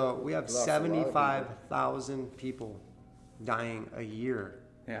 yeah. So we have Lost a lot of people. 75,000 people dying a year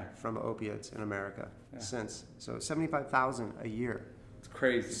Yeah, from opiates in America since. So 75,000 a year. it's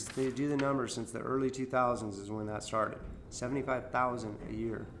crazy. They do the numbers since the early 2000s is when that started. 75,000 a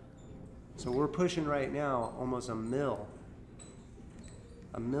year. So we're pushing right now almost a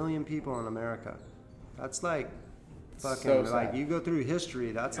million people in America. That's like fucking So sad. like you go through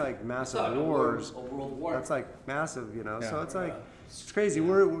history. That's like It's massive like wars. a world war. That's like massive, you know. So Yeah. it's like it's crazy.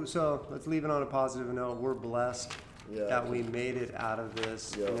 So let's leave it on a positive note. We're blessed Yeah. that we made it out of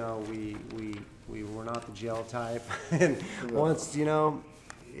this. Yeah. You know, we were not the jail type, and once you know,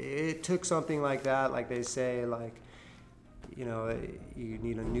 it took something like that. Like they say, like you know, you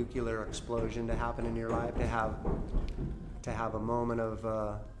need a nuclear explosion to happen in your life to have a moment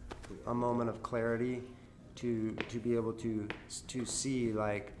of clarity to be able to see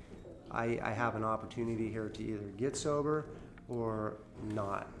like I have an opportunity here to either get sober or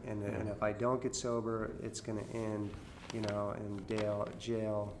not, and if I don't get sober, it's going to end, you know, in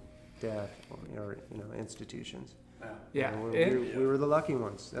jail, death, or you know, institutions. Yeah, And it- we were the lucky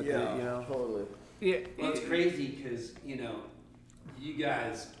ones. That Yeah, you know. totally. yeah. Well, it's crazy because you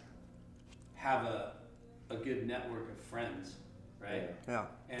guys have a good network of friends, right? Yeah.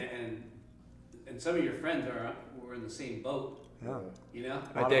 And some of your friends were in the same boat. Yeah. You know.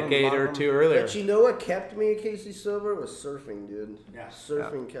 A lot of them- decade lot of or them- two earlier. But you know what kept me and Casey sober was surfing, dude. Yeah.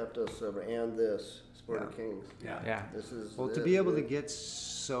 Surfing kept us sober, and this Sport of Yeah. Kings. Yeah. Yeah. This is Well, to it, be able to dude. get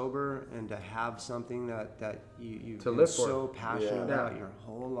sober and to have something that you've To been live for. so passionate Yeah. about your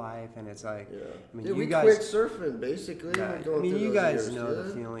whole life, and it's like, Yeah. I mean, Dude, you we guys, quit surfing basically. yeah, We're I going mean, through you those guys years, know the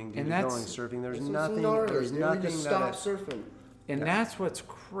dude. feeling, dude. And Going that's- surfing, there's This is nothing, gnarly, there's dude. nothing We just that. stopped surfing. And that's what's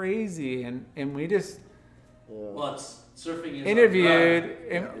crazy, and we just Well, it's surfing is interviewed,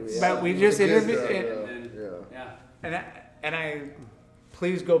 our drug. but we It's just a good interviewed. drug, and- yeah. Yeah. And I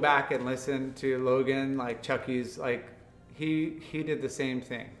please go back and listen to Logan, like Chucky's, like he did the same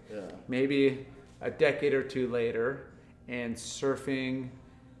thing. Yeah. Maybe a decade or two later, and surfing,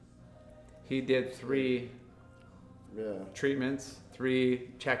 he did 3 Yeah. treatments, 3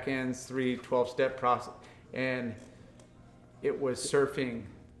 check-ins, 3 12-step process, and it was surfing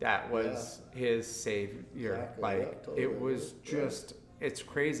that was his savior. Exactly. Like Yeah, totally. it was just, it's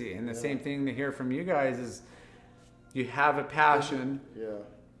crazy. And the same thing to hear from you guys is you have a passion. Yeah.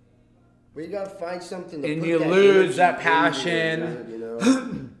 Well, you gotta find something to And put you that lose energy that into, passion. you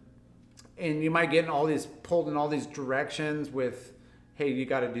know? And you might get in all these pulled in all these directions with, hey, you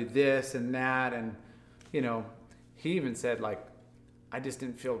got to do this and that, and you know, he even said like, I just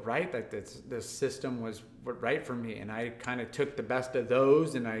didn't feel right. Like this system was right for me, and I kind of took the best of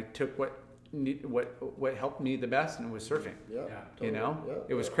those, and I took what helped me the best, and it was surfing. Yeah. You know, Yeah,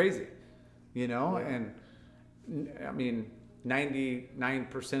 it was crazy. You know, and I mean,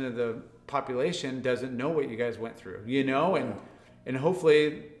 99% of the population doesn't know what you guys went through. You know, and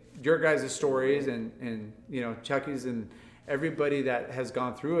hopefully your guys' stories and you know Chucky's and everybody that has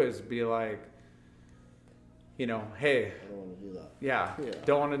gone through it is be like, you know, hey, I don't want to do that. yeah.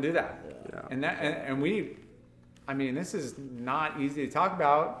 Don't want to do that. Yeah. And that and we, I mean, this is not easy to talk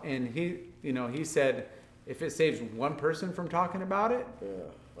about. And he, you know, he said if it saves one person from talking about it, Yeah.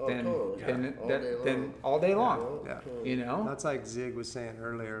 Oh, then totally. then, All that, day long. then all day long. Yeah. You know, That's like Zig was saying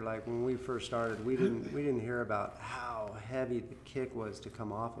earlier. Like when we first started, we didn't hear about how heavy the kick was to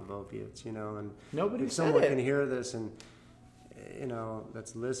come off of opiates. You know, and Nobody if said someone it. can hear this and you know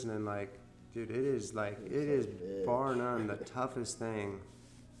that's listening, like, dude, it is bar none the toughest thing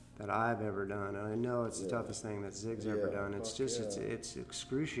that I've ever done, and I know it's the toughest thing that Zig's ever done. It's fuck just it's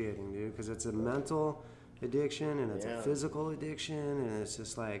excruciating, dude, because it's a mental addiction and it's a physical addiction, and it's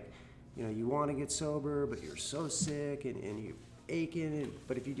just like, you know, you want to get sober, but you're so sick and you're aching,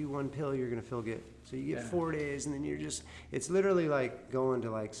 but if you do one pill, you're gonna feel good. So you get 4 days, and then you're just, it's literally like going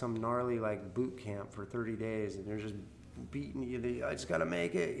to like some gnarly like boot camp for 30 days, and they're just beating you. I just gotta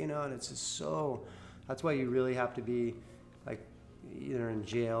make it, you know, and it's just so, that's why you really have to be like either in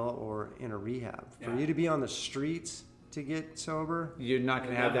jail or in a rehab. For you to be on the streets to get sober, you're not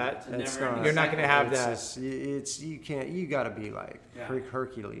gonna have that. it's never not, You're not gonna have that. it's you can't, you gotta be like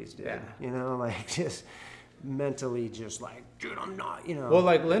Hercules, dude. Yeah. You know, like just mentally just like, dude, I'm not, you know. Well,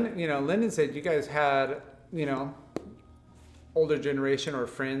 like Lyndon said, you guys had, you know, older generation or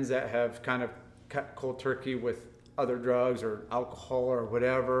friends that have kind of cut cold turkey with other drugs or alcohol or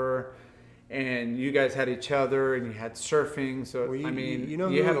whatever, and you guys had each other and you had surfing. So Well, I mean, you know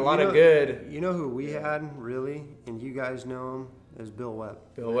you who- had a lot you of know- good. You know who we had really, and you guys know him, is Bill Webb.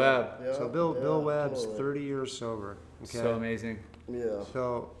 Bill Webb, Yeah, So Bill Webb's totally. 30 years sober. Okay. so amazing. Yeah.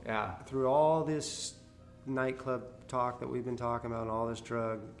 So Yeah, through all this nightclub talk that we've been talking about, and all this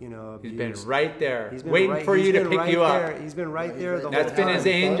drug, you know, he's abuse, been right there, he's been waiting right- for he's you to been pick right you there. up. He's been right there the whole That's been time. his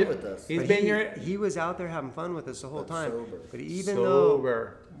Having fun angel. with us. He's But been your he was out there having fun with us the whole But time. sober. But even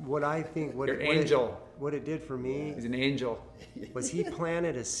sober. though what I think what Your what angel. what it did for me He's an angel. was he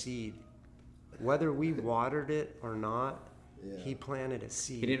planted a seed. Whether we watered it or not, he planted a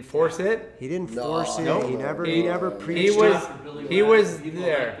seed. He didn't force it. He didn't No, force it. Nope. He never He preached was- it. he was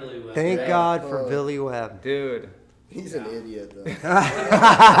there. Thank Yeah. God for Billy Webb. Dude, He's an idiot, though.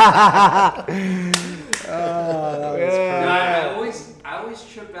 I always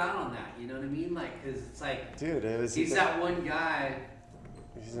trip out on that. You know what I mean? Like, cause it's like Dude, it was he's that one guy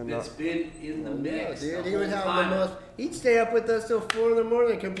he's that's enough. been in the Yeah, mix. dude, the he would whole have time. the most. He'd stay up with us till 4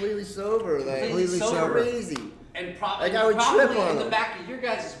 a.m, completely sober. Like, Completely so sober. crazy. And Like, I would probably trip on in the him. back of your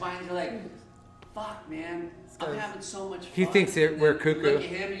guys' mind, you're like, "Fuck, man, I'm having so much fun." He thinks that And we're then you cuckoo. Look at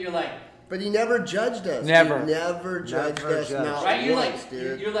him, and you're like, But he never judged us. Never. He never judged Never us. judged. Not right? You're once, like,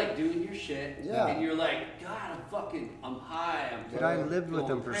 dude. you're like doing your shit, Yeah. and you're like, God, I'm high. Dude, I lived with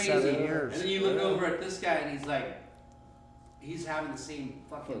going him for crazy." 7 years. And then you look over at this guy, and he's like, he's having the same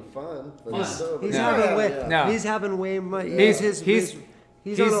fucking. Fun. But Fun. he's sober. He's No. having way. Yeah. No. He's having way much. He's- He's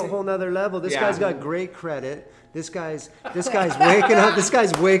he's- on a whole nother level. This Yeah. guy's got great credit. This guy's waking up. This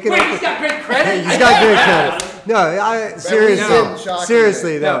guy's waking Wait, up. he's got great credit. He's got great credit. No, No.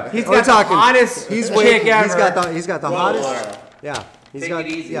 seriously though. He's We're got the talking. hottest He's chick waking. ever. He's got the Whoa, hottest. Laura. Yeah. He's Take got.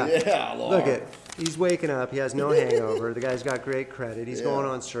 it easy. Yeah. Yeah, Lord. Look at. He's waking up. He has no hangover. The guy's got great credit. He's going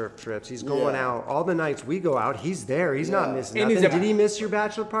on surf trips. He's going Yeah. out. All the nights we go out, he's there. He's not Yeah. missing And he's nothing. a- Did he miss your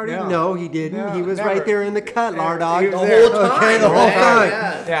bachelor party? No. No, he didn't. No, he was never. right there in the cut, Never. Lardog. He was The there. whole time. Okay, the whole right? time.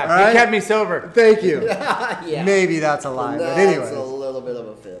 Yeah. Yeah, All right. he kept me sober. Thank you. Yeah. Maybe that's a lie, but That's anyways. a little bit of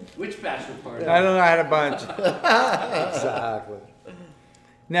a fib. Which bachelor party? I don't know. I had a bunch. Exactly.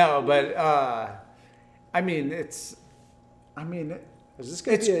 No, but I mean, Is this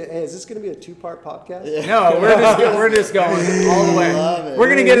gonna be a 2-part podcast? no, we're just going all the way. Love it. We're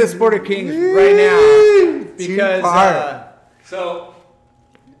gonna get to Sport of Kings right now because Two-part. So,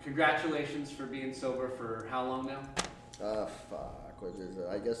 congratulations for being sober for how long now? Fuck. What is it?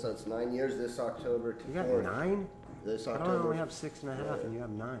 I guess that's 9 years this October. You got 9? This I don't only October. have 6.5 and you have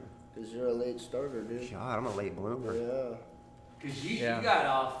 9. Because you're a late starter, dude. God, I'm a late bloomer. Yeah. Because you Yeah. got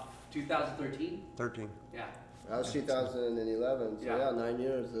off 2013. 13. Yeah. That was 2011. So Yeah. yeah, 9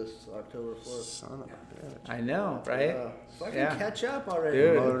 years this October 4th. Son of a bitch. I know, right? Yeah. Fucking Yeah. catch up already.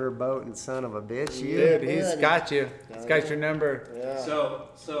 Dude. Motorboat and son of a bitch. You. Dude, he's Yeah. got you. He's got your number. Yeah. So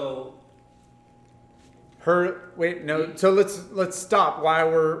So let's stop.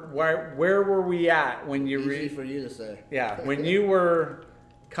 Where were we at when you Easy for you to say. Yeah, when you were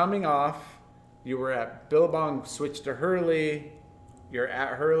coming off, you were at Billabong, switched to Hurley. You're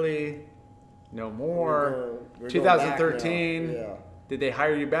at Hurley, no more. We're going back 2013. now. Yeah. Did they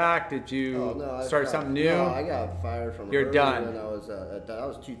hire you back? Did you Oh, no, start something new? No, I got fired from. You're Hurley done. When I was that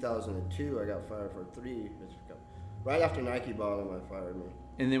was 2002. I got fired for 3. Right after Nike bought them, I fired me.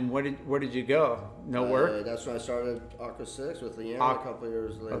 And then where did you go? No work. That's when I started Aqua 6 with Leanne Aqu- a couple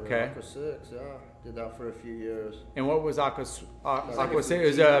years later. Okay. Aqua 6, yeah. Did that for a few years. And what was Aqua? like Aqua a- It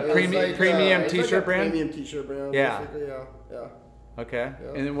was a premium it's T-shirt like a brand. Premium T-shirt brand. Yeah. Basically, yeah. Okay. Yeah.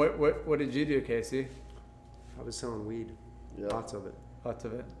 And then what did you do, Casey? I was selling weed. Yeah. Lots of it. Lots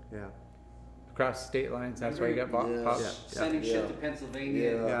of it Yeah. across state lines. That's why you got Yeah. popped. Yeah. sending shit Yeah. to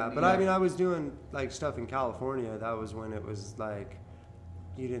Pennsylvania. Yeah. Yeah, but I mean, I was doing like stuff in California. That was when it was like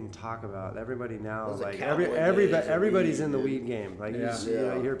you didn't talk about. Everybody now, Those are like cowboy days of everybody's weed, in the dude. weed game. Like Yeah. you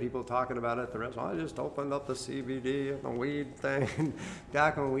Yeah. hear people talking about it at the restaurant. I just opened up the CBD and the weed thing.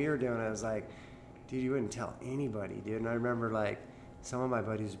 Back when we were doing it, I was like, dude, you wouldn't tell anybody, dude. And I remember like some of my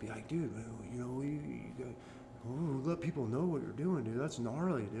buddies would be like, dude, you know, let people know what you're doing, dude. That's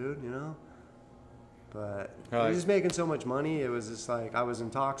gnarly, dude. You know. But Right. you're just making so much money. It was just like I was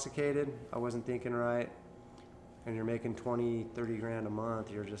intoxicated. I wasn't thinking right. And you're making 20, 30 grand a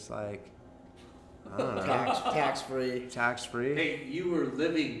month. You're just like, I don't know, Tax free. tax free. Hey, you were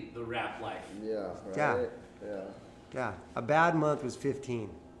living the rap life. Yeah. Right? Yeah. Yeah. Yeah, a bad month was 15.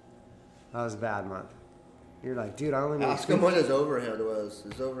 That was a bad month. You're like, dude, I only made Ask him what his overhead was.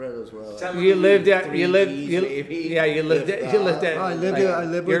 His overhead was well. Tell You lived at Three you lived Gs, you, maybe. yeah you lived If at you lived that. at Oh, I lived like, I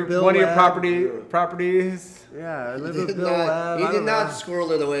lived with your, Bill one of your Webb. properties. Yeah, I lived He with did Bill Webb. He I did don't not know.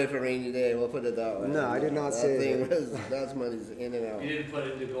 squirrel it away for rainy day. We'll put it that way. No, I did not that say thing that. was, that's money's in and out. You didn't put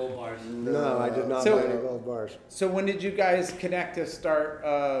it into gold bars. No, I did not So- buy any gold bars. So when did you guys connect to start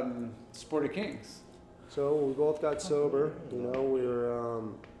Sport of Kings? So we both got sober. You know, we were.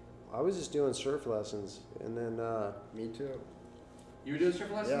 I was just doing surf lessons, and then Me too. You were doing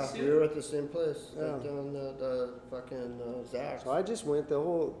surf lessons Yeah, too? we were at the same place. Yeah. Like down the fucking Zach's. so I just went the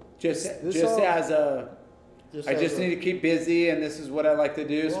whole. Just This all- as a I just need to keep busy and this is what I like to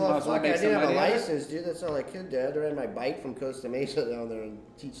do. So might Well, as well fuck, I make some didn't have a money. out of it. license, dude. That's all I could do. I had to ride my bike from Costa Mesa down there and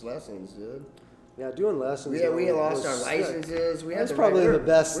teach lessons, dude. Yeah, doing lessons. We lost was our sick. licenses. We That had was to probably ride, the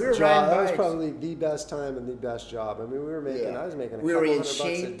best we were job. riding That was bikes. probably the best time and the best job. I mean, we were making. Yeah. I was making a We couple were in $100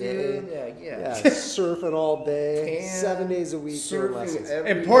 shape, a day. dude. Yeah. Yeah, surfing all day, Tan, 7 days a week doing surfing lessons.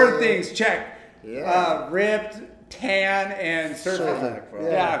 every Important day. things, check. Yeah. Ripped, tan, and surfing. Surfing, bro.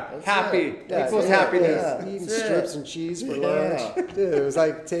 Yeah, That's happy. it. Yeah, Equals yeah, happiness. yeah. Eating That's it. strips and cheese for Yeah. lunch. Dude, it was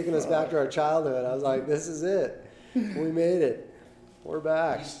like taking us back to our childhood. I was like, this is it. We made it. We're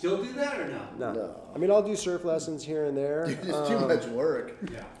back. You still do that or no? No. No. I mean, I'll do surf lessons here and there. It's too much work.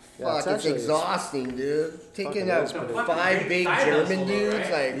 Yeah. Yeah, Fuck, it's it's actually- exhausting, dude. Taking Fucking out is pretty- 5 big Side German hustle, though, dudes,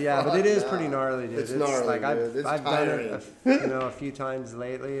 right? like Yeah, but fuck it is no. pretty gnarly, dude. It's gnarly, like dude. It's I've done tiring. it, a few times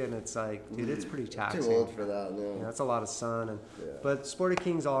lately, and it's like, dude, it's pretty taxing. Too old for that, You know, no. it's a lot of sun, and but Sport of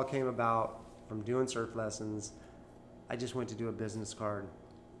Kings all came about from doing surf lessons. I just went to do a business card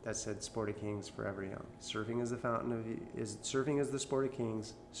that said Sport of Kings Forever Young. Surfing is the fountain of surfing is the Sport of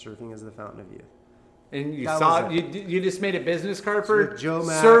Kings. Surfing is the fountain of youth. And you That saw was you just made a business card for With Joe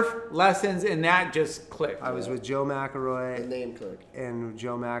Mack. surf lessons, and that just clicked. I was with Joe The McElroy, name click. and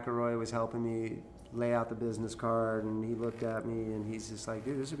Joe McElroy was helping me lay out the business card, and he looked at me, and he's just like,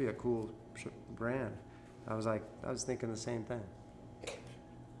 dude, this would be a cool brand. I was thinking the same thing.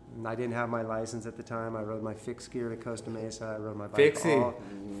 And I didn't have my license at the time. I rode my fixed gear to Costa Mesa. I rode my bike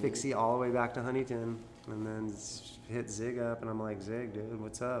Fixie all the way back to Huntington, and then hit Zig up, and I'm like, Zig, dude,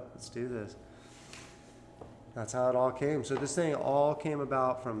 what's up? Let's do this. That's how it all came. So this thing all came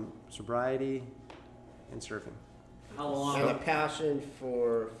about from sobriety and surfing. How And a long? passion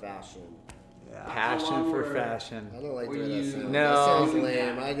for fashion. Yeah. Passion How long for were- fashion. I don't like Were the way you- that sounds. No. That sounds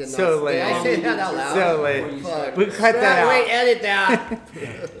lame. I did not. So Did lame. I say that out loud? So late. Fuck. We cut that Wait, out. edit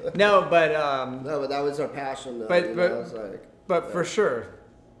that. No, but No, but that was our passion, though. But- you but- know, it's like, but for sure,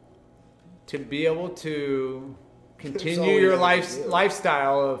 to be able to all continue we your had to do.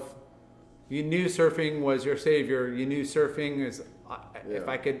 lifestyle of, you knew surfing was your savior. You knew surfing is, if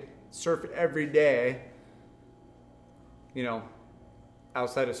Yeah. I could surf every day, you know,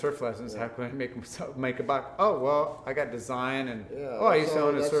 outside of surf lessons, how can I make a buck? Oh, well, I got design and I used to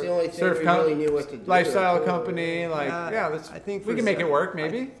own a that's the only thing we com- really knew what to do. lifestyle too. company. Like, I think we for can make Zig- it work,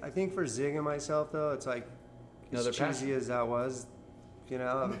 maybe. I think for Zig and myself though, it's like Another as cheesy passion. as that was, you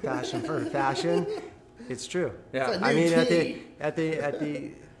know, passion for fashion. It's true. Yeah. It's a I new mean, key. at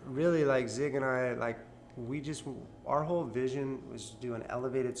the really like Zig and I like our whole vision was to do an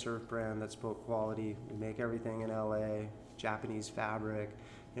elevated surf brand that's boat quality. We make everything in LA, Japanese fabric.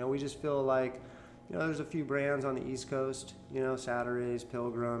 You know, we just feel like, you know, there's a few brands on the East Coast, you know, Saturdays,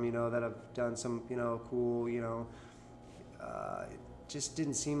 Pilgrim, you know, that have done some, you know, cool, you know, it just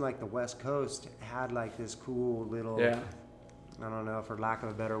didn't seem like the West Coast had like this cool little, I don't know, for lack of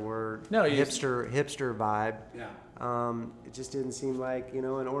a better word, hipster vibe. Yeah. It just didn't seem like, you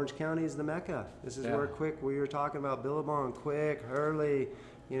know, and Orange County is the Mecca. This is where we were talking about Billabong, Quick, Hurley,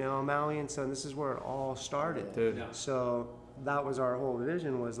 you know, Maui and Son. This is where it all started. Dude. Yeah. So that was our whole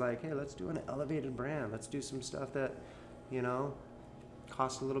vision, was like, hey, let's do an elevated brand. Let's do some stuff that, you know,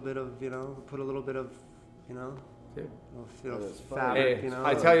 cost a little bit of, you know, put a little bit of, you know, Dude. fabric, Hey, you know.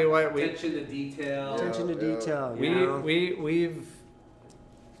 I tell you what, Attention to detail. Attention to detail. You know? we've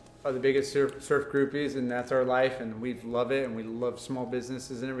are the biggest surf groupies, and that's our life, and we love it, and we love small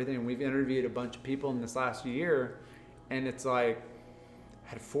businesses and everything. And we've interviewed a bunch of people in this last year, and it's like, I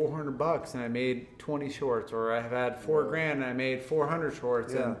had $400 and I made 20 shorts, or I've had $4,000 and I made 400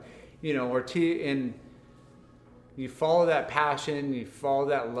 shorts, and you know, and you follow that passion, you follow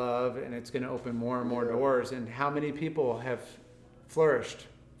that love, and it's going to open more and more doors. And how many people have flourished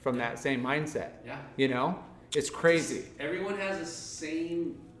from that same mindset? Yeah. You know, it's crazy. Everyone has the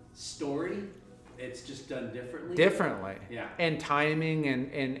same story. It's just done differently. Yeah. And timing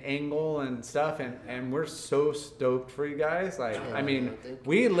and angle and stuff. And we're so stoked for you guys. Like, I mean,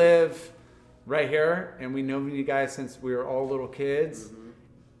 we live right here, and we know you guys since we were all little kids.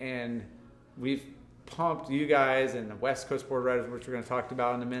 And we've pumped you guys and the West Coast Board Riders, which we're going to talk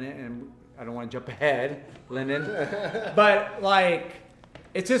about in a minute. And I don't want to jump ahead, Lyndon. But, like,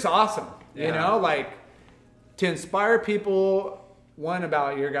 it's just awesome. You know, like, to inspire people, one,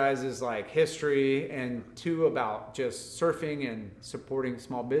 about your guys' like history, and two, about just surfing and supporting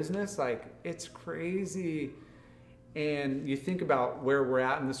small business. Like, it's crazy. And you think about where we're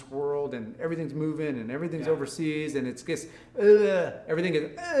at in this world, and everything's moving and everything's overseas, and it's just everything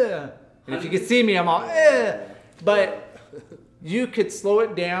is and if you could see me, I'm all but you could slow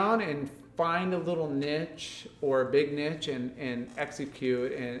it down and find a little niche or a big niche and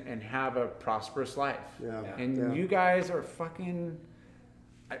execute and have a prosperous life. And you guys are fucking,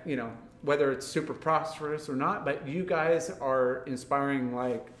 you know, whether it's super prosperous or not, but you guys are inspiring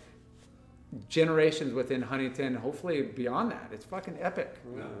like generations within Huntington, hopefully beyond that. It's fucking epic.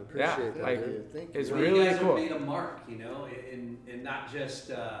 Appreciate that, like dude. Thank it's you. Well, really you guys cool. have made a mark, you know, in not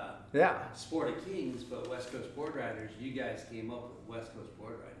just Sport of Kings, but West Coast Board Riders. You guys came up with West Coast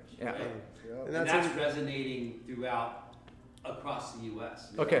Board Riders. Yeah. Right? And And that's resonating throughout across the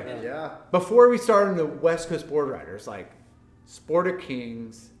U.S. Okay. Yeah. Before we start on the West Coast Board Riders, like Sport of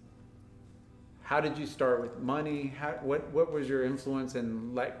Kings, how did you start with money? What was your influence,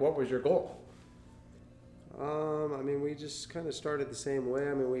 and like what was your goal? I mean, we just kind of started the same way.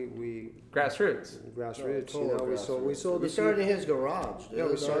 I mean, we Grassroots. grassroots. Total You know, we sold. We the started in his garage. Dude. Yeah,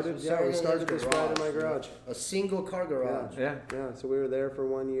 we started this right in my garage. A single car garage. Yeah. Yeah, so we were there for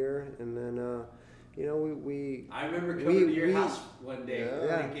 1 year, and then, you know, we I remember coming to your we- house one day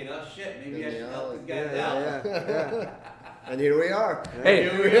Yeah. thinking, oh shit, maybe I In the should help these alley. guys out. yeah. And here we are. Hey,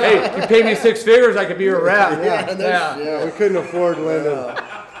 you pay me 6 figures, I could be your rep. Yeah, we couldn't afford Lyndon.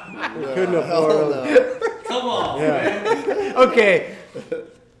 We couldn't afford him. Come on, Yeah. man. Okay,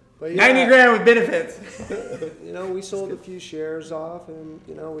 But 90 grand with benefits. You know, we sold a few shares off, and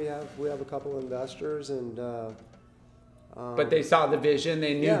you know, we have a couple investors, and But they saw the vision,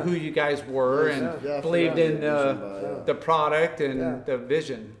 they knew Yeah. who you guys were, and Yeah. believed in Yeah. the product and Yeah. the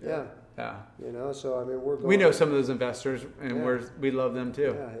vision. yeah, Yeah. you know, so I mean, we're going, We know some of those investors, and Yeah. we love them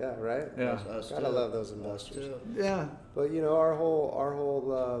too. yeah, right. Yeah. Gotta love those investors. Yeah. But you know, our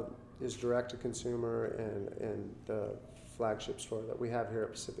whole is direct to consumer and the flagship store that we have here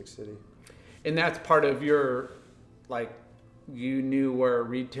at Pacific City. And that's part of your, like, you knew where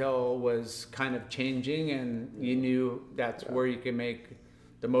retail was kind of changing, and you knew that's where you can make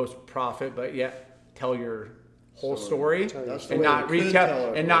the most profit, but yet tell your whole story, That's the and way not you could retail,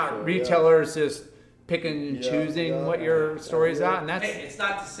 tell it and not before, retailers just picking and Yeah, choosing yeah, what your story's at, and that's Hey, it's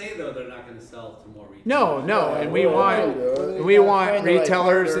not to say though they're not going to sell to more retail. no, and we Well, want yeah. we want Find the right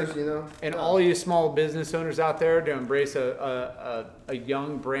retailers partners, you know? and all you small business owners out there to embrace a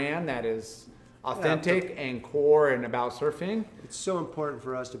young brand that is authentic and core and about surfing. It's so important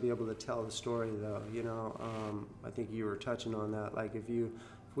for us to be able to tell the story, though. I think you were touching on that. Like if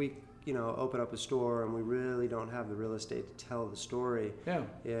we open up a store and we really don't have the real estate to tell the story. Yeah.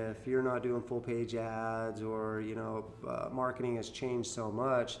 If you're not doing full page ads or marketing has changed so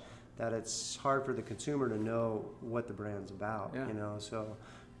much that it's hard for the consumer to know what the brand's about. Yeah. So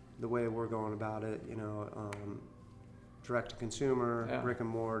the way we're going about it, direct to consumer, brick and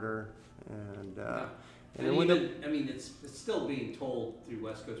mortar, and. And even, it's still being told through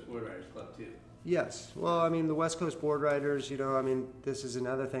West Coast Board Riders Club too. Yes. Well, the West Coast Board Riders, this is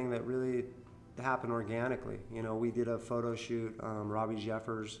another thing that really happened organically. We did a photo shoot, Robbie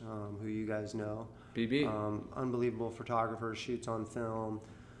Jeffers, who you guys know. BB. Unbelievable photographer, shoots on film.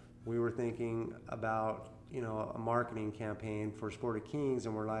 We were thinking about, a marketing campaign for Sport of Kings,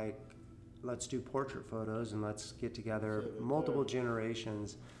 and we're like, let's do portrait photos and let's get together multiple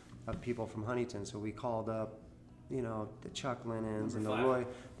generations of people from Huntington. So we called up, the Chuck Lennons and the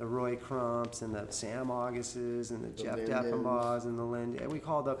Roy Crumps and the Sam Augusts and the Jeff Deffenbaugh and the Lind. And we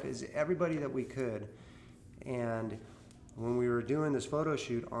called up everybody that we could. And when we were doing this photo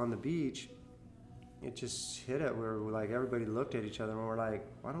shoot on the beach, it just hit it. We were like, everybody looked at each other and we're like,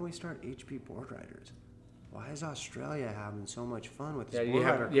 why don't we start HB Board Riders? Why is Australia having so much fun with this board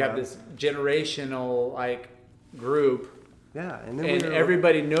rider club? You have this generational group. Yeah, and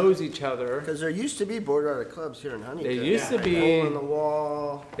everybody knows each other. Because there used to be board rider clubs here in Huntington. There used to be. Hole in the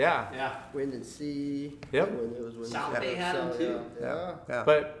Wall. Yeah. Wind and Sea. Yep. South Bay had them too. Yeah.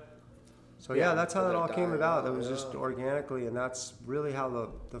 But. So that's how that all came about. That was just organically, and that's really how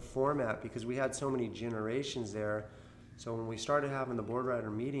the format, because we had so many generations there. So when we started having the board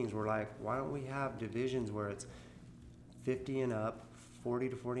rider meetings, we're like, why don't we have divisions where it's 50 and up, 40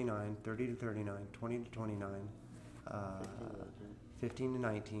 to 49, 30 to 39, 20 to 29. 15 to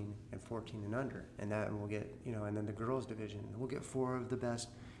 19 and 14 and under, and we'll get and then the girls division, we'll get 4 of the best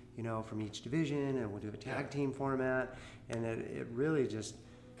from each division, and we'll do a tag team format, and it really just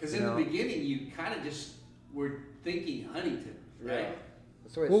because in the beginning you kind of just were thinking Huntington, right?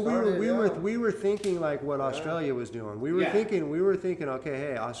 Well, we were thinking like what Australia was doing. We were thinking, okay,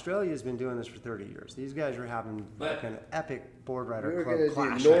 hey, Australia's been doing this for 30 years. These guys are having like an epic board rider club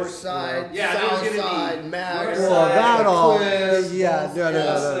clashes. North side, south side, mag side, that all, quiz, no.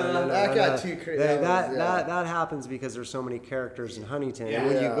 That got too crazy. That happens because there's so many characters in Huntington. Yeah. And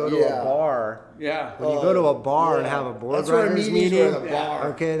when you go to a bar, when you go to a bar and have a board riders meeting,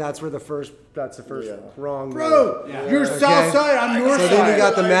 okay, that's the first wrong. Bro, you're south side, I'm north side. So then you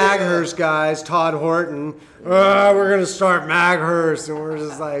got the Maghurst guys, Todd Horton. We're gonna start Maghurst, and we're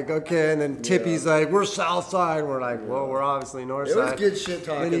just like, okay. And then Tippy's like, we're south side. And we're like, well, we're obviously north side. It was good shit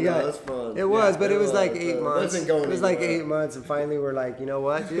talking. It was fun. It was, but it was like 8 months. It was like 8 months, and finally we're like, you know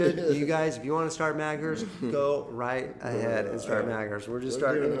what, dude? You guys, if you want to start Maghurst, go right ahead and start Maghurst. We're just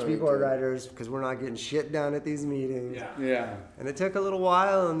starting HB Board Riders because we're not getting shit done at these meetings. Yeah. And it took a little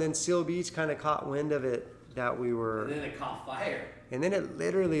while, and then Seal Beach kind of caught wind of it that we were. And then it caught fire. And then it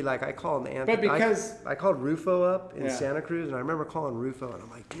literally, like, I called Anthony. But because I called Rufo up in Santa Cruz, and I remember calling Rufo, and I'm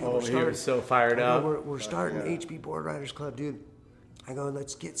like, dude, he was so fired up. We're starting HB Board Riders Club, dude. I go,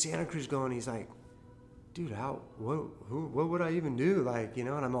 let's get Santa Cruz going. He's like, dude, what would I even do? Like, and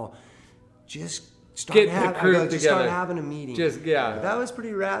I'm all, just start having a meeting. That was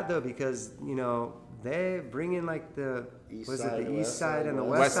pretty rad though, because they bring in like the east side and the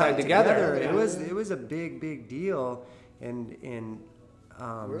west side together. It was a big deal, and it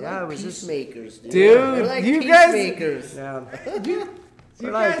was peacemakers, just dude. We're like You guys, peacemakers.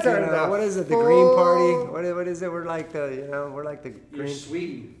 We're like, what is it? The Green Party? What is it? We're like the, we're like the Green.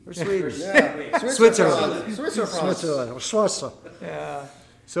 Sweden. We're Sweden. Switzerland. Yeah.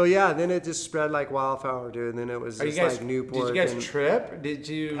 So then it just spread like wildfire, dude. And then it was like Newport. Did you guys trip? Did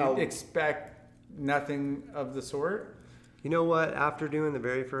you expect nothing of the sort? You know what? After doing the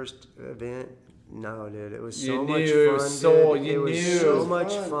very first event, no, dude, it was so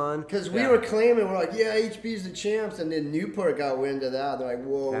much fun. Because we were claiming, we're like, HB's the champs, and then Newport got wind of that. They're like,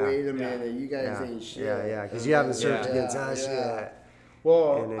 whoa, wait a minute, you guys ain't shit. Yeah, because you haven't surfed against us yet.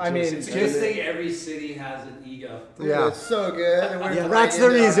 Well, I mean, it's just think every city has an ego. Yeah, it's so good. And that's the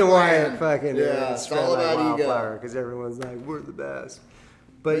reason why it fucking it's all about wildfire, because everyone's like, we're the best.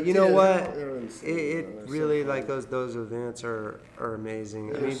 But you know what? It really, like, those events are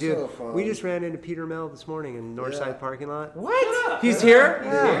amazing. I mean, dude, so we just ran into Peter Mel this morning in the Northside parking lot. What? He's here?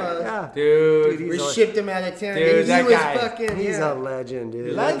 Yeah. Dude, we shipped him out of town. Dude, that guy. He's a legend,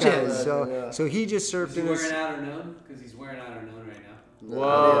 dude. Legend. So he just surfed in his... He's wearing outer known? Because he's wearing outer known right now.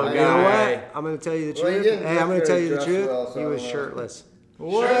 Whoa, you know what? I'm going to tell you the truth. Hey, I'm going to tell you the truth. He was shirtless.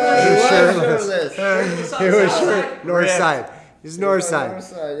 Shirtless. He was Southside? north Ripped. side. He's north side. North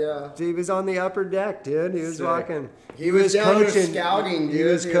side, yeah. He was on the upper deck, dude. He was Sick. walking. He was down coaching. there scouting, dude. He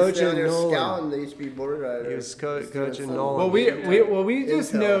was coaching down there Nolan. scouting the HB board riders. He was Doing coaching some- Nolan. Well, we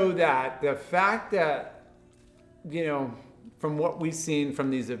just Intel. know that the fact that, you know, from what we've seen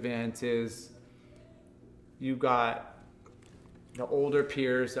from these events is you got the older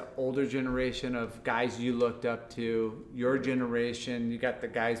peers, the older generation of guys you looked up to, your generation, you got the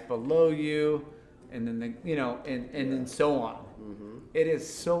guys below you, and then the, you know, and then so on. It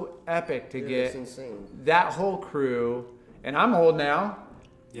is so epic to Dude, get it's insane. that whole crew, and I'm old now.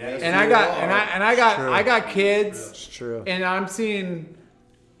 Yeah. And I got kids. It's true. And I'm seeing,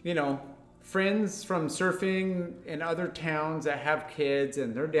 you know, friends from surfing in other towns that have kids,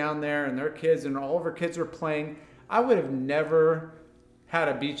 and they're down there, and their kids, and all of our kids are playing. I would have never had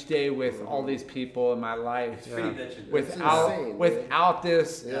a beach day with all these people in my life Pretty bitchin'. insane, without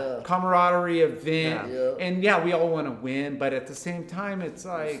this Yeah. camaraderie event. Yeah. And yeah, we all want to win, but at the same time, it's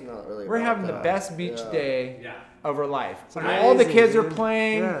like not really we're about having the that. best beach Yeah. day Yeah. of our life. And amazing, all the kids are dude.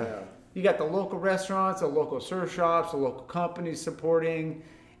 playing. Yeah. You got the local restaurants, the local surf shops, the local companies supporting,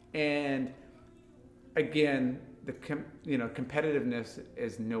 and again, the competitiveness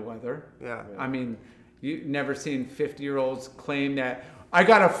is no other. Yeah. I mean, you never seen 50-year-olds claim that I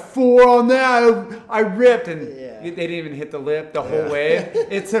got a 4 on that. I ripped, and Yeah. they didn't even hit the lip the whole way.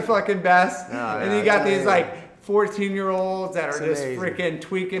 It's the fucking best. And you got these like 14-year-olds that are just amazing. freaking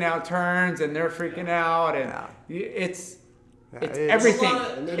tweaking out turns, and they're freaking out, and it's it's- everything.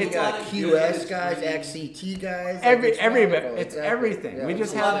 And then you It's a got lot of QS good guys, bringing- XCT guys. like, Every it's it's everything. We There's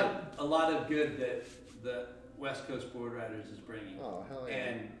just a lot have of a lot of good that the West Coast Board Riders is bringing. Oh, hell yeah.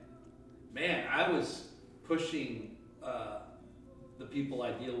 And man, I was pushing the people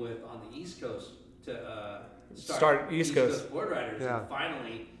I deal with on the East Coast to Start East Coast. Board Riders, Yeah. and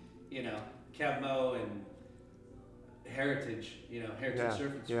finally, you know, Kevmo and Heritage, Heritage Yeah,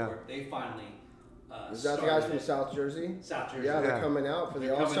 Surf and yeah. Sport, they finally Is that the guys from South Jersey? South Jersey. Yeah, they're Yeah. coming out for the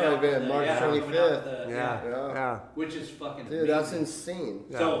They're coming All-Star out with event, the- March yeah, coming out 25th. with the- Yeah. Yeah. Yeah. which is fucking Dude, that's amazing. insane.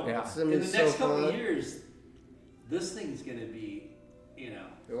 So Yeah. It's gonna in be the so next couple fun. of years, this thing's gonna be,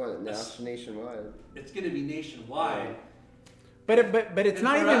 They want it nationwide. it's gonna be nationwide. but it's And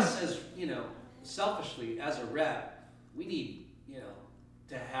not for even us as selfishly as a rep, we need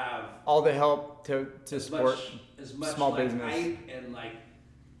to have all the help to as support much small like business. hype and like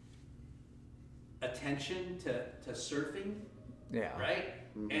attention to surfing, Yeah. right?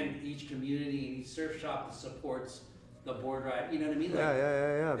 And each community and each surf shop that supports the board ride, you know what I mean? Like,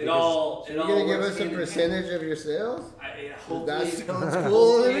 Yeah. It because- all. So it you're all gonna give works us a hand in hand. percentage of your sales? Hopefully, That sounds cool to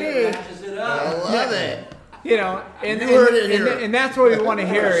hopefully me. it matches it up. I love it. And You heard it here. and that's what we want to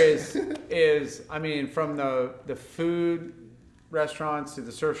hear is I mean, from the food restaurants to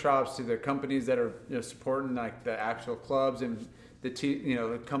the surf shops to the companies that are supporting like the actual clubs and the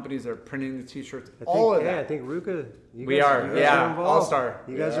companies that are printing the t-shirts, all of that. I think Ruka. We are, you guys yeah, involved. All-Star.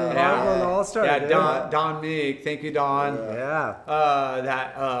 You guys are Yeah. involved on the All-Star. Yeah, dude. Don Meek, thank you, Don.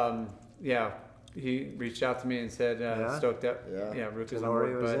 Yeah. He reached out to me and said Yeah? stoked up. Yeah. Yeah, Ruka's on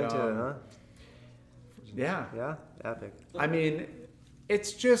Lori board. was But, into it, huh? yeah, Yeah. Epic. I mean,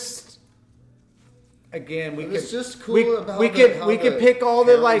 it's just again we It's could just cool we, about we the- could how we could the pick all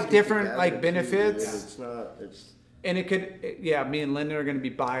the towns like get different together, like too, benefits. dude. It's not. It's And it could, yeah, me and Lyndon are going to be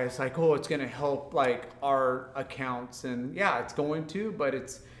biased, like, oh, it's going to help, like, our accounts. And, yeah, it's going to, but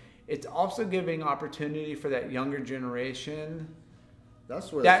it's also giving opportunity for that younger generation.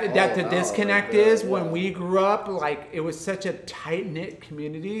 that's what That it's the all about, disconnect right there, is yeah. when we grew up, like, it was such a tight-knit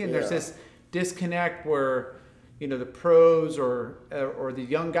community. And there's Yeah. this disconnect where, the pros or the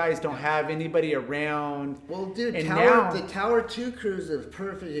young guys don't have anybody around. Well, dude, And the Tower 2 crew is a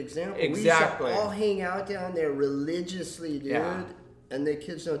perfect example. Exactly. We used to all hang out down there religiously, dude. Yeah. And the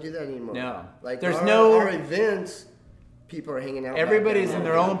kids don't do that anymore. No. Like, There's our events, people are hanging out. back Everybody's down in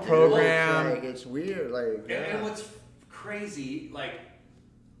there. their own Dude, program. Like, it's weird. Like, And what's crazy, like,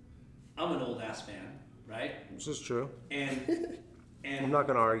 I'm an old ass man, right? This is true. And I'm not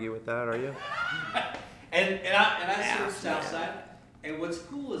going to argue with that, are you? and I surf Southside. And what's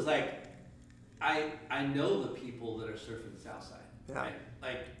cool is like, I know the people that are surfing Southside. Yeah. Right?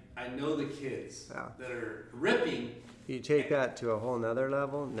 Like, I know the kids Yeah. that are ripping. You take that to a whole nother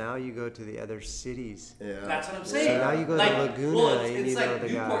level. Now you go to the other cities. yeah. That's what I'm So saying. now you go to like, Laguna well, and it's you know like the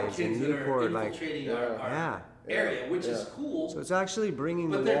Newport guys kids in that are Newport, like infiltrating Yeah. our area, which is cool. So it's actually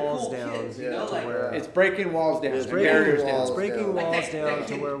bringing But the they're walls cool down kids, you know, to like- where It's breaking walls down. It's and breaking barriers walls down. it's breaking down. walls Like down that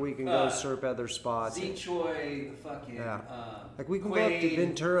to kid, where we can go surf other spots. Zechoy, the fucking Yeah. Like we can go up to Quaid.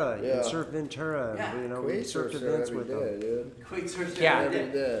 Ventura Yeah. and surf Ventura. Yeah. And, you know, we Quaid surfed surfs there events every with day, them. dude. Quaid surfs Yeah. every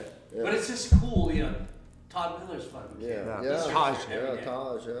Every day. day. Yeah. But it's just cool, you know. Todd Miller's fucking Yeah, kid. yeah. He surfs Taj. there every Yeah, day.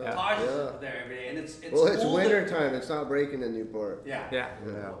 Taj, yeah. Taj is Yeah. there every day, and it's Well, it's cool winter that- time. It's not breaking in Newport. Yeah. Yeah.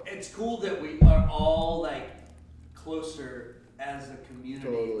 Yeah. It's cool that we are all like closer as a community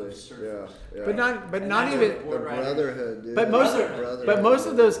Totally. of surfers. Yeah. But not And not that's even. what the board riders- brotherhood, dude. But most Brotherhood. but most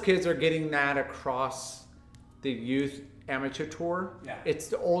of those kids are getting that across the youth amateur tour. Yeah. It's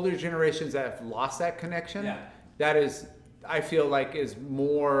the older generations that have lost that connection. Yeah. That is, I feel like, is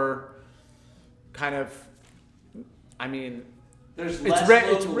more kind of. I mean, There's It's less re-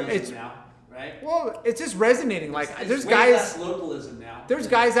 it's localism re- it's- now, right? well, it's just resonating. Like It's there's way guys. less localism now. There's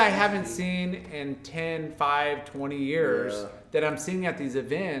guys I haven't seen in 10, 5, 20 years Yeah. that I'm seeing at these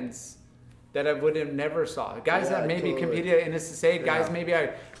events that I would have never saw. Guys Yeah, that maybe totally. competed at NSSA, guys maybe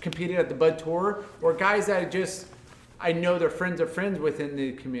I competed at the Bud Tour, or guys that I know they're friends of friends within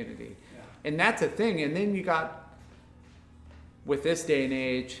the community. Yeah. And that's a thing. And then you got, with this day and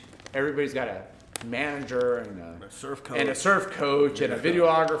age, everybody's got a manager and a surf coach and a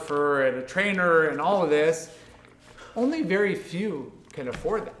videographer and a trainer and all of this. Only very few can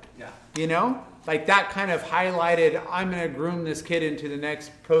afford that. Yeah. You know, like that kind of highlighted, I'm going to groom this kid into the next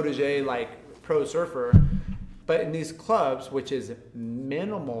protege, like pro surfer. But in these clubs, which is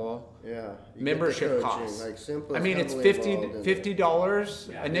minimal Yeah. You get the membership coaching, costs. Like simple. I mean, it's $50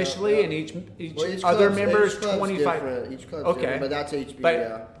 Yeah. initially, Yeah. and each Well, each other club's- member is each club's 25. different. Each club's Okay. different, but that's HB. But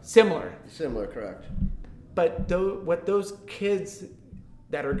Yeah. similar. Similar, correct. But what those kids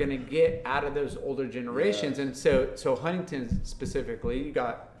that are going to get out of those older generations, and so Huntington specifically, you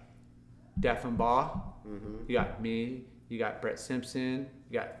got Deffenbaugh, you got me, you got Brett Simpson,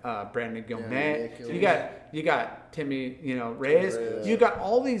 you got Brandon Gilmet, you got Timmy, Reyes. Reyes. You got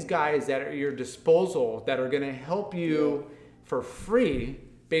all these guys that are at your disposal that are going to help you for free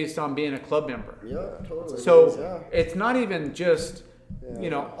based on being a club member. Yeah, totally. So yeah. it's not even just,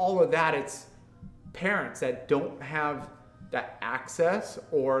 all of that. It's parents that don't have that access,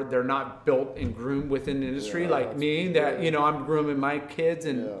 or they're not built and groomed within the industry like me, that, I'm grooming my kids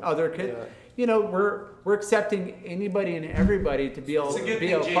and other kids. We're accepting anybody and everybody to be able It's a to good be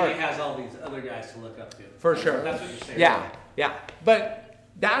thing a JJ part. has all these other guys to look up to. For sure. That's what you're saying. Yeah. But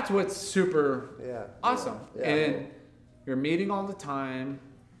that's what's super Yeah. awesome. Yeah. And you're meeting all the time.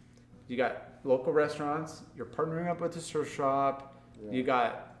 You got local restaurants. You're partnering up with the surf shop. You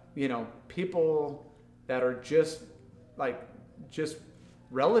got, people that are just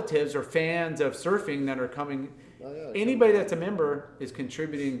relatives or fans of surfing that are coming. Oh, yeah. Anybody that's a member is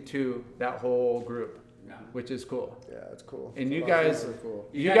contributing to that whole group, Yeah. which is cool. Yeah, it's cool. And you It's guys, super cool.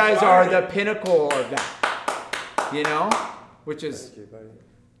 you You guys guys are are the pinnacle of that, which is Thank you, buddy.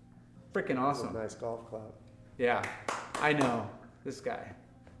 freaking awesome. Nice golf club. Yeah, I know this guy,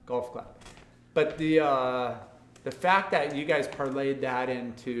 golf club. But the fact that you guys parlayed that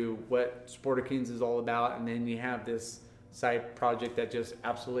into what Sport of Kings is all about, and then you have this side project that just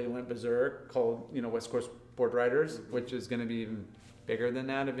absolutely went berserk called, West Coast Board Riders, which is going to be even bigger than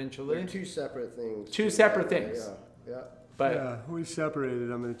that eventually. They're two separate things. Two separate things. Yeah. But yeah, we separated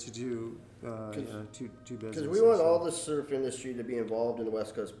them into two businesses. Because we want all the surf industry to be involved in the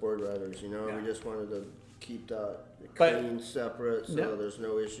West Coast Board Riders, Yeah. We just wanted to keep that But- clean, separate, so No. there's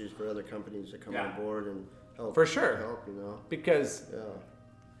no issues for other companies to come Yeah. on board and help. For sure. Help, because Yeah.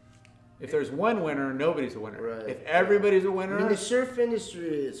 if there's one winner, nobody's a winner. Right. If everybody's a I winner, mean, the surf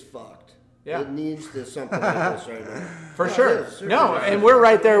industry is fucked. Yeah. It needs to something like this right now. for Yeah, sure. it is. Surf No, industry. and we're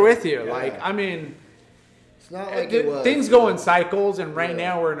right there with you. Yeah. Like, I mean, It's not like it was. things go in cycles, and right Yeah.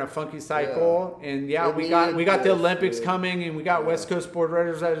 now we're in a funky cycle. And yeah, It we got needed the this, Olympics dude. coming, and we got West Coast Board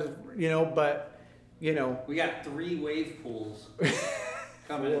Riders, but We got 3 wave pools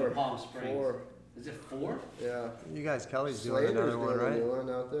coming Four. in Palm Springs. 4. Is it 4? Yeah. You guys, Kelly's doing Slater's another doing one, a right? new one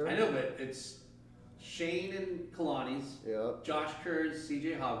out there. I know, but it's Shane and Kalani's, Yep. Josh Kurz,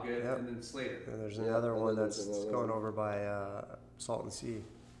 CJ Hobgood, Yep. and then Slater. And there's Yeah, another and one then that's there's another going one. over by Salton Sea.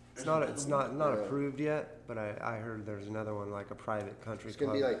 It's There's not Yeah. approved yet, but I heard there's another one, like a private country It's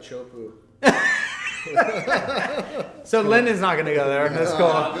gonna club. be like Chopu. so Lyndon's not gonna go there. That's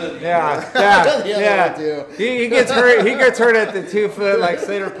cool. good. Yeah. Yeah, they do. He gets hurt. He gets hurt at the 2 foot like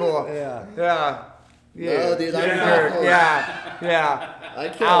Slater pool. Yeah. Yeah. No, dude, I'm Yeah. not- Yeah. I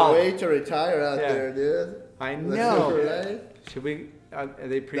can't Ow. wait to retire out Yeah. there, dude. I Let's know. do it, right? Should we? Are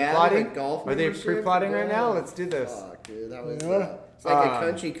they That and pre-plotting? a golf Are they membership? pre-plotting right now? Yeah. Let's do this. Fuck, dude, that was It's like a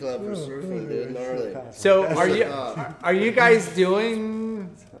country club for surfing, dude. Gnarly. So are you guys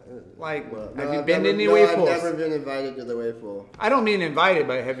doing like No, have you I've been to never- any no, wave I've pools? never been invited to the wave pool. I don't mean invited,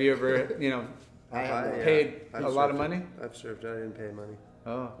 but have you ever I have not. paid I've a lot of surfed money? it. I've surfed. I didn't pay money.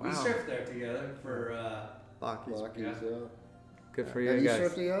 Oh We wow, surfed there together for Lockies. Rockies, Yeah. yeah. good for Have you you guys.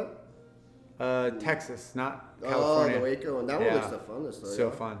 surfed it yet? Texas, not Oh, California. the Waco one. That Yeah. one looks the funnest, though. So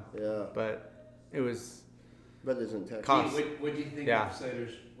yeah. fun, Yeah, but it was but it's in Texas. Cost. What do you think Yeah. of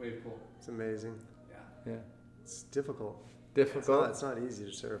Slater's wave pool? It's amazing. Yeah. yeah It's difficult. difficult. It's not easy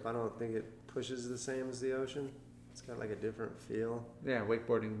to surf. I don't think it pushes the same as the ocean. It's got like a different feel. Yeah,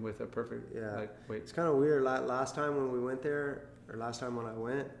 wakeboarding with a perfect Yeah. like wait. It's kind of weird. Last time when we went there, or last time when I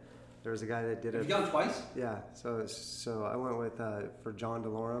went, there was a guy that did Have it. you gone twice? Yeah. So I went with for John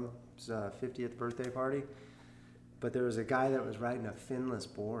DeLorme, his 50th birthday party. But there was a guy that was riding a finless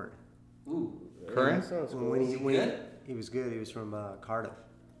board. Ooh. Current? That sounds cool. When he good? he was good. He was from Cardiff,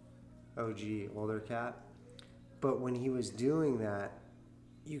 OG, older cat. But when he was doing that,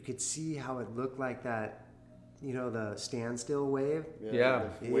 you could see how it looked like that, the standstill wave. Yeah.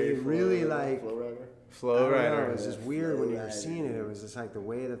 the It wave really, flow, like- flow rider. Flow I don't know, rider. it was just Yeah, weird when you flow were seeing it. It was just like the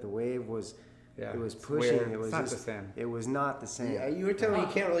way that the wave was. Yeah, It was it's pushing. weird. It was It's not just, the same. It was not the same. Yeah, you were telling me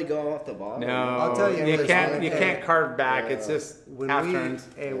you can't really go off the bottom. No, I'll tell you, you it's can't. like- You can't carve back. It's just half turns.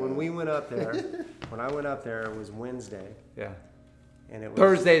 when we went up there, when I went up there, it was Wednesday, Yeah. and it was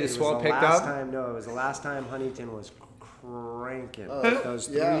Thursday, the it was swell the picked last up? Time, no, it was the last time Huntington was cranking. Oh, Those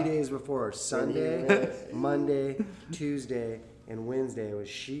yeah. 3 days before, Sunday, went. Monday, Tuesday, and Wednesday. It was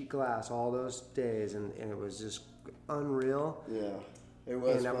sheet glass all those days, and it was just unreal. Yeah, it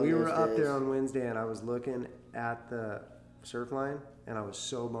was. And fun we were those up days. there on Wednesday, and I was looking at the surf line, and I was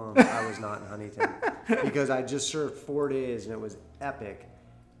so bummed I was not in Huntington because I just surfed 4 days, and it was epic.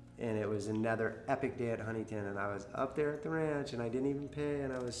 And it was another epic day at Huntington, and I was up there at the ranch, and I didn't even pay,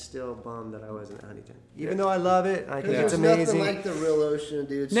 and I was still bummed that I wasn't at Huntington. Even though I love it, and I think There's it's nothing amazing. like the real ocean,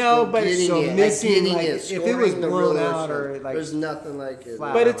 dude. No, Still but it's getting so it, missing, getting like, it, if it scoring was the blown real out ocean. or, like, there's nothing like it.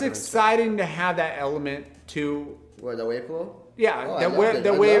 flat But out. it's exciting to have that element to. What, the wave pool? Yeah, Oh, I the loved wave, it.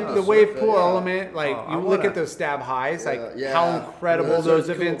 the I wave, loved the the wave surf, pool yeah. element. Like Oh, I you look wanna- at those stab highs, like Yeah. how incredible Those those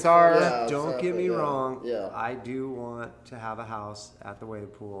are cool. events are. Yeah. Don't get me Yeah. wrong. Yeah. I do want to have a house at the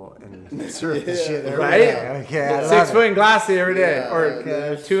wave pool and surf the shit every Right? day. Okay, I love 6 it. foot in glassy every day, Yeah, or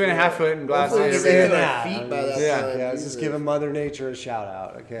okay. 2.5 foot in glassy Hopefully we every stay day. on our Yeah. feet by that Yeah. time. Yeah, let's just Jesus. giving Mother Nature a shout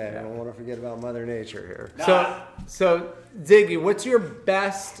out. Okay, I don't want to forget about Mother Nature here. So Ziggy, what's your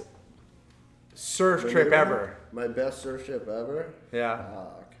best surf trip ever? My best surf trip ever? Yeah.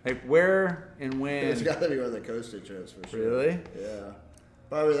 Fuck. Like where and It's when? got to be one of the coastal trips for sure. Really? Yeah.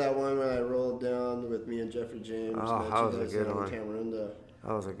 Probably that one when I rolled down with me and Jeffrey James. Oh, met that you was a guys good down in one. Tamarinda.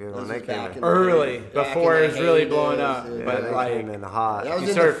 That was a good This one. is They came back in, in the Early, day- back before in it was the really heydays, blowing up, dude. but they like came in hot. That was you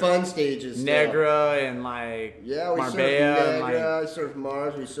in the surfed fun stages. still. Negra and like Yeah, we Marbella surfed and like Negra, I surfed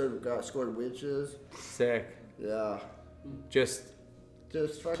Mars, we scored witches. sick. Yeah. Just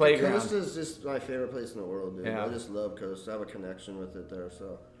Just fucking Playground. Costa is just my favorite place in the world, dude. Yeah. I just love Costa. I have a connection with it there,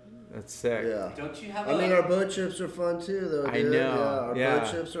 so that's sick. yeah. Don't you have I mean, our boat trips are fun too, though. I Dude. know, Yeah, our yeah. boat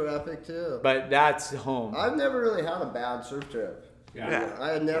trips are epic too. But that's home. I've never really had a bad surf trip. Yeah.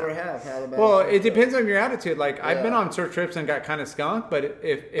 I never have had a bad. Well, surf it trip. depends on your attitude. Like I've been Yeah. on surf trips and got kind of skunked, but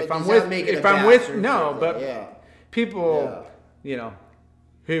if But I'm does with that make it a if I'm bad with surf no, trip, but though? Yeah. people, you know,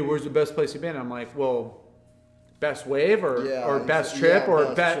 hey, where's the best place you've been? I'm like, well, best wave or best trip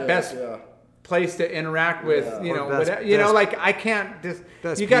or best yeah. place to interact with, Yeah. you Or know, best- whatever, you know, best- like I can't just.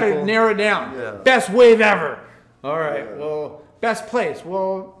 best You got to people. narrow it down. Yeah. Best wave ever. All right. Well, best place.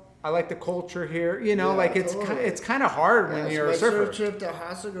 Well, I like the culture here. You know, Yeah, like it's totally. it's kind of hard Yeah, when so you're my a surfer. surf trip to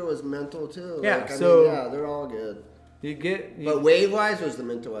Hasaga was mental too. Yeah, Like, I so- mean, yeah, they're all good. You get, But wave wise was the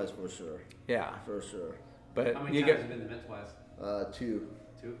mental wise for sure. yeah, For sure. but How many you times get, have you been to Mintwise? Two.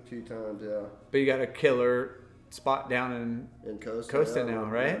 Two? 2 times, yeah. but you got a killer spot down in. In Costa. Costa yeah, now, with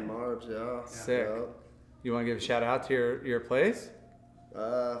right? Marbs, yeah. Sick. Yeah. You want to give a shout out to your place?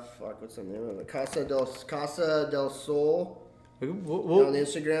 Fuck, what's the name of it? Casa del Sol We'll, on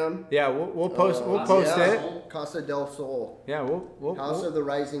Instagram. yeah, we'll post yeah. it. Casa del Sol. Yeah, we'll House of the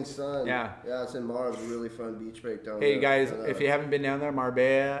Rising Sun. Yeah. Yeah, it's in Mars. A really fun beach break down Hey, there. you guys, And, if you haven't been down there,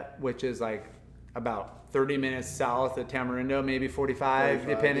 Marbella, which is like about 30 minutes south of Tamarindo, maybe 45, 45,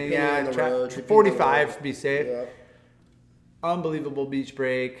 depending. depending Yeah, on the road, depending on the 45 road. to be safe. Yeah. Unbelievable beach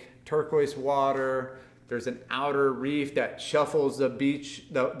break, turquoise water, There's an outer reef that shuffles the beach,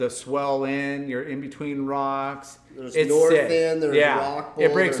 the swell in. You're in between rocks. There's it's north sick. end, there's rock bowl,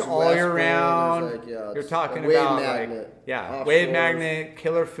 It breaks there's all west year bowl, round. there's You're it's talking a wave about magnet, wave offshores. magnet,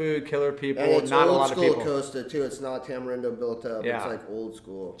 killer food, killer people, And it's not a old lot of school people. Costa too. It's not Tamarindo built up. Yeah. It's like old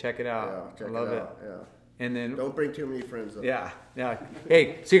school. Check it out. Yeah, check I love it it. out. Yeah. And then Don't bring too many friends though. yeah.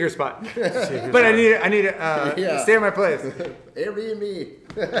 Hey, secret spot. But I need to Yeah. stay in my place. Airbnb.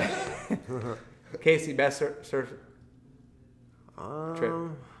 Casey, best surf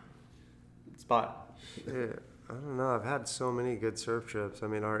trip spot. Shit, I don't know. I've had so many good surf trips. I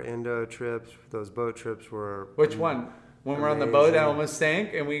mean, our Indo trips, those boat trips were. Which one? When we're on the boat that Amazing. almost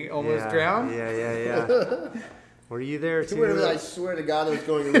sank and we almost Yeah, drowned? Yeah. Were you there too? I swear to God, it was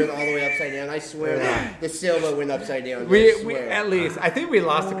going to win all the way upside down. I swear the sailboat went upside down. I We swear. at least I think we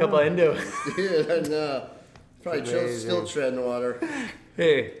lost a couple of Indo. Dude, I know. Probably Amazing. still treading water.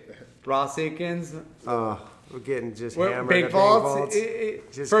 Hey, Ross Eakins, We're getting just What, hammered big at vaults.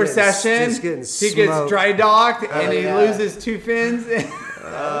 Just First getting- session, just getting he gets smoked. dry docked and he yeah. loses 2 fins.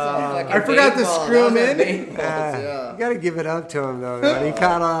 I forgot to screw him in. You gotta give it up to him though, man. He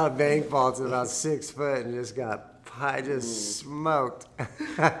caught all the bank vaults at about 6 foot and just got smoked.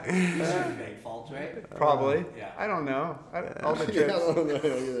 Bank faults, right? Probably. Yeah. I don't know. All the I trips. don't know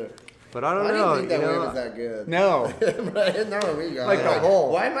either. But I don't I know. didn't think that you wave know, was that good. No. Right? No, we got Like it. the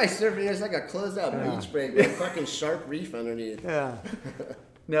hole. Why am I surfing? There's like a closed out beach break with a fucking sharp reef underneath. yeah.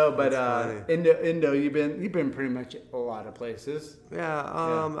 No, but funny. Indo, you've been pretty much a lot of places. Yeah,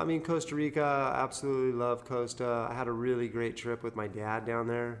 I mean, Costa Rica, absolutely love Costa. I had a really great trip with my dad down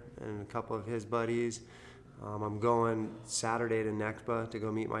there and a couple of his buddies. I'm going Saturday to Nexpa to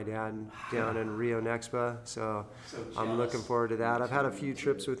go meet my dad down in Rio Nexpa. So I'm jealous. looking forward to that. I've had a few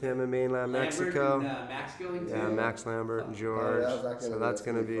trips with him in mainland Lambert Mexico. and, Max going too? Yeah, Max Lambert and Oh, George. yeah, So that's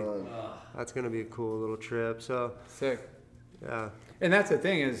gonna be fun. that's gonna be a cool little trip. So Sick. yeah, And that's the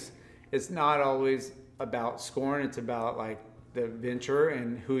thing is, it's not always about scoring. It's about like the adventure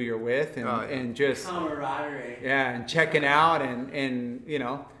and who you're with and, Oh, yeah. and just Camaraderie. and checking out and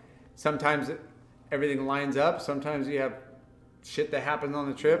sometimes everything lines up. Sometimes you have shit that happens on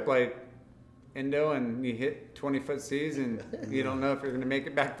the trip like Indo and you hit 20-foot seas and you don't know if you're gonna make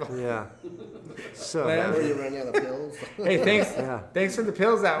it back. yeah. So Well, Were you running out of pills? Hey, thanks. Yeah. Thanks for the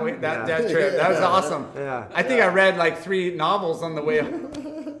pills that way, that Yeah. trip. That was awesome. yeah. I think I read like 3 novels on the way.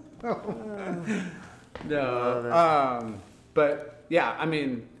 No, but yeah, I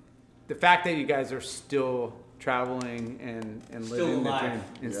mean, the fact that you guys are still traveling and Still living the alive.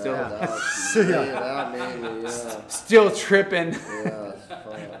 dream and That mainly, yeah. still tripping, Yeah, it's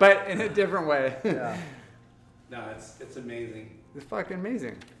fun. but in a different way. No, it's amazing. It's fucking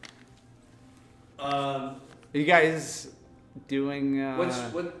amazing. Um, You guys doing?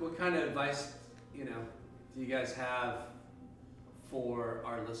 what kind of advice do you guys have for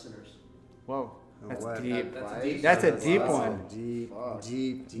our listeners? Whoa, that's What? deep. That's a deep. That's a one. deep That's one. a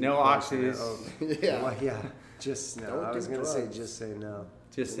deep. No question. oxys. Oh, Yeah. well, yeah. Just no. Don't I was do gonna say drugs. just say no.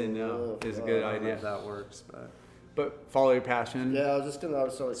 Just say no is a good I don't know idea. if that works, but But follow your passion. Yeah, I was just gonna. I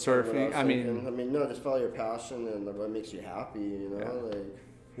was so Surfing, I mean- no, just follow your passion and what makes you happy. You know, like.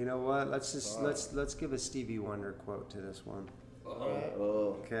 you know what? Let's give a Stevie Wonder quote to this one.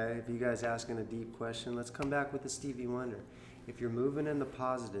 Oh. Okay, if you guys asking a deep question, let's come back with the Stevie Wonder. If you're moving in the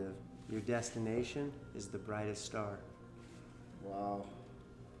positive, your destination is the brightest star. Wow.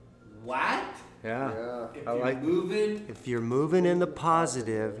 What? Yeah. Yeah. If I you're like- moving, If you're moving in the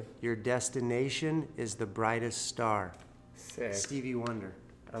positive, your destination is the brightest star. Sick. Stevie Wonder.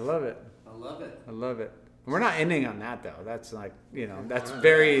 I love it. I love it. I love it. We're not ending on that though. That's like that's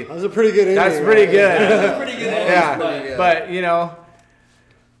very. That was a pretty good That's pretty good. That's pretty good. Yeah, advice, good. but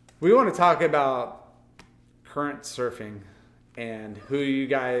we want to talk about current surfing and who you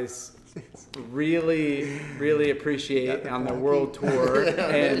guys really appreciate on the world tour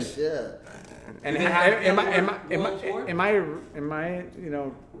and Shit. and Do they have am I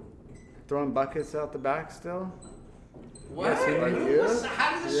throwing buckets out the back still? What? Yes, he is.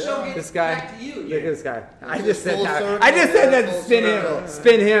 How does this show get This guy, back to you? look at this guy. I just said Full that. circle, I just said that to full spin circle. him,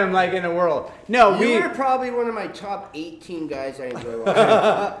 spin him like in the world. No, You were probably one of my top 18 guys I enjoy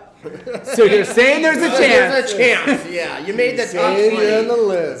watching. So you're saying there's a chance? There's a chance. Yeah, you made the top 20.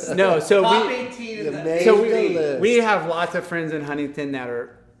 list. No, so Top we 18 in the made so the we, list. we have lots of friends in Huntington that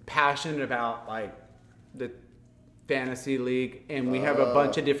are passionate about like the fantasy league, and we have a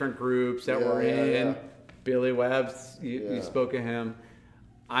bunch of different groups that we're in. yeah. Billy Webb's, you Yeah. spoke of him.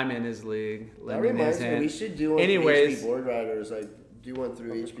 I'm in his league. That Lyndon reminds me, isn't. we should do one Anyways, for HB board riders. Like, do one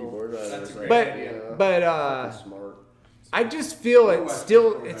through HB board riders. That's a like, but yeah. but Fucking smart. I just feel Or it West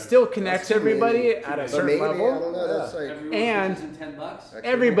still Coast, it or still West. connects That's too many. everybody at a But certain maybe, I level. don't know. That's like, Everyone And- pitches in $10.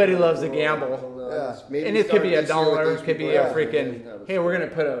 Everybody loves a I gamble. don't know. Yeah. Maybe And it could be start this year with $1, these it could be people. a Yeah, freaking, have a hey, we're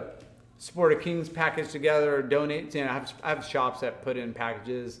sport. gonna put a Sport of Kings package together or donate. You know, I have shops that put in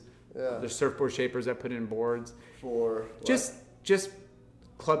packages. Yeah. There's surfboard shapers that put in boards. For Just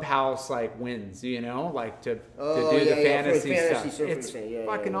clubhouse like wins, you know, like to Oh, do the yeah, yeah, for fantasy fantasy stuff. surfing It's fan. Yeah,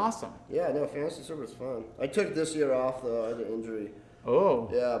 fucking yeah. awesome. Yeah, no, fantasy surf was fun. I took this year off though. I had an injury. Oh,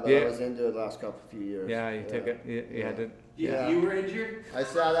 Yeah, but I was into it the last few years. Yeah, you took it. You had to. Yeah. You were injured? I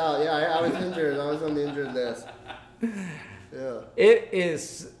sat out. Yeah, I was injured. I was on the injured list. Yeah. It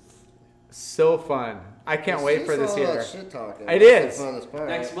is so fun. I can't It's wait just for this all year. that shit talking. It That's is. the funnest part.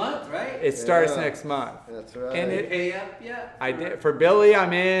 Next month, right? It starts Yeah. next month. That's right. And Did it, you pay up yet? I did for Billy.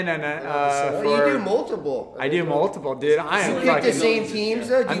 I'm in, and Oh, for you do multiple. I do multiple, dude. I You am pick the fucking. same teams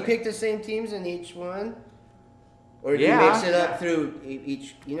though? Do you I'm- pick the same teams in each one? Or do Yeah. you mix it up through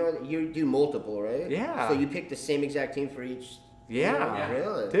each? You know, you do multiple, right? Yeah. So you pick the same exact team for each. Yeah,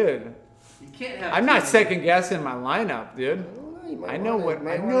 Really? dude. You can't have. I'm not second guessing my lineup, dude. I don't know. You might I know wanna- what.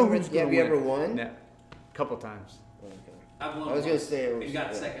 might I wanna know win. who's gonna Have you win. ever won? No, couple times. Okay. I've won I was gonna once say it was- and got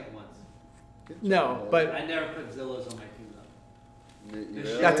yeah. second once. No, but I never put Zillows on my team though.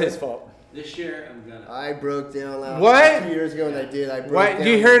 Really? that's his fault. This year I'm gonna. I broke down last What? 2 years ago, and I did. I broke What? down.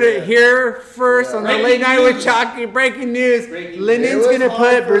 You heard it here first Yeah. on the Breaking late night with news. Chalky. Breaking news. Breaking news. It Linden's was gonna hard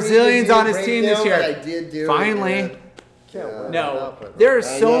put for me Brazilians to do on his team this breakdown, year. but I did do it, Finally. man. No, there are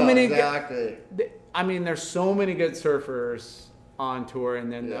so I know, many. Exactly. I mean, there's so many good surfers on tour,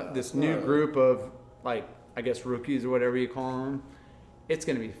 and then Yeah. this new group of like, I guess rookies or whatever you call them. It's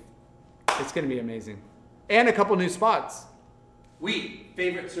gonna be amazing, and a couple new spots.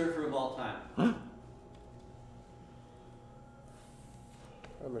 Favorite surfer of all time.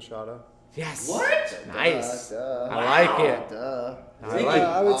 Machado. Yes. What? Nice. Duh. I like it. Duh. I like.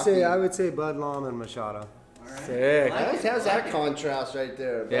 I would say Bud Lom and Machado. Sick. How's that contrast right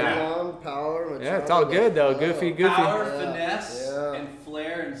there? Yeah. Long, power, Yeah, it's all good though. Oh. Goofy. Power, Yeah, finesse, yeah. and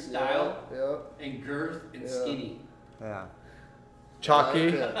flair and style, Yep. and girth and Yeah. skinny. Yeah. Chalky. I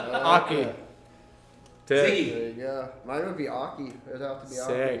like it. I like Aki. it. Sick. Ziggy. There you go. Mine would be Aki. It'd have to be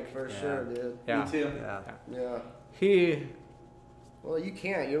Sick. Aki for sure, dude. Yeah. Me too. Yeah. Yeah. He. Well, you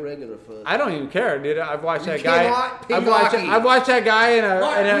can't. You're regular foot. I don't even care, dude. I've watched You that guy. cannot pick I've watched. Aki. I've watched that guy in a.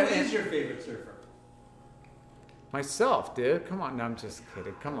 Mark, in a who is your favorite surfer? myself, dude. Come on. No, I'm just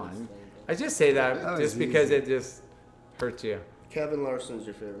kidding. Come on. I just say that That was just because easy. it just hurts you. Kevin Larson's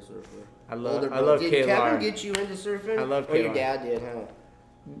your favorite surfer. I love- Older I brother. love Did K-Lar. Kevin get you into surfing? I love Or your K-Lar. dad did,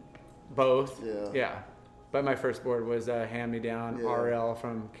 huh? Both. Yeah. But my first board was a hand-me-down Yeah. RL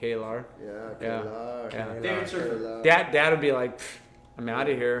from Kalar. Yeah, Yeah. K-Lar. Yeah. Favorite surfer? K-Lar. Dad would be like, "Pfft, I'm out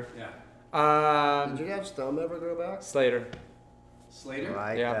of here. Yeah. Did your dad's thumb ever grow back? Slater. Slater?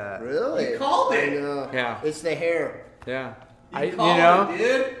 Like Yeah. that. Really? You called it. I know. Yeah. It's the hair. Yeah. You called it,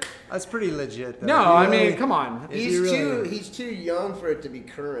 dude. That's pretty legit, though. No, You I really- mean, come on. If you really- He's too young for it to be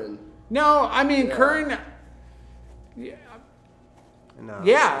Curran. No, I mean, Yeah. Kern. Yeah, No,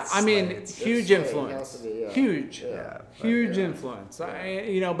 yeah. it's I mean, Slade. huge Slade, influence. it has to be, yeah. Huge. Yeah. Huge influence.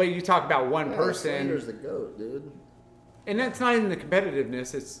 But you talk about one Yeah, person, Slater's the goat, dude. and that's not even the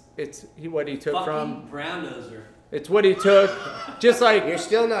competitiveness. What he took Fucking from. brown noser. It's what he took. Just like You're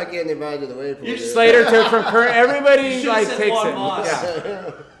still not getting invited to the wave pool. You're dude. Slater took from Kern. You Everybody should've like said takes Juan it. Moss.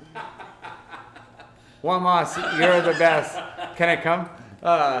 Yeah. Juan Moss, you're the best. Can I come?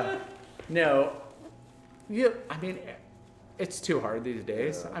 No. I mean, it's too hard these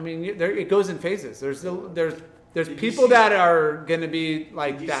days. I mean, it goes in phases. There's Did you people see- that are gonna be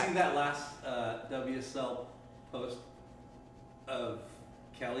like Did you that. see that last WSL post of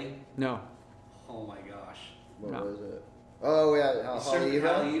Kelly? No. Oh my gosh. What No. was it? Oh, yeah. You surfed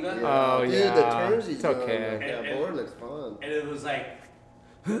Haleiwa? Oh, Dude, yeah. the turns he's It's doing okay. with that And- board looks fun. And it was like,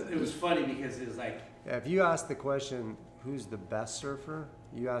 it was funny because it was like, Yeah, if you ask the question, who's the best surfer?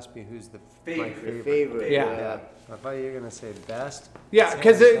 You ask me who's my Favorite. favorite. Favorite. Yeah. I thought you were gonna say best. Yeah, It's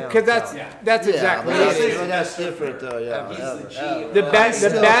because hands down that's Kelly. Yeah. that's Yeah, exactly but what that's, it is. but that's different though. Yeah. He's yeah, the G yeah. of The all best, the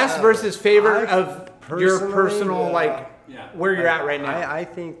Still best have versus favorite I of your personally, personal yeah. like Yeah. where you're at right now. I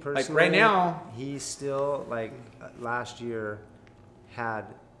think personally, right now- he's still like last year had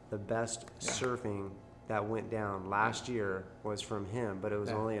the best surfing that went down. Last year was from him, but it was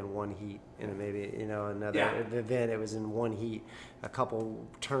Yeah. only in one heat. And maybe another Yeah. event, it was in one heat, a couple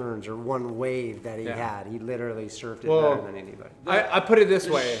turns or one wave that he Yeah. had. He literally surfed it Well, better than anybody. I put it this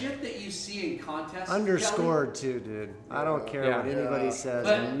the way. shit that you see in contests. with Underscored too, dude. I don't care Yeah. what anybody Yeah. says.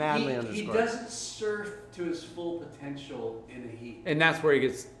 Kelly, Madly but he underscored. doesn't surf to his full potential in a heat. And that's where he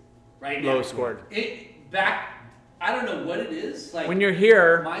gets Right now. low scored. It back I don't know what it is. Like when you're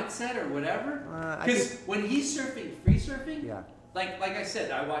here, mindset or whatever. I Because when he's surfing, free surfing, Yeah. like I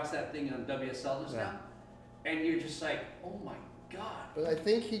said, I watched that thing on WSL just now, and you're just like, oh my god. But I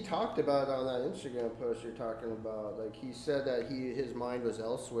think he talked about it on that Instagram post you're talking about. Like he said that his mind was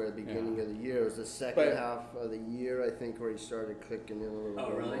elsewhere at the beginning of the year. It was the second half of the year, I think, where he started clicking in a little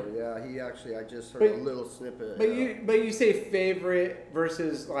bit really? more. Yeah, he actually. I just heard But- a little snippet. but you say favorite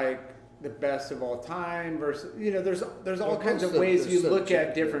versus like the best of all time versus there's all kinds of ways you look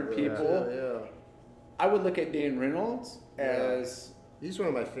at different people. Yeah. I would look at Dan Reynolds as He's one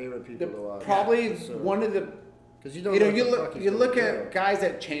of my favorite people to watch. probably So- one of the. Because you don't You know know, what you the look fuck he's you gonna look do. at guys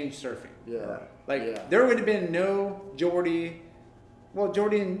that changed surfing. Yeah. Like there would have been no Jordy. Well,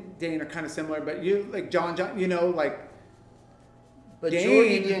 Jordy and Dane are kind of similar, but you like John, like But Dane-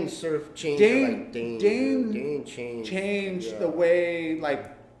 Jordy didn't surf change Dane- like Dane. Dane Dane changed. changed yeah. the way like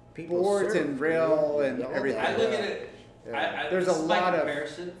People boards surf, and rail yeah, and all everything. I that. look Yeah. at it. Yeah. There's this a is lot my of-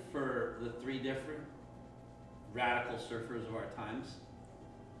 comparison for the three different radical surfers of our times.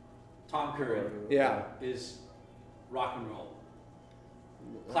 Tom Curry Yeah, is rock and roll.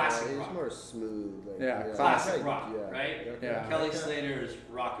 Classic he's rock. more smooth. Like, Yeah, Classic Like, rock, yeah. right? Okay. Yeah. Kelly Okay. Slater is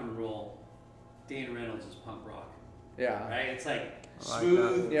rock and roll. Dane Reynolds is punk rock, yeah, right? It's like I like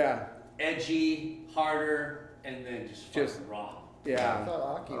smooth, yeah, edgy, harder, and then just fucking raw. I yeah. thought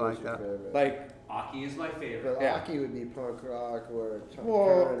Aki I was like your that. favorite. Like Aki is my favorite. but Yeah. Aki would be punk rock, or Tom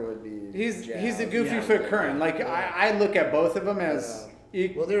Well, Curran would be. he's jazz. a goofy Yeah. foot current. Like I look at both of them as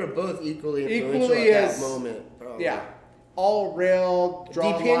Well, they were both equally influential Equally at as- that moment. Probably. yeah, all rail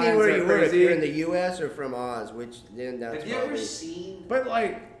draw Depending lines where are you were, if crazy. you're in the U.S. or from Oz, which then that's Have you probably. ever seen But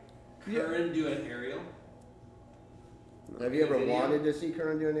like, Curran do an aerial? Have you ever video? wanted to see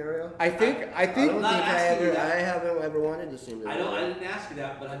Curran do an aerial? I think I don't think not I asking you ever. that. I haven't ever wanted to see him do I an don't. I aerial. didn't ask you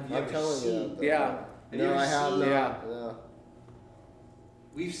that, but have you I'm ever telling seen? you. That, Yeah. Have you No, ever I have seen- not. Yeah. No.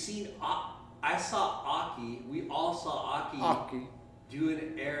 We've seen. I saw Aki. We all saw Aki Aki. do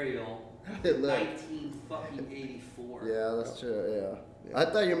an aerial. Look. 1984. Yeah, that's true. Yeah. I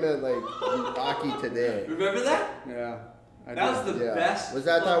thought you meant like Aki today. Remember that? Yeah, I That do. was the Yeah. best. Was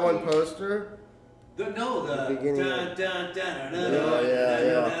that one fucking- poster? The The beginning dun, of- dun, dun, dun, Yeah, dun, yeah, dun, yeah,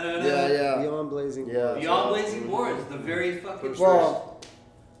 dun, dun, dun, yeah, dun. yeah. Beyond Blazing Yeah. Boards. Beyond Blazing Boards, the very fucking Well,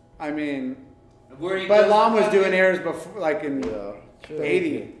 I mean, first. Where he but goes Lom was fucking- doing airs before, like in Yeah. Sure.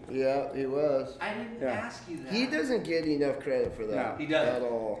 80. Yeah, he was. I didn't Yeah. ask you that. He doesn't get enough credit for that. No. He doesn't. At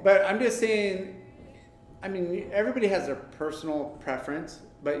all. But I'm just saying, I mean, everybody has their personal preference,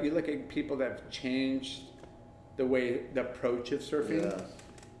 but you look at people that have changed the approach of surfing, Yeah.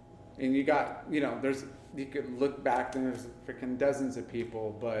 and you got, you could look back and there's freaking dozens of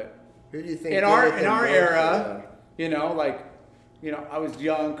people, but Who do you think in did our it the most? era, I was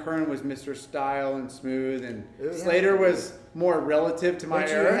young. Curran was Mr. Style and smooth, and Yeah. Slater was more relative to my But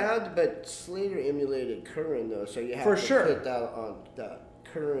you era. had, but Slater emulated Curran though, so you have For to sure. put that on that.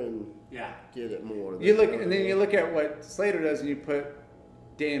 Curran Yeah. did it more. You look, and then you look at what Slater does, and you put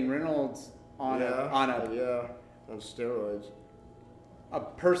Dan Reynolds on yeah, on steroids. a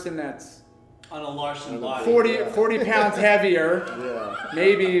person that's On a Larson On the body. 40 pounds heavier, Yeah.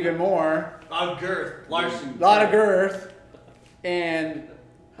 maybe even more, On girth. Larson. a lot of girth, and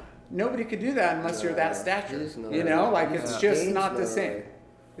nobody could do that unless you're that stature. He's not. It's just Dane's not the not. same.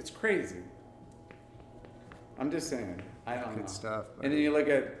 It's crazy. I'm just saying. I don't know. Good stuff. And then you look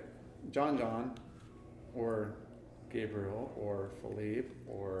at John, or Gabriel, or Philippe,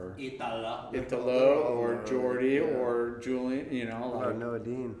 or Itala. Italo, or Yeah. Jordy, or Julian. What about Noah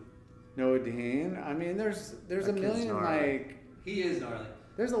Dean? Noah Dean. I mean, there's a That kid's million gnarly. He is gnarly.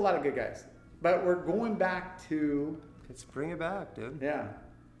 there's a lot of good guys, but we're going back to Let's bring it back, dude. yeah,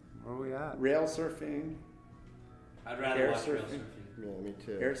 Where are we at? rail surfing, I'd rather Air watch rail surfing. surfing. Yeah, me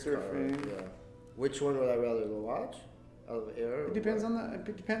too. Air surfing. Yeah. Which one would I rather watch? Out of air? It depends on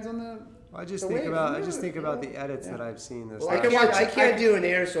the. Well, I just The think wave, about yeah. the edits Yeah. that I've seen this. Well, I I can can't, watch- I can't I- do an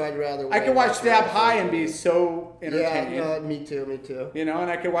air, so I'd rather. I could watch Stab rail High and surfing. be so entertaining, Yeah, no, me too. and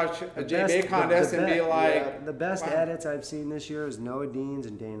I could watch a The J best- Bay the- contest the and be be- like, the best wow. edits I've seen this year is Noah Dean's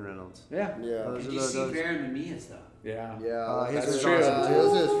and Dane Reynolds. yeah, Yeah. Those Did are you see those. Baron Mamiya's though? yeah. Yeah, His That's is true. awesome, too.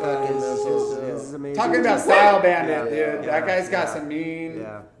 This is fucking His mental, is too. amazing. Talking about too. Style Bandit, Yeah, dude. yeah, That guy's got yeah. some mean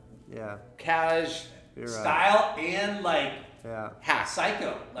Yeah, cash you're right. Style and like Yeah, hacks.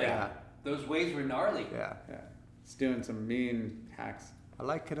 psycho. Like Yeah. those waves were gnarly. yeah. Yeah, it's doing some mean hacks. I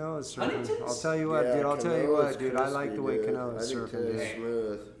like Kanoa's surfing. Huntington's? I'll tell you what, Yeah, dude. I'll tell you Canoa's what, dude. I like crispy, the way dude. Kanoa's surfing, Huntington is dude.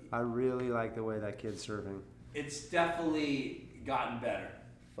 smooth. I really like the way that kid's surfing. It's definitely gotten better.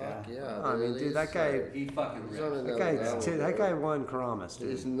 Fuck yeah. I mean, dude, that guy- He fucking He's on rips. That another guy, level, that guy dude. won Kramis, dude.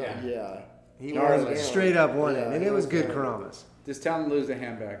 He's not. Yeah. Yeah. He Gnarly. won, straight up won it, Yeah, and it was good yeah. Karamas. Just tell him to lose the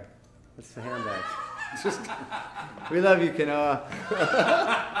handbag. That's the handbag. We love you, Kanoa.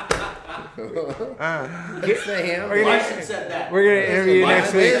 It's the hammer. Larson said that. We're gonna interview you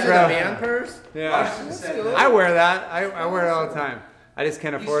next week, Is it a bro. man purse? Yeah, Larson said that. I wear that. I wear it all the time. I just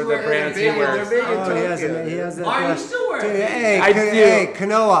can't afford the wear it brands he big, wears. they're big. Oh, he has that. Why are you still wearing Dude, it? hey, I do. hey,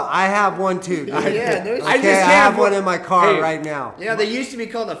 Kanoa, I have one too. Dude. Yeah, there's- I Okay, just I can't have afford- one in my car Hey. right now. Yeah, they used to be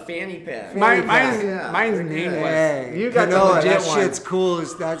called a fanny pack. Mine's Yeah. nameless. Hey, You got the Kanoa, legit that one. shit's cool.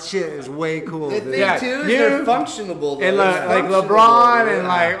 That shit is way cool. The Dude. thing Yeah, too is you- they're functional. Though. And They're like functional, LeBron and yeah.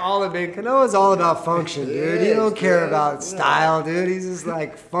 like all the big. Kanoa's all about function, dude. He is, don't care dude. about Yeah. style, dude. He's just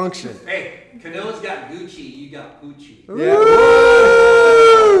like function. Hey, Canoa's got Gucci, you got Gucci.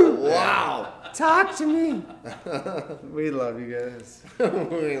 Wow. Talk to me. We love you guys. We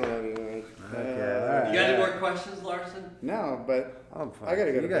love you, man. You got any more questions, Larson? No, but I'm fine. I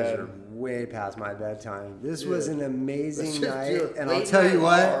gotta go You to guys bed. are way past my bedtime. This was an Let's amazing just night, do it. and I'll Late tell you night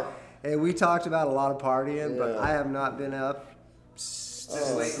what. hour. Hey, we talked about a lot of partying, but Yeah. I have not been up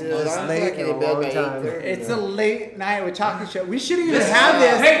Oh, late. dude, this I'm late fucking in a in bed long by time. 8:30. It's a late night with Chalky Show. We shouldn't even This have is,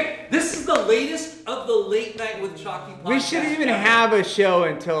 this. Hey, this is the latest of the late night with Chalky podcast. We shouldn't even ever. have a show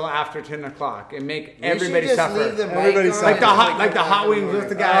until after 10 o'clock and make We should everybody just suffer. leave the mic Everybody on suffer. Like the and hot, we like the come hot back wings in with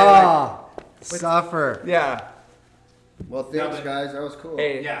the morning. guy. Oh, suffer. Yeah. Well, thanks, guys. That was cool.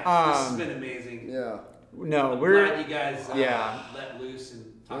 Hey. Yeah, this has been amazing. Yeah. No, I'm we're glad you guys yeah. let loose and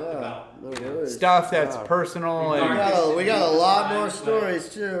talked Yeah. about No worries. stuff that's personal and. We got a lot more stories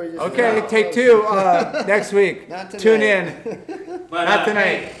too. We just- Okay, take two next week. Not tonight. Tune in. But, Not tonight.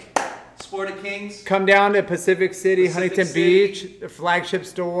 Hey, Sport of Kings. Come down to Pacific City, Pacific Huntington City. Beach, the flagship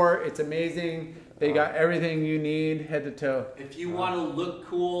store. It's amazing. They got everything you need, head to toe. If you want to look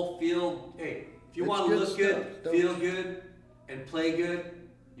cool, if you It's want to good look good, stuff. feel good, and play good,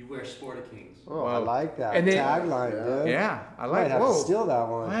 you wear Sport of Kings. Oh, I like that And then- tagline, dude. Yeah, I I like. might have Whoa. to steal that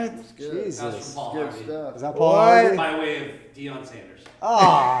one. What? That was Jesus. from Paul Good Harvey. stuff. Is that Paul What? Harvey? By way of Deion Sanders.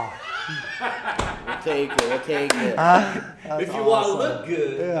 Oh, We'll take it. We'll take it. If you want to look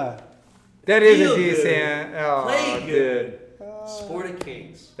good, yeah. That is Feel a good. decent. Oh, Play good. dude. Sport of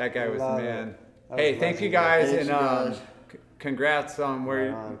Kings. That guy was the Love man. it. That Hey, was thank you legendary. guys, Thanks, and you guys. congrats on Right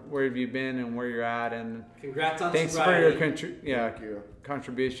on. where have you been and where you're at, and Congrats on thanks for your sobriety. you.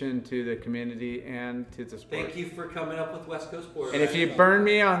 contribution to the community and to the sport. Thank you for coming up with West Coast Sport. And if you burn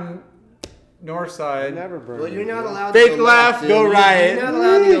me on north side, Never burn. Well, you're not allowed Fake to go left, dude. go right. You're not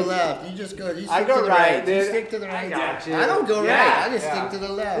allowed to go left. You just go. You stick I go to the right, right. You dude. stick to the right. I got you. I don't go Yeah, right. I just yeah. stick to the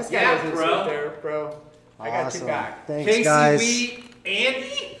this left. guy Yeah, doesn't bro. sit there, bro. I got Awesome. you back. Thanks, Casey, guys. we,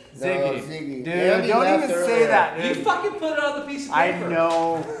 Andy, No, Ziggy. Dude, Andy don't left even earlier. say that, you dude. fucking put it on the piece of I paper.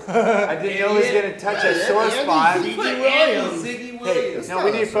 know. I didn't know he was gonna touch a Yeah, sore Andy, spot. Ziggy Put Williams. Andy, Ziggy Hey, Williams. no,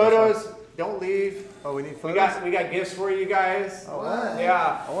 we need photos. Don't leave. Oh, we need We photos? got gifts for you guys. What?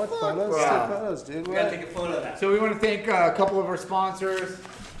 Yeah. I want photos. Yeah. Take photos, dude. We gotta take a photo of that. So we want to thank a couple of our sponsors.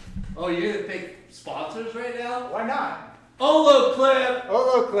 Oh, you're gonna pick sponsors right now? Why not? Olo Clip,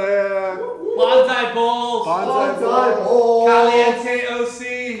 Olo Clip, Bonsai Bowls, Bonsai Bowl, Caliente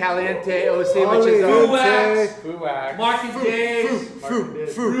OC, Caliente OC, which is Foo our Wax, Foo Wax. Mark and Dave's,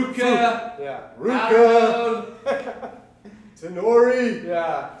 Ruka, Yeah. Ruka, Tenori.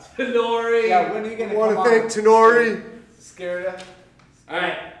 Yeah. Tenori. Yeah. When are you gonna I want come to thank on? Tenori. Scared ya? All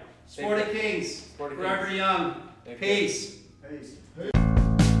right, Sport of Kings, Sport of forever Kings. young. Thank you. Peace.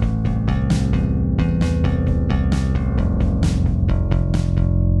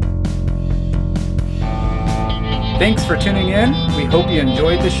 Thanks for tuning in. We hope you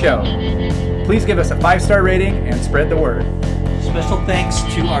enjoyed the show. Please give us a 5-star rating and spread the word. Special thanks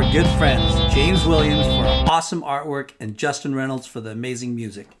to our good friends James Williams for our awesome artwork and Justin Reynolds for the amazing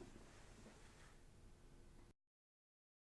music.